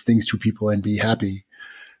do nice things to people and be happy?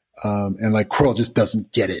 And like Quirrell just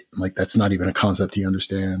doesn't get it. Like that's not even a concept he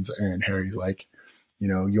understands. And Harry's like,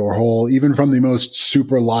 your whole, even from the most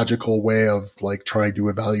super logical way of like trying to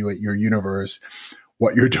evaluate your universe,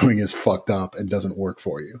 what you're doing is fucked up and doesn't work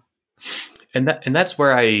for you. And that's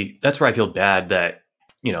where I feel bad that,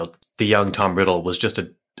 the young Tom Riddle was just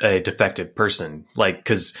a defective person. Like,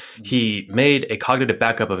 because he made a cognitive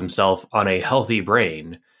backup of himself on a healthy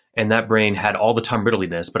brain, and that brain had all the Tom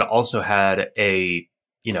Riddliness, but it also had the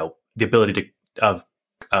ability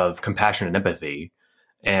of compassion and empathy.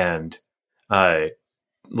 And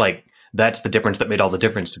like that's the difference that made all the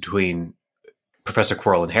difference between Professor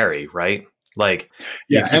Quirrell and Harry, right? Like,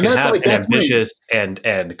 yeah, you and can that's have like an that's my, ambitious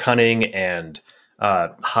and cunning and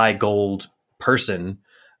high gold person,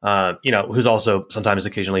 who's also sometimes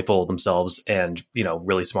occasionally full of themselves and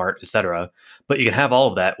really smart, etc. But you can have all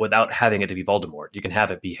of that without having it to be Voldemort. You can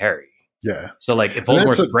have it be Harry. yeah. So, like, if And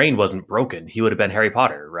that's Voldemort's brain wasn't broken, he would have been Harry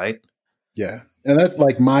Potter, right? yeah, and that's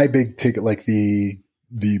like my big take, like the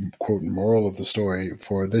quote moral of the story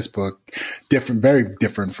for this book, different, very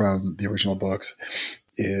different from the original books,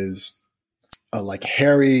 is like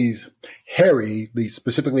Harry,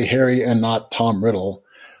 specifically Harry, and not Tom Riddle,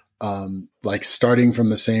 like starting from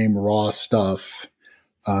the same raw stuff.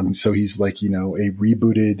 So he's like a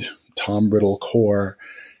rebooted Tom Riddle core,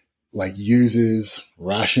 like uses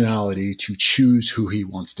rationality to choose who he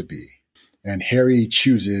wants to be, and Harry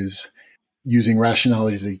chooses using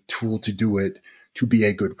rationality as a tool to do it, to be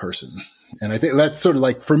a good person. And I think that's sort of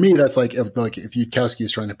like, for me, that's like if Yudkowsky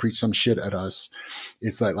is trying to preach some shit at us,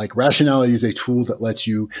 it's like rationality is a tool that lets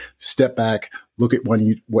you step back, look at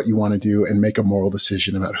what you want to do, and make a moral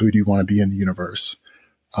decision about who do you want to be in the universe,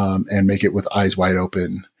 and make it with eyes wide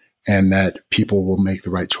open, and that people will make the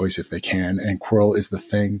right choice if they can. And Quirrell is the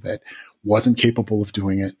thing that wasn't capable of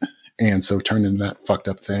doing it, and so turned into that fucked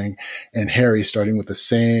up thing. And Harry, starting with the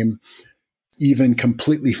same, even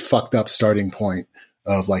completely fucked up starting point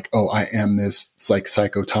of like, oh, I am this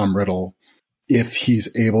psycho Tom Riddle. If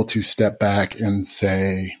he's able to step back and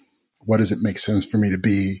say, what does it make sense for me to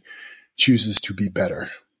be, chooses to be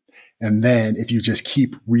better. And then if you just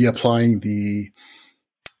keep reapplying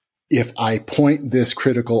if I point this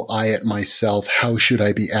critical eye at myself, how should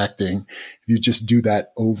I be acting? If you just do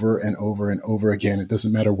that over and over and over again, it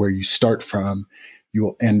doesn't matter where you start from, you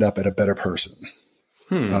will end up at a better person.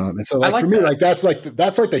 And so like for me, like that's like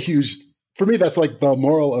the huge, for me, that's like the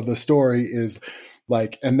moral of the story is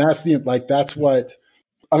like, and that's that's what,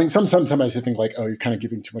 I mean, sometimes I think like, oh, you're kind of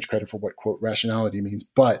giving too much credit for what quote rationality means,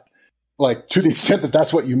 but like to the extent that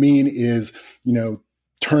that's what you mean is,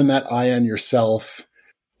 turn that eye on yourself,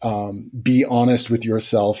 be honest with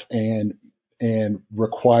yourself, and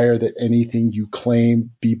require that anything you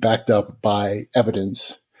claim be backed up by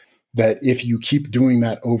evidence. That if you keep doing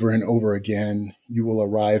that over and over again, you will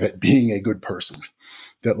arrive at being a good person.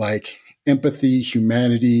 That like empathy,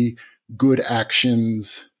 humanity, good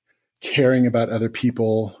actions, caring about other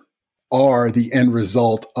people are the end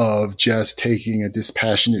result of just taking a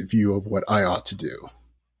dispassionate view of what I ought to do.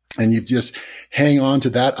 And you just hang on to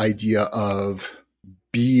that idea of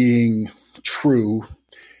being true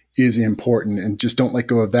is important, and just don't let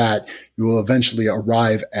go of that. You will eventually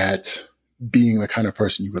arrive at being the kind of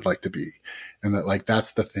person you would like to be. And that like,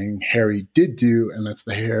 that's the thing Harry did do. And that's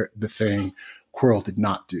the thing Quirrell did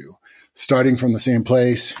not do. Starting from the same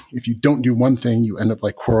place, if you don't do one thing, you end up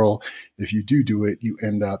like Quirrell. If you do it, you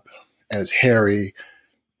end up as Harry,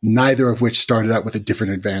 neither of which started out with a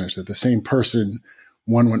different advantage. That the same person,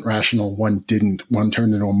 one went rational, one didn't. One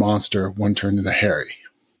turned into a monster, one turned into Harry.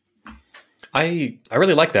 I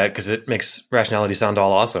really like that because it makes rationality sound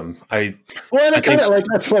all awesome. I kind of like,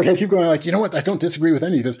 that's like, I keep going like, you know what? I don't disagree with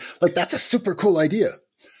any of this. Like, that's a super cool idea.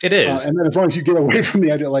 It is. And then as long as you get away from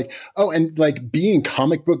the idea, like, oh, and like being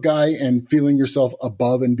comic book guy and feeling yourself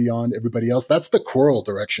above and beyond everybody else, that's the Quirrell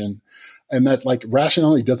direction. And that's like,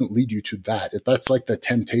 rationality doesn't lead you to that. If that's like the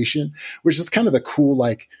temptation, which is kind of the cool,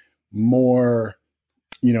 like more,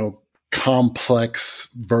 complex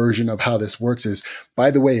version of how this works is,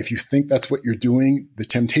 by the way, if you think that's what you're doing, the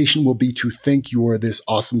temptation will be to think you're this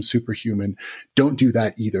awesome superhuman. Don't do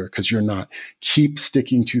that either, because you're not. Keep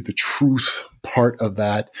sticking to the truth part of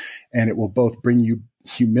that, and it will both bring you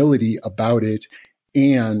humility about it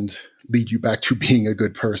and lead you back to being a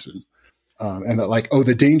good person. And that like, oh,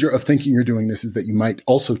 the danger of thinking you're doing this is that you might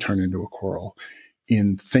also turn into a Quirrell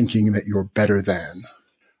in thinking that you're better than.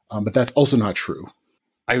 But that's also not true.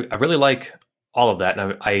 I really like all of that,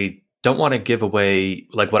 and I don't want to give away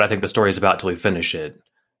like what I think the story is about till we finish it,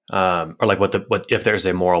 or like what if there's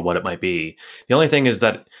a moral, what it might be. The only thing is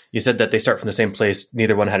that you said that they start from the same place.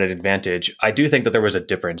 Neither one had an advantage. I do think that there was a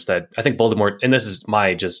difference. That I think Voldemort, and this is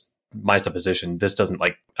my supposition. This doesn't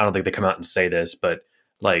like, I don't think they come out and say this, but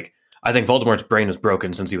like I think Voldemort's brain was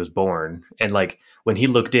broken since he was born, and like when he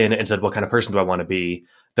looked in and said, "What kind of person do I want to be?"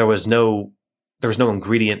 There was no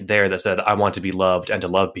ingredient there that said, I want to be loved and to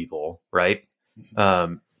love people. Right.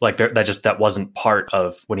 Like that wasn't part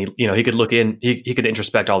of when he could look in, he could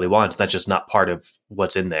introspect all he wants. That's just not part of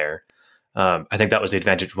what's in there. I think that was the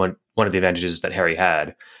advantage. One of the advantages that Harry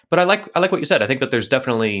had, but I like what you said. I think that there's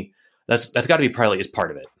definitely, that's gotta be partly is part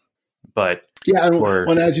of it, But yeah,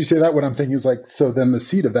 and as you say that, what I'm thinking is like, so then the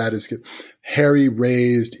seed of that is Harry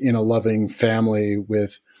raised in a loving family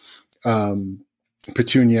with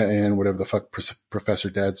Petunia and whatever the fuck Professor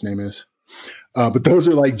Dad's name is. But those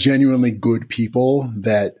are like genuinely good people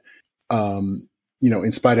that,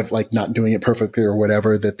 in spite of like not doing it perfectly or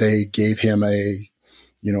whatever, that they gave him a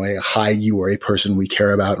hi, you are a person we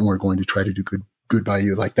care about and we're going to try to do good by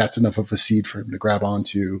you. Like that's enough of a seed for him to grab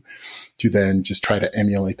onto to then just try to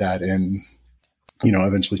emulate that and,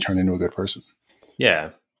 eventually turn into a good person.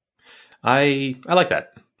 Yeah. I like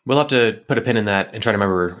that. We'll have to put a pin in that and try to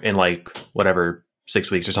remember in like whatever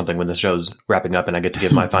 6 weeks or something when the show's wrapping up and I get to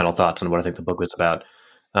give my final thoughts on what I think the book was about.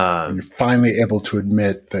 And you're finally able to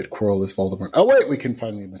admit that Quirrell is Voldemort. Oh wait, we can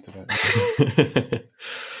finally admit to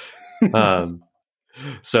that.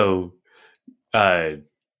 So,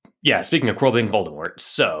 speaking of Quirrell being Voldemort,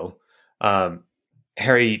 so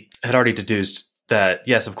Harry had already deduced that,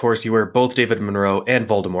 yes, of course, you were both David Monroe and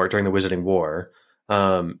Voldemort during the Wizarding War.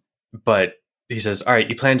 But he says, all right,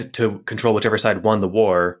 you planned to control whichever side won the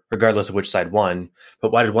war, regardless of which side won.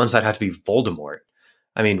 But why did one side have to be Voldemort?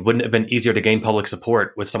 I mean, wouldn't it have been easier to gain public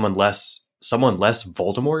support with someone less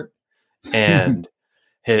Voldemort? And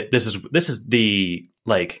this is the,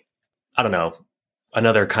 like, I don't know,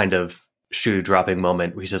 another kind of shoe dropping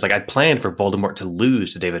moment where he says, like, I planned for Voldemort to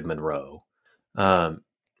lose to David Monroe.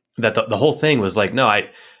 That the whole thing was like, no,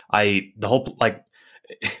 the whole, like,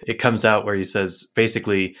 it comes out where he says,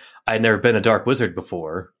 basically, I'd never been a dark wizard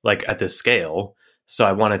before, like at this scale. So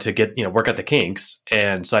I wanted to get, work out the kinks.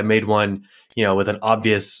 And so I made one, with an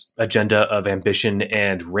obvious agenda of ambition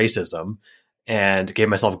and racism, and gave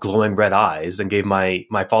myself glowing red eyes and gave my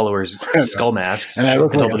followers skull masks and I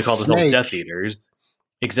look like told them to call themselves Death Eaters.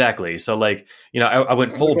 Exactly. So like, I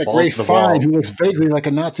went full like balls Ray to the Fine, wall. who looks vaguely like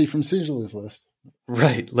a Nazi from Schindler's List.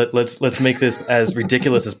 Right. Let's make this as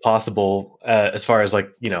ridiculous as possible, as far as like,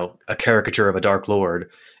 a caricature of a Dark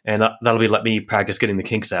Lord. And that'll let me practice getting the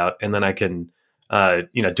kinks out. And then I can,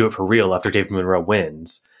 do it for real after David Monroe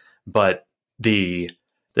wins. But this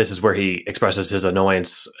is where he expresses his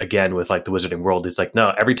annoyance again with like the Wizarding World. He's like,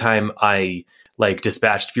 no, every time I like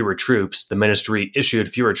dispatched fewer troops, the Ministry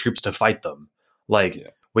issued fewer troops to fight them. Like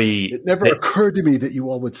it never occurred to me that you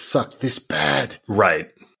all would suck this bad.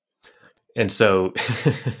 Right. And so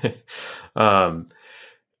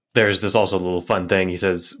there's this also little fun thing. He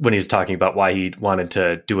says when he's talking about why he wanted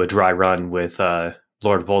to do a dry run with Lord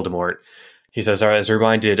Voldemort, he says, I was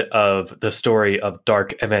reminded of the story of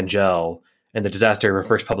Dark Evangel and the disaster of her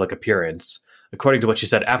first public appearance. According to what she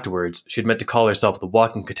said afterwards, she'd meant to call herself the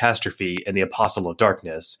Walking Catastrophe and the Apostle of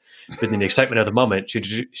Darkness. But in the excitement of the moment,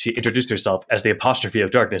 she introduced herself as the Apostrophe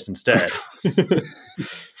of Darkness instead.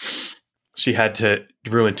 She had to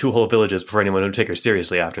ruin 2 whole villages before anyone would take her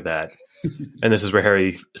seriously after that. And this is where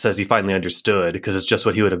Harry says he finally understood, because it's just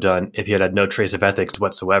what he would have done if he had no trace of ethics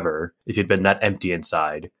whatsoever, if he'd been that empty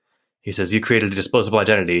inside. He says, you created a disposable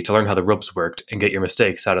identity to learn how the ropes worked and get your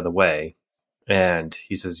mistakes out of the way. And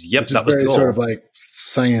he says, yep, that was very sort of like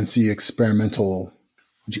sciencey experimental,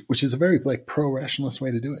 which is a very like pro-rationalist way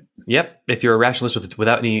to do it. Yep. If you're a rationalist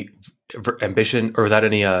without any ambition or without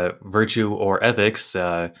any virtue or ethics,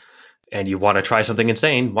 and you want to try something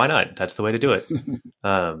insane, why not? That's the way to do it.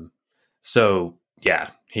 So yeah,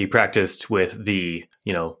 he practiced with the,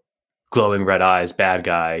 glowing red eyes, bad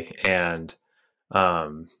guy. And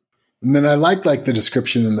then I like the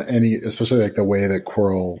description and especially like the way that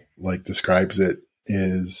Quirrell like describes it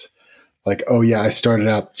is like, oh yeah, I started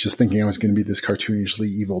out just thinking I was going to be this cartoonishly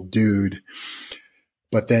evil dude,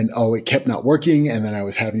 but then, it kept not working. And then I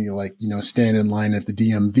was having to stand in line at the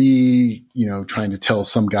DMV, trying to tell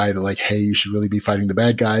some guy that like, hey, you should really be fighting the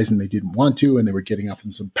bad guys. And they didn't want to. And they were getting off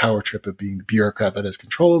on some power trip of being the bureaucrat that has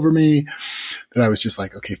control over me. That I was just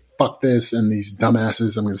like, okay, fuck this. And these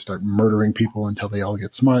dumbasses, I'm going to start murdering people until they all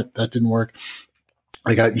get smart. That didn't work.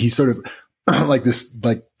 He sort of like this,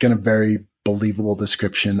 like kind of very believable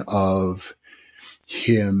description of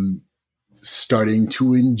him starting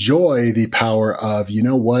to enjoy the power of,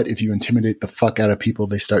 if you intimidate the fuck out of people,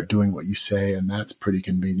 they start doing what you say. And that's pretty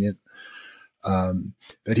convenient.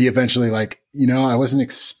 That he eventually I wasn't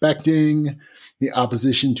expecting the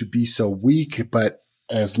opposition to be so weak, but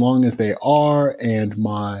as long as they are, and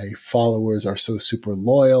my followers are so super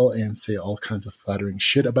loyal and say all kinds of flattering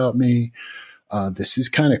shit about me, this is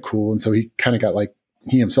kind of cool. And so he kind of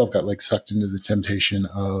he himself got sucked into the temptation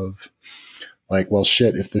of well,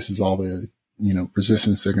 shit, if this is all the,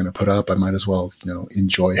 resistance they're going to put up, I might as well,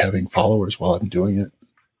 enjoy having followers while I'm doing it.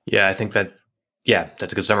 Yeah, I think that's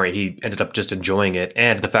a good summary. He ended up just enjoying it.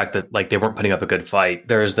 And the fact that they weren't putting up a good fight.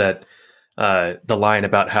 There's that the line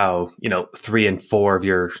about how, 3 and 4 of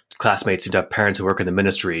your classmates seem to have parents who work in the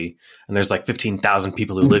ministry, and there's like 15,000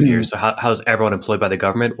 people who live here. So how's everyone employed by the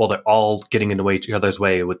government? Well, they're all getting in each other's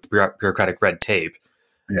way with bureaucratic red tape.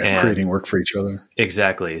 Yeah, and creating work for each other.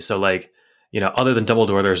 Exactly. So like, other than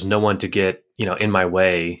Dumbledore, there's no one to get, in my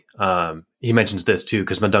way. He mentions this too,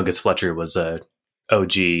 because Mundungus Fletcher was a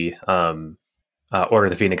OG Order of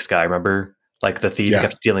the Phoenix guy, remember? Like the thief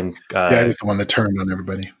kept stealing. He was the one that turned on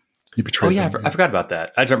everybody. He betrayed them. I forgot about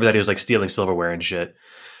that. I just remember that he was like stealing silverware and shit.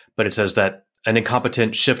 But it says that an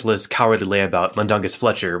incompetent, shiftless, cowardly layabout, Mundungus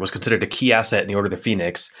Fletcher, was considered a key asset in the Order of the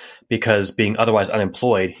Phoenix because, being otherwise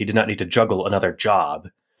unemployed, he did not need to juggle another job.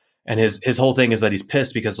 And his whole thing is that he's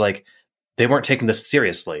pissed because like they weren't taking this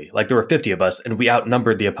seriously. Like there were 50 of us, and we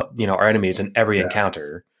outnumbered our enemies in every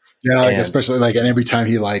encounter. Yeah, like especially like, and every time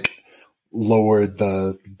he like lowered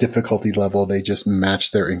the difficulty level, they just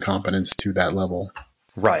matched their incompetence to that level.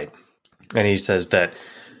 Right. And he says that,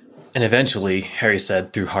 and eventually, Harry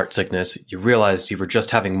said, through heart sickness, you realized you were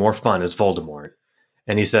just having more fun as Voldemort.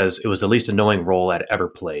 And he says it was the least annoying role I'd ever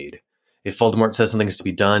played. If Voldemort says something is to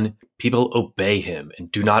be done, people obey him and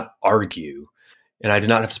do not argue. And I did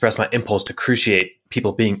not have to suppress my impulse to cruciate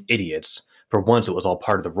people being idiots. For once, it was all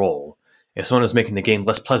part of the role. If someone was making the game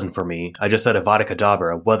less pleasant for me, I just said Avada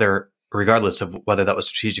Kedavra, regardless of whether that was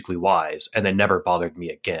strategically wise, and they never bothered me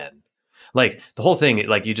again. Like the whole thing,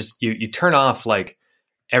 like you turn off like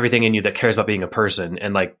everything in you that cares about being a person,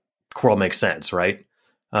 and like Quirrell makes sense, right?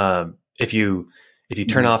 If you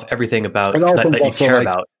turn off everything about that you care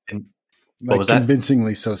about, and what was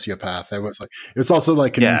convincingly sociopath. I was like, it's also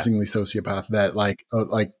like convincingly sociopath that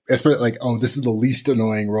especially like, oh, this is the least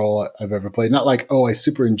annoying role I've ever played. Not like, oh, I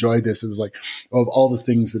super enjoyed this. It was like, of all the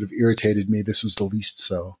things that have irritated me, this was the least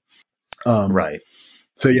so. Right.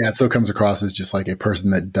 So yeah, it so comes across as just like a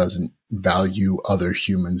person that doesn't value other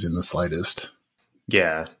humans in the slightest.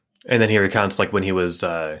 Yeah. And then he recounts like when he was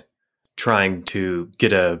trying to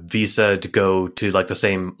get a visa to go to like to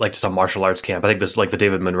some martial arts camp. I think this is like the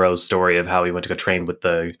David Monroe story of how he went to go train with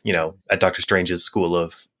at Doctor Strange's school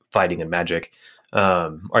of fighting and magic.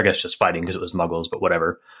 Or I guess just fighting because it was muggles, but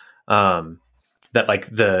whatever. That like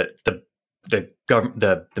the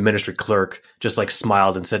ministry clerk just like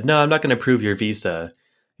smiled and said, "No, I'm not going to approve your visa."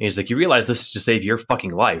 And he's like, "You realize this is to save your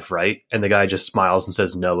fucking life, right?" And the guy just smiles and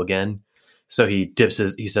says no again. So he dipped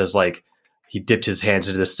his hands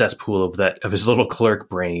into the cesspool of his little clerk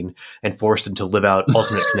brain and forced him to live out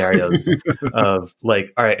alternate scenarios of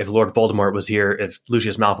like, all right, if Lord Voldemort was here, if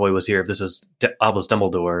Lucius Malfoy was here, if this was Albus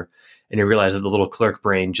Dumbledore, and he realized that the little clerk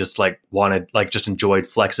brain just like just enjoyed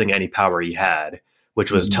flexing any power he had,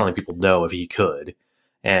 which was telling people no if he could,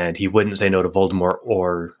 and he wouldn't say no to Voldemort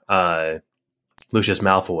or Lucius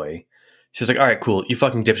Malfoy. She's like, all right, cool. You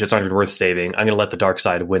fucking dipshits aren't even worth saving. I'm going to let the dark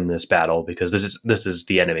side win this battle because this is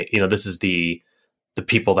the enemy. This is the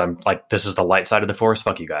people that I'm like, this is the light side of the force.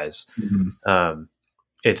 Fuck you guys. Mm-hmm.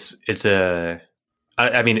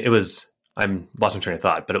 I'm lost my train of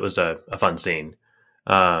thought, but it was a fun scene.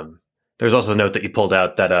 There's also a note that you pulled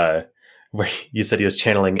out that where you said he was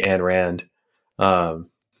channeling Ayn Rand.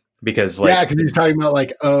 Because he's talking about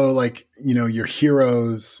like, oh, like, your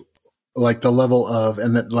heroes, like the level of,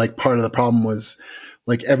 and that like part of the problem was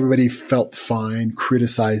like everybody felt fine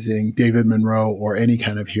criticizing David Monroe or any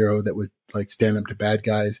kind of hero that would like stand up to bad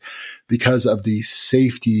guys because of the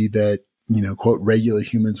safety that, quote, regular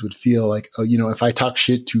humans would feel like, oh, if I talk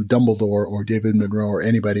shit to Dumbledore or David Monroe or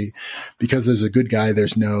anybody, because there's a good guy,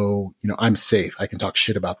 there's no, I'm safe. I can talk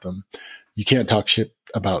shit about them. You can't talk shit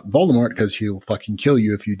about Voldemort because he'll fucking kill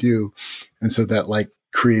you if you do. And so that like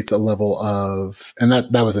creates a level of, and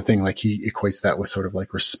that was the thing, like he equates that with sort of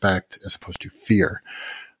like respect as opposed to fear.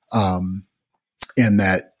 And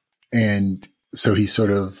so he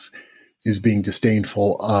sort of is being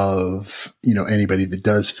disdainful of, anybody that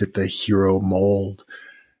does fit the hero mold,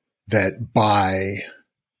 that by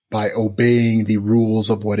obeying the rules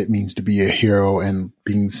of what it means to be a hero and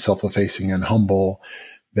being self-effacing and humble,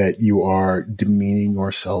 that you are demeaning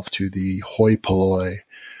yourself to the hoi polloi.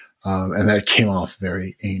 And that came off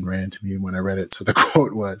very Ayn Rand to me when I read it. So the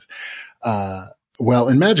quote was, well,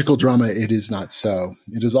 in magical drama, it is not so.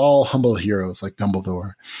 It is all humble heroes like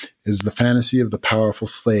Dumbledore. It is the fantasy of the powerful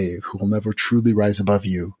slave who will never truly rise above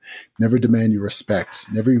you, never demand your respect,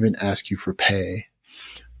 never even ask you for pay.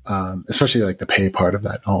 Especially like the pay part of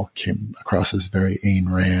that all came across as very Ayn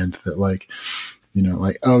Rand, that like,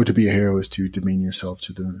 like, oh, to be a hero is to demean yourself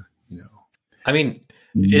to the, I mean,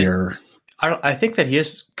 I think that he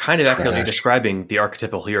is kind of accurately describing the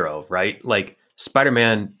archetypal hero, right? Like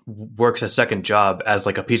Spider-Man works a second job as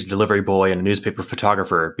like a pizza delivery boy and a newspaper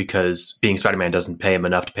photographer because being Spider-Man doesn't pay him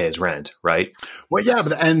enough to pay his rent, right? Well, yeah,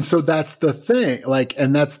 and so that's the thing. Like,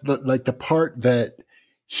 and that's the part that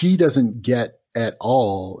he doesn't get at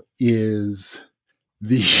all is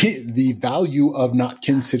the value of not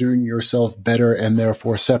considering yourself better and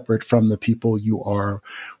therefore separate from the people you are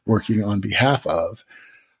working on behalf of.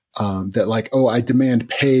 That like, oh, I demand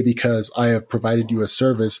pay because I have provided you a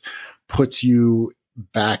service, puts you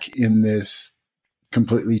back in this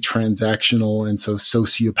completely transactional and so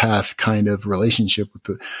sociopath kind of relationship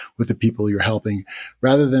with the people you're helping,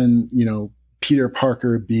 rather than, Peter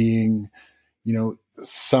Parker being,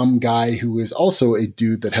 some guy who is also a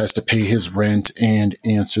dude that has to pay his rent and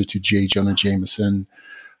answer to J. Jonah Jameson.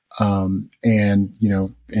 And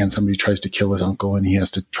somebody tries to kill his uncle and he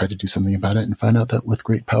has to try to do something about it and find out that with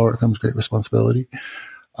great power comes great responsibility.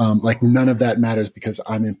 Like none of that matters because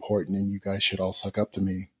I'm important and you guys should all suck up to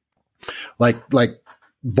me. Like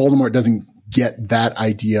Voldemort doesn't get that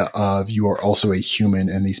idea of you are also a human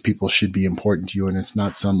and these people should be important to you. And it's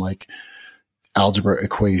not some like algebra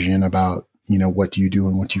equation about, what do you do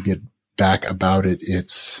and what do you get back about it.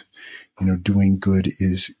 It's, doing good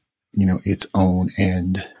is, its own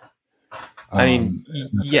end.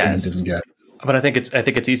 Yes, doesn't get. But I think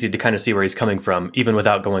it's easy to kind of see where he's coming from, even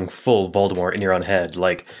without going full Voldemort in your own head.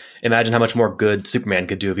 Like, imagine how much more good Superman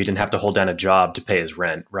could do if he didn't have to hold down a job to pay his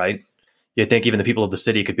rent, right? You'd think even the people of the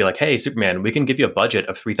city could be like, "Hey, Superman, we can give you a budget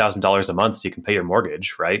of $3,000 a month so you can pay your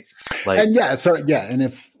mortgage," right? Like,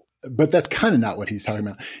 but that's kind of not what he's talking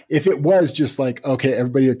about. If it was just like, okay,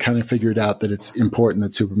 everybody had kind of figured out that it's important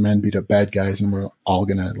that Superman beat up bad guys and we're all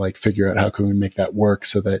going to like figure out how can we make that work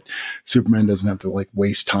so that Superman doesn't have to like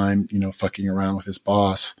waste time, fucking around with his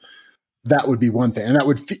boss. That would be one thing. And that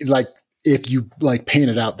would like, if you like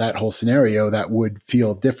painted out that whole scenario, that would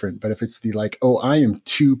feel different. But if it's the like, oh, I am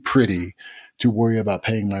too pretty to worry about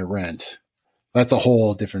paying my rent, that's a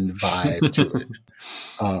whole different vibe to it.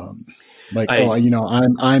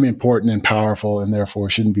 I'm important and powerful and therefore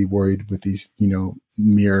shouldn't be worried with these,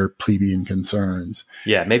 mere plebeian concerns.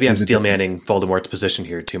 Yeah, maybe I'm steel manning Voldemort's position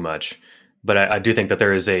here too much. But I do think that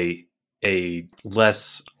there is a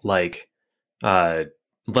less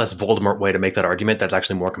Voldemort way to make that argument that's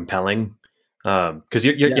actually more compelling. Because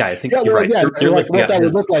I think you're right. Yeah, what that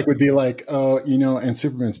would look like would be like, and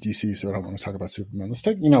Superman's DC, so I don't want to talk about Superman. Let's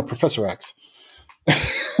take, Professor X.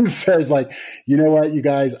 Says like, you know what, you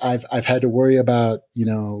guys, I've had to worry about,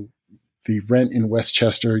 the rent in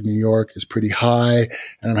Westchester, New York is pretty high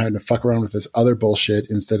and I'm having to fuck around with this other bullshit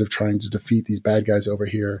instead of trying to defeat these bad guys over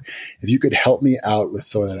here. If you could help me out with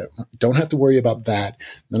so that I don't have to worry about that,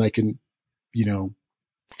 then I can,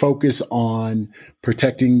 focus on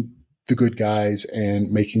protecting the good guys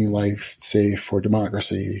and making life safe for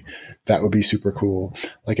democracy. That would be super cool.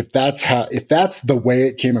 Like if that's the way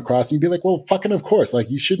it came across, you'd be like, well, fucking of course. Like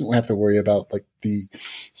you shouldn't have to worry about like the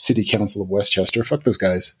city council of Westchester. Fuck those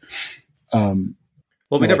guys. We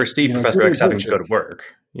never see Professor X having to go to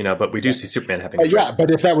work, but we do see Superman having to but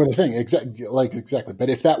if that were the thing, exactly. But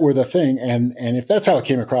if that were the thing, and if that's how it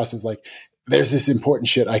came across is like, there's this important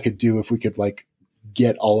shit I could do if we could like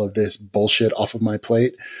get all of this bullshit off of my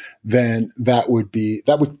plate, then that would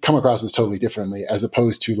come across as totally differently, as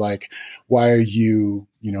opposed to like, why are you,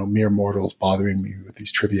 mere mortals bothering me with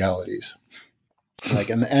these trivialities? Like,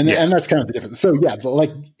 and that's kind of the difference. So yeah,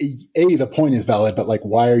 like the point is valid, but like,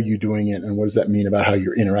 why are you doing it? And what does that mean about how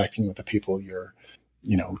you're interacting with the people you're,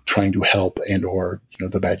 trying to help and, or,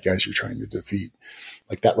 the bad guys you're trying to defeat,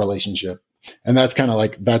 like that relationship. And that's kind of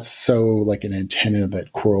like, that's so like an antenna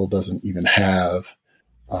that Quirrell doesn't even have.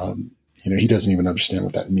 He doesn't even understand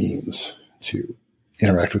what that means to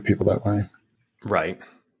interact with people that way. Right.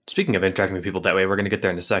 Speaking of interacting with people that way, we're going to get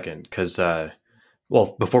there in a second. Because,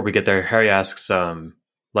 before we get there, Harry asks,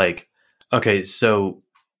 okay, so,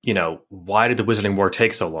 why did the Wizarding War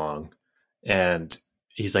take so long? And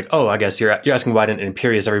he's like, oh, I guess you're asking why I didn't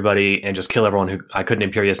Imperius everybody and just kill everyone who I couldn't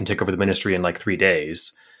Imperius and take over the Ministry in like 3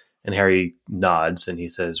 days. And Harry nods and he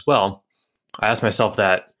says, well, I asked myself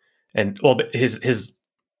that. And but his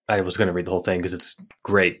I was going to read the whole thing because it's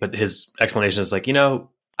great, but his explanation is like,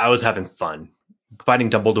 I was having fun. Fighting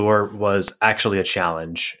Dumbledore was actually a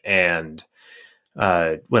challenge. And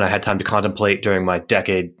when I had time to contemplate during my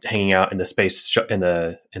decade hanging out in the space, in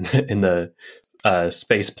the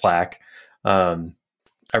space plaque,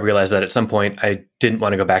 I realized that at some point I didn't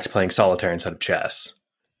want to go back to playing solitaire instead of chess.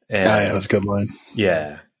 And that was a good line.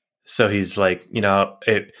 Yeah. So he's like,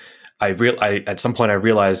 at some point I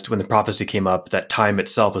realized when the prophecy came up that time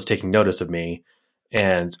itself was taking notice of me.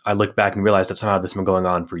 And I looked back and realized that somehow this has been going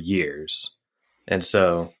on for years. And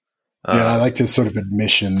so Yeah, and I like his sort of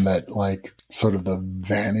admission that, like, sort of the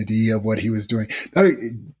vanity of what he was doing. Not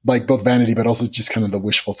like both vanity, but also just kind of the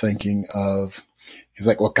wishful thinking of, he's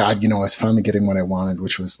like, well, God, I was finally getting what I wanted,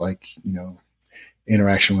 which was like,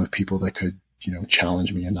 interaction with people that could,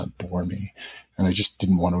 challenge me and not bore me. And I just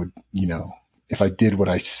didn't want to, if I did what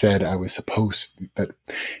I said I was supposed, that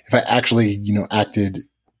if I actually, acted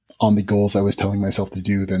on the goals I was telling myself to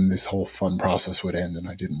do, then this whole fun process would end, and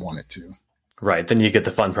I didn't want it to. Right. Then you get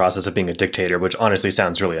the fun process of being a dictator, which honestly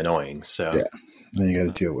sounds really annoying. So yeah, then you got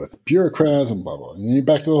to deal with bureaucrats and blah, blah. And then you're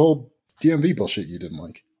back to the whole DMV bullshit you didn't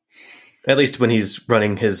like. At least when he's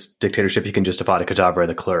running his dictatorship, he can just Avada Kedavra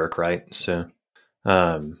the clerk, right? So,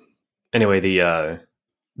 anyway,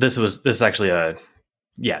 this is actually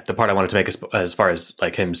the part I wanted to make as far as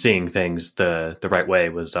like him seeing things the right way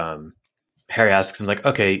was, Harry asks him like,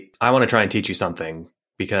 okay, I want to try and teach you something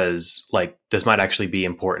because like this might actually be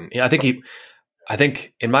important. I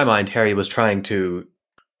think in my mind, Harry was trying to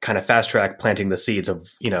kind of fast track planting the seeds of,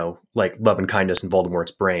 like love and kindness in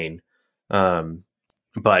Voldemort's brain.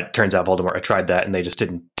 But turns out Voldemort had tried that and they just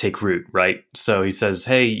didn't take root, right? So he says,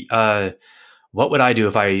 hey, what would I do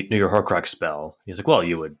if I knew your Horcrux spell? He's like, well,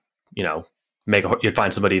 you would, you'd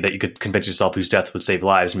find somebody that you could convince yourself whose death would save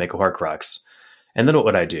lives and make a Horcrux. And then what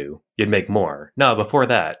would I do? You'd make more. No, before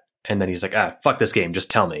that. And then he's like, fuck this game.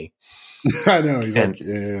 Just tell me. I know. He's like,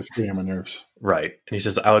 yeah, it's getting on my nerves. Right. And he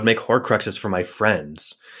says, I would make Horcruxes for my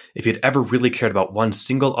friends. If you'd ever really cared about one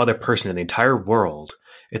single other person in the entire world,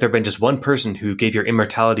 if there had been just one person who gave your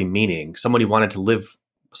immortality meaning, someone you wanted to live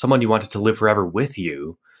forever with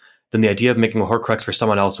you, then the idea of making a Horcrux for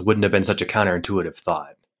someone else wouldn't have been such a counterintuitive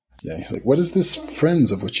thought. Yeah. He's like, what is this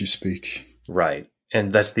friends of which you speak? Right.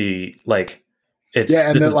 And that's the, like, it's...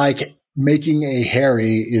 Yeah, and then, like, making a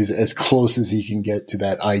Harry is as close as he can get to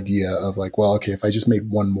that idea of like, well, okay, if I just made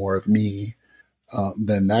one more of me,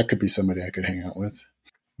 then that could be somebody I could hang out with.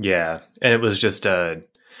 Yeah. And it was just,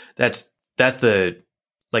 that's the,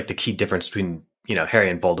 like the key difference between, Harry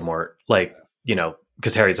and Voldemort, like,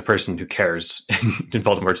 because Harry's a person who cares and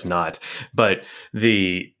Voldemort's not. But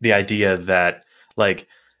the idea that like,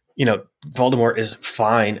 Voldemort is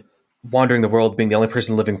fine wandering the world, being the only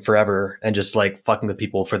person living forever and just like fucking with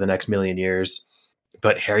people for the next million years.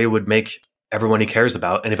 But Harry would make everyone he cares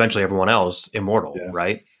about and eventually everyone else immortal,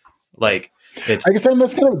 right? Like, I guess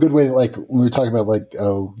that's kind of a good way. Like when we talk about like,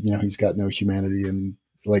 oh, he's got no humanity, and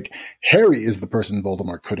like Harry is the person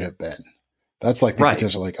Voldemort could have been. That's like the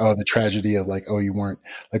potential, like, oh, the tragedy of like, oh, you weren't,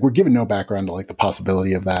 like, we're given no background to like the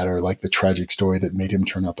possibility of that or like the tragic story that made him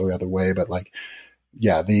turn out the other way. But like,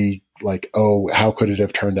 yeah, the like, oh, how could it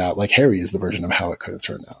have turned out? Like Harry is the version of how it could have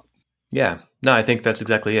turned out. Yeah, no, I think that's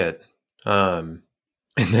exactly it. And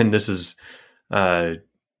then this is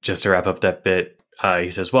just to wrap up that bit.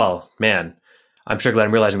 He says, well, man, I'm sure glad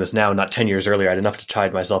I'm realizing this now, not 10 years earlier. I had enough to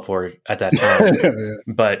chide myself for at that time. Yeah.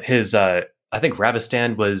 But his, I think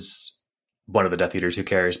Rabistan was one of the Death Eaters, who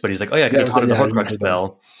cares? But he's like, oh yeah, I could have taught him the Horcrux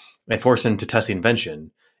spell and forced him to test the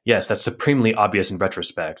invention. Yes, that's supremely obvious in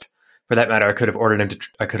retrospect. For that matter, I could have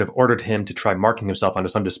ordered him to try marking himself onto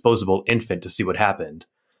some disposable infant to see what happened.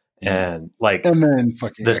 And like, and then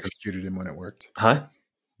fucking executed him when it worked. Huh?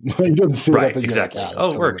 He doesn't see right, exactly. Like,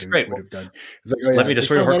 oh, it works. Great. Like, oh, yeah, let me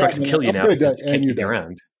destroy your Horcrux and kill you now because you can't keep me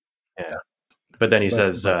around. Yeah. But then he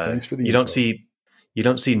says, you don't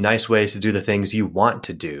see nice ways to do the things you want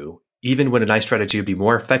to do. Even when a nice strategy would be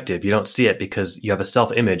more effective, you don't see it because you have a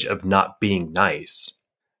self-image of not being nice.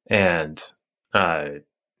 And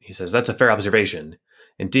he says, that's a fair observation.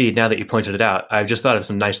 Indeed, now that you pointed it out, I've just thought of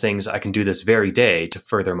some nice things I can do this very day to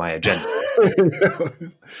further my agenda.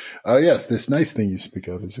 Oh, yes, this nice thing you speak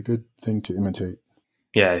of is a good thing to imitate.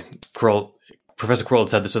 Yeah, Professor Quirrell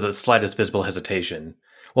said this with the slightest visible hesitation.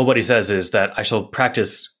 Well, what he says is that I shall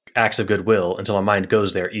practice acts of goodwill until my mind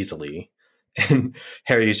goes there easily. And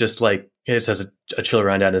Harry's just like, it says a chill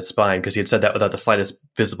ran down his spine because he had said that without the slightest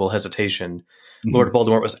visible hesitation. Mm-hmm. Lord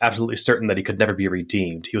Voldemort was absolutely certain that he could never be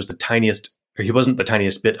redeemed. He wasn't the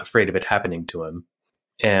tiniest bit afraid of it happening to him.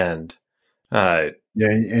 And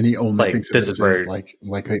and he only like, thinks this is where like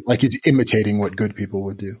he's imitating what good people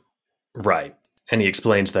would do. Right. And he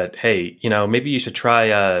explains that, hey, maybe you should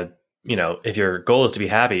try, if your goal is to be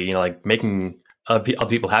happy, like making other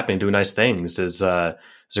people happy and doing nice things is a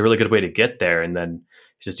really good way to get there. And then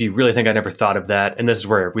he says, do you really think I never thought of that? And this is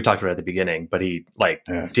where we talked about it at the beginning, but he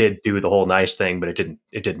did do the whole nice thing, but it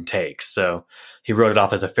didn't take. So he wrote it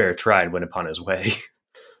off as a fair try and went upon his way.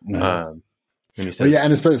 Mm-hmm. And he Well, says, yeah,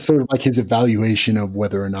 and it's sort of like his evaluation of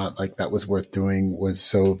whether or not like that was worth doing was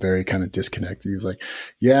so very kind of disconnected. He was like,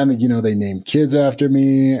 yeah, and they named kids after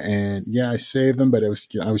me, and yeah, I saved them, but it was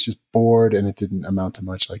I was just bored, and it didn't amount to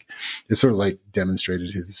much. Like it sort of like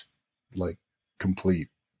demonstrated his like complete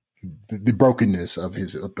the brokenness of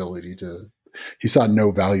his ability to. He saw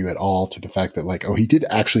no value at all to the fact that like, oh, he did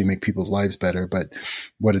actually make people's lives better, but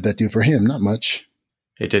what did that do for him? Not much.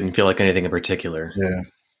 it didn't feel like anything in particular. Yeah.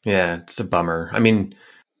 Yeah, it's a bummer. I mean,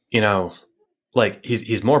 like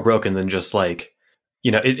he's more broken than just like,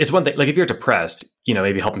 it's one thing, like if you're depressed,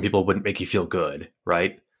 maybe helping people wouldn't make you feel good,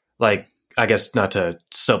 right? Like, I guess not to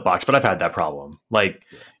soapbox, but I've had that problem. Like,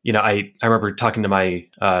 I remember talking to my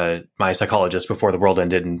my psychologist before the world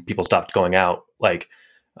ended and people stopped going out. Like,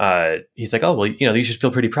 he's like, oh, well, you should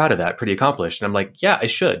feel pretty proud of that, pretty accomplished. And I'm like, yeah, I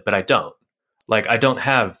should, but I don't. Like, I don't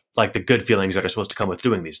have like the good feelings that are supposed to come with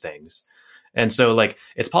doing these things. And so like,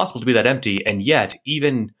 it's possible to be that empty. And yet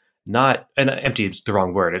even not, and empty is the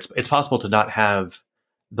wrong word. It's possible to not have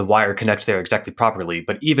the wire connect there exactly properly.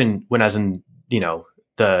 But even when I was in,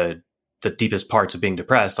 the deepest parts of being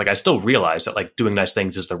depressed, like I still realized that like doing nice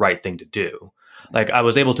things is the right thing to do. Like I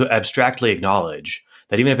was able to abstractly acknowledge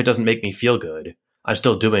that even if it doesn't make me feel good, I'm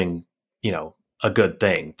still doing, a good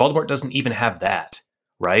thing. Voldemort doesn't even have that,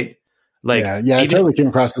 right? Like, yeah, I totally came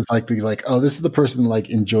across as like oh, this is the person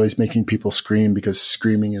like enjoys making people scream because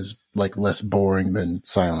screaming is like less boring than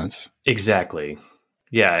silence. Exactly.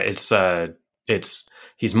 Yeah,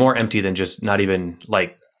 he's more empty than just not even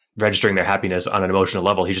like registering their happiness on an emotional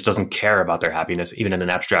level. He just doesn't care about their happiness, even in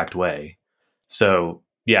an abstract way. So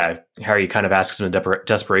yeah, Harry kind of asks in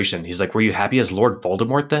desperation. He's like, "Were you happy as Lord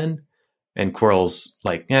Voldemort then?" And Quirrell's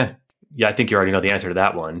like, yeah, I think you already know the answer to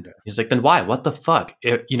that one. Yeah. He's like, then why? What the fuck?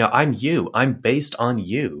 I'm you. I'm based on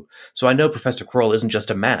you. So I know Professor Quirrell isn't just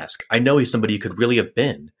a mask. I know he's somebody you could really have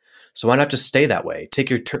been. So why not just stay that way? Take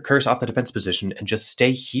your curse off the defense position and just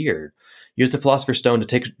stay here. Use the Philosopher's Stone to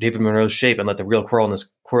take David Monroe's shape and let the real Quirrell in this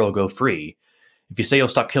Quirrell go free. If you say you'll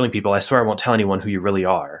stop killing people, I swear I won't tell anyone who you really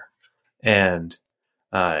are. And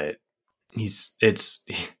he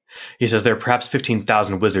says there are perhaps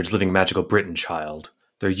 15,000 wizards living in magical Britain, child.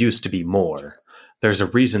 There used to be more. There's a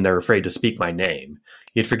reason they're afraid to speak my name.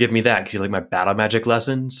 You'd forgive me that because you like my battle magic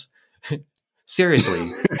lessons?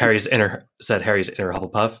 Seriously, said Harry's inner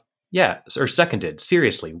Hufflepuff. Yeah, or seconded.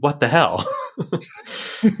 Seriously, what the hell?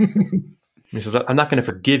 He says, I'm not going to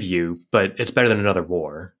forgive you, but it's better than another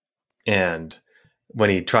war. And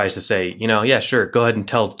when he tries to say, yeah, sure, go ahead and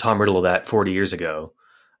tell Tom Riddle that 40 years ago.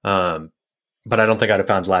 But I don't think I'd have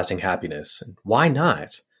found lasting happiness. And why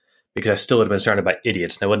not? Because I still would have been surrounded by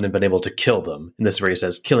idiots and I wouldn't have been able to kill them. In this way, he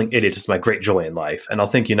says, killing idiots is my great joy in life, and I'll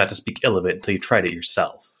thank you not to speak ill of it until you tried it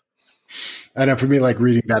yourself. I know for me, like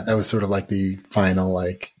reading that was sort of like the final,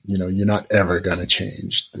 like, you're not ever going to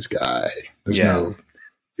change this guy.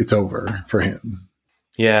 It's over for him.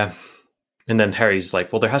 Yeah. And then Harry's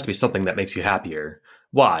like, well, there has to be something that makes you happier.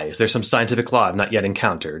 Why? Is there some scientific law I've not yet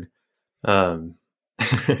encountered?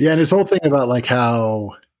 Yeah. And his whole thing about like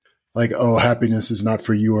how, like, oh, happiness is not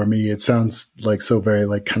for you or me. It sounds like so very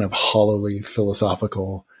like kind of hollowly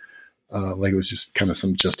philosophical. Like it was just kind of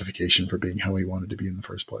some justification for being how he wanted to be in the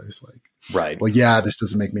first place. Like, right. Well, yeah, this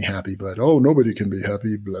doesn't make me happy, but oh, nobody can be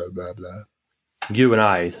happy, blah, blah, blah. You and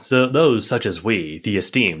I, those such as we, the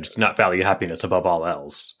esteemed, do not value happiness above all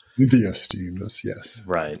else. The esteemed, yes.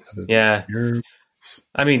 Right. Yeah.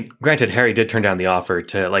 I mean, granted, Harry did turn down the offer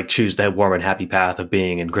to like choose the warm and happy path of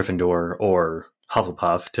being in Gryffindor or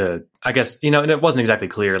Hufflepuff to, I guess, and it wasn't exactly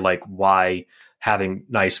clear like why having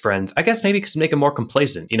nice friends, I guess maybe because make him more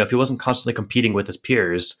complacent. If he wasn't constantly competing with his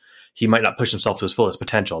peers, he might not push himself to his fullest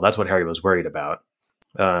potential. That's what Harry was worried about.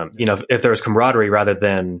 If there was camaraderie rather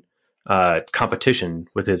than competition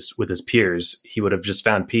with his peers, he would have just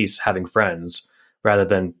found peace having friends rather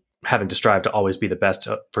than having to strive to always be the best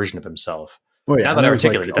version of himself. Well, yeah, now that I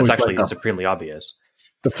articulate it, that's actually supremely obvious.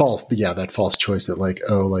 That false choice that like,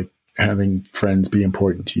 oh, like having friends be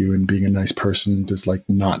important to you and being a nice person does like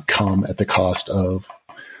not come at the cost of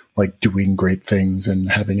like doing great things and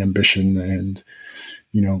having ambition and,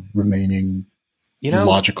 remaining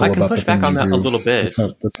logical about the thing you do. I can push back on that a little bit. That's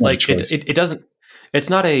not like it doesn't. It's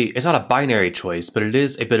not a binary choice, but it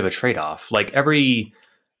is a bit of a trade-off. Like every,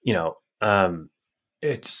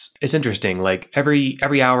 it's interesting. Like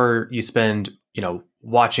every hour you spend,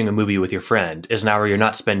 watching a movie with your friend is an hour you're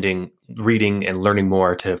not spending reading and learning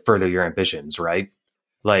more to further your ambitions, right?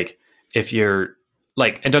 Like if you're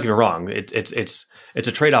like, and don't get me wrong, it's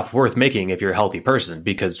a trade-off worth making if you're a healthy person,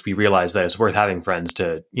 because we realize that it's worth having friends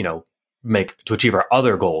to, to achieve our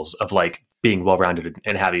other goals of like being well-rounded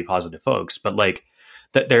and happy, positive folks. But like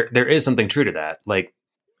that there is something true to that. Like,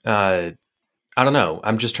 I don't know.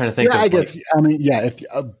 I'm just trying to think. Yeah, I guess. I mean, yeah.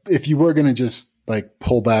 If you were going to just like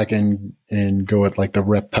pull back and go with like the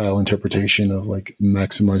reptile interpretation of like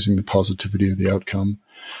maximizing the positivity of the outcome,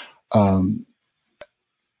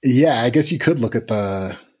 yeah, I guess you could look at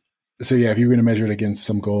so yeah, if you're going to measure it against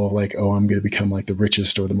some goal of like, oh, I'm going to become like the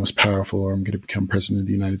richest or the most powerful, or I'm going to become president of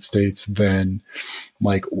the United States, then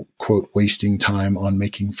like, quote, wasting time on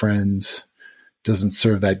making friends doesn't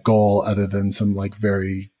serve that goal other than some like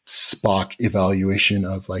very Spock evaluation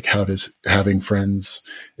of like, how does having friends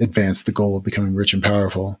advance the goal of becoming rich and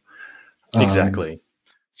powerful? Exactly.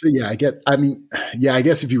 So yeah, I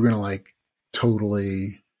guess if you're going to like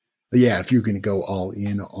totally, yeah, if you're going to go all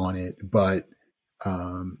in on it, but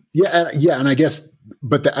and I guess,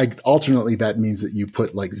 but alternately that means that you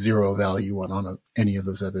put like zero value on any of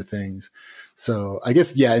those other things. So I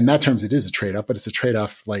guess, yeah, in that terms, it is a trade-off, but it's a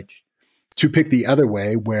trade-off like to pick the other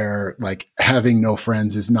way where like having no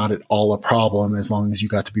friends is not at all a problem as long as you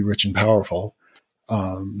got to be rich and powerful.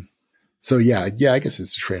 So yeah, I guess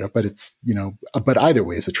it's a trade-off, but it's, but either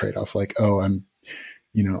way is a trade-off. Like, oh,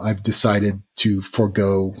 I've decided to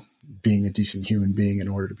forego being a decent human being in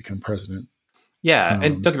order to become president. Yeah,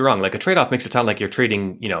 and don't get me wrong, like a trade-off makes it sound like you're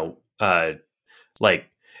trading, like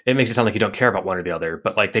it makes it sound like you don't care about one or the other,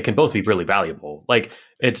 but like they can both be really valuable. Like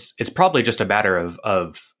it's probably just a matter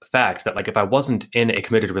of fact that like if I wasn't in a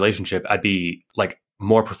committed relationship, I'd be like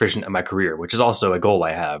more proficient at my career, which is also a goal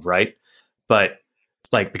I have, right? But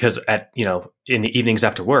like because in the evenings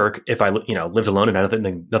after work, if I lived alone and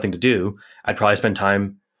had nothing to do, I'd probably spend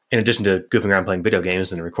time, in addition to goofing around playing video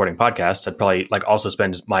games and recording podcasts, I'd probably like also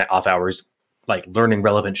spend my off hours like learning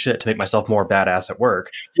relevant shit to make myself more badass at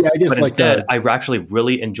work. Yeah, I guess. But like instead, I actually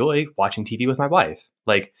really enjoy watching TV with my wife.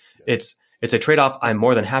 Like it's a trade-off I'm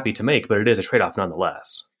more than happy to make, but it is a trade-off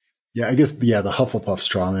nonetheless. Yeah, I guess. Yeah, the Hufflepuff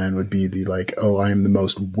straw man would be the like, oh, I am the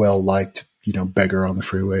most well-liked, beggar on the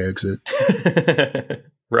freeway exit.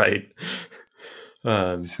 Right.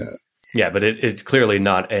 Yeah, but it's clearly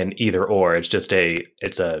not an either or. It's just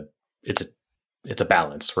it's a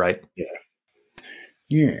balance, right? Yeah.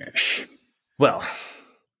 Yes. Well,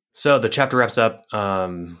 so the chapter wraps up.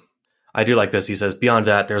 I do like this. He says, beyond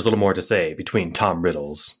that, there's a little more to say between Tom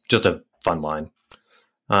riddles. Just a fun line.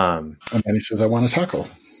 And then he says, I want a taco.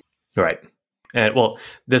 Right. And well,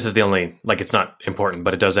 this is the only, like, it's not important,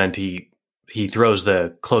 but it does end. He throws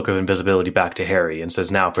the cloak of invisibility back to Harry and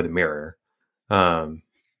says, now for the mirror. Yeah,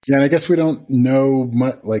 and I guess we don't know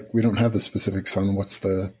much, like, we don't have the specifics on what's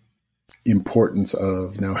the importance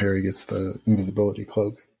of now Harry gets the invisibility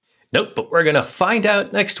cloak. Nope, but we're going to find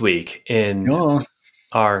out next week in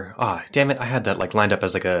our, damn it, I had that like lined up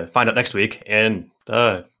as like a find out next week, and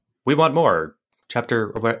We Want MoR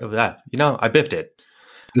chapter, or whatever that. I biffed it.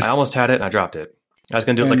 I almost had it, and I dropped it. I was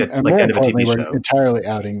going to do it like the end of a TV show. We're entirely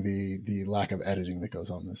outing the lack of editing that goes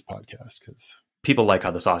on this podcast, because people like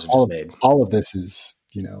how the sausage is made. All of this is,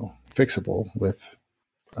 fixable with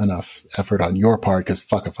enough effort on your part, because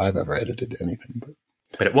fuck if I've ever edited anything.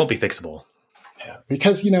 But it won't be fixable. Yeah,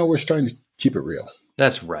 because, we're starting to keep it real.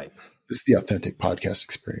 That's right. It's the authentic podcast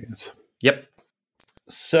experience. Yep.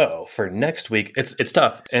 So for next week, it's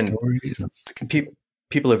tough. And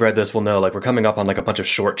people who've read this will know, like, we're coming up on like a bunch of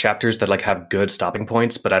short chapters that like have good stopping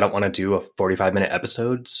points, but I don't want to do a 45-minute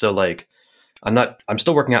episode. So like, I'm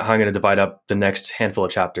still working out how I'm going to divide up the next handful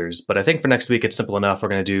of chapters, but I think for next week, it's simple enough. We're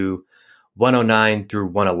going to do 109 through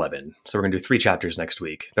 111. So we're going to do 3 chapters next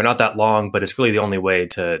week. They're not that long, but it's really the only way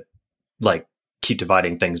to like keep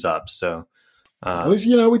dividing things up. So at least,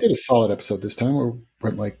 we did a solid episode this time. We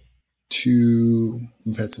went like 2,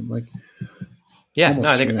 we've had some like, yeah, no,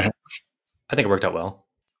 I think it worked out well.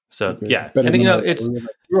 So okay. Yeah. Better and it's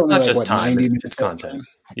not just time, it's content. Time?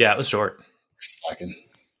 Yeah, it was short. Slacking.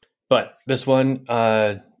 But this one,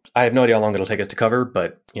 I have no idea how long it'll take us to cover,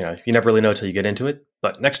 but you never really know till you get into it.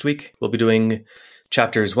 But next week we'll be doing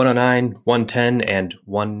chapters 109, 110, and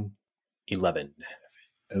 111.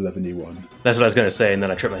 11E1. That's what I was going to say, and then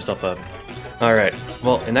I tripped myself up. All right.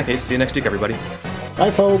 Well, in that case, see you next week, everybody.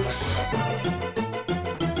 Bye, folks.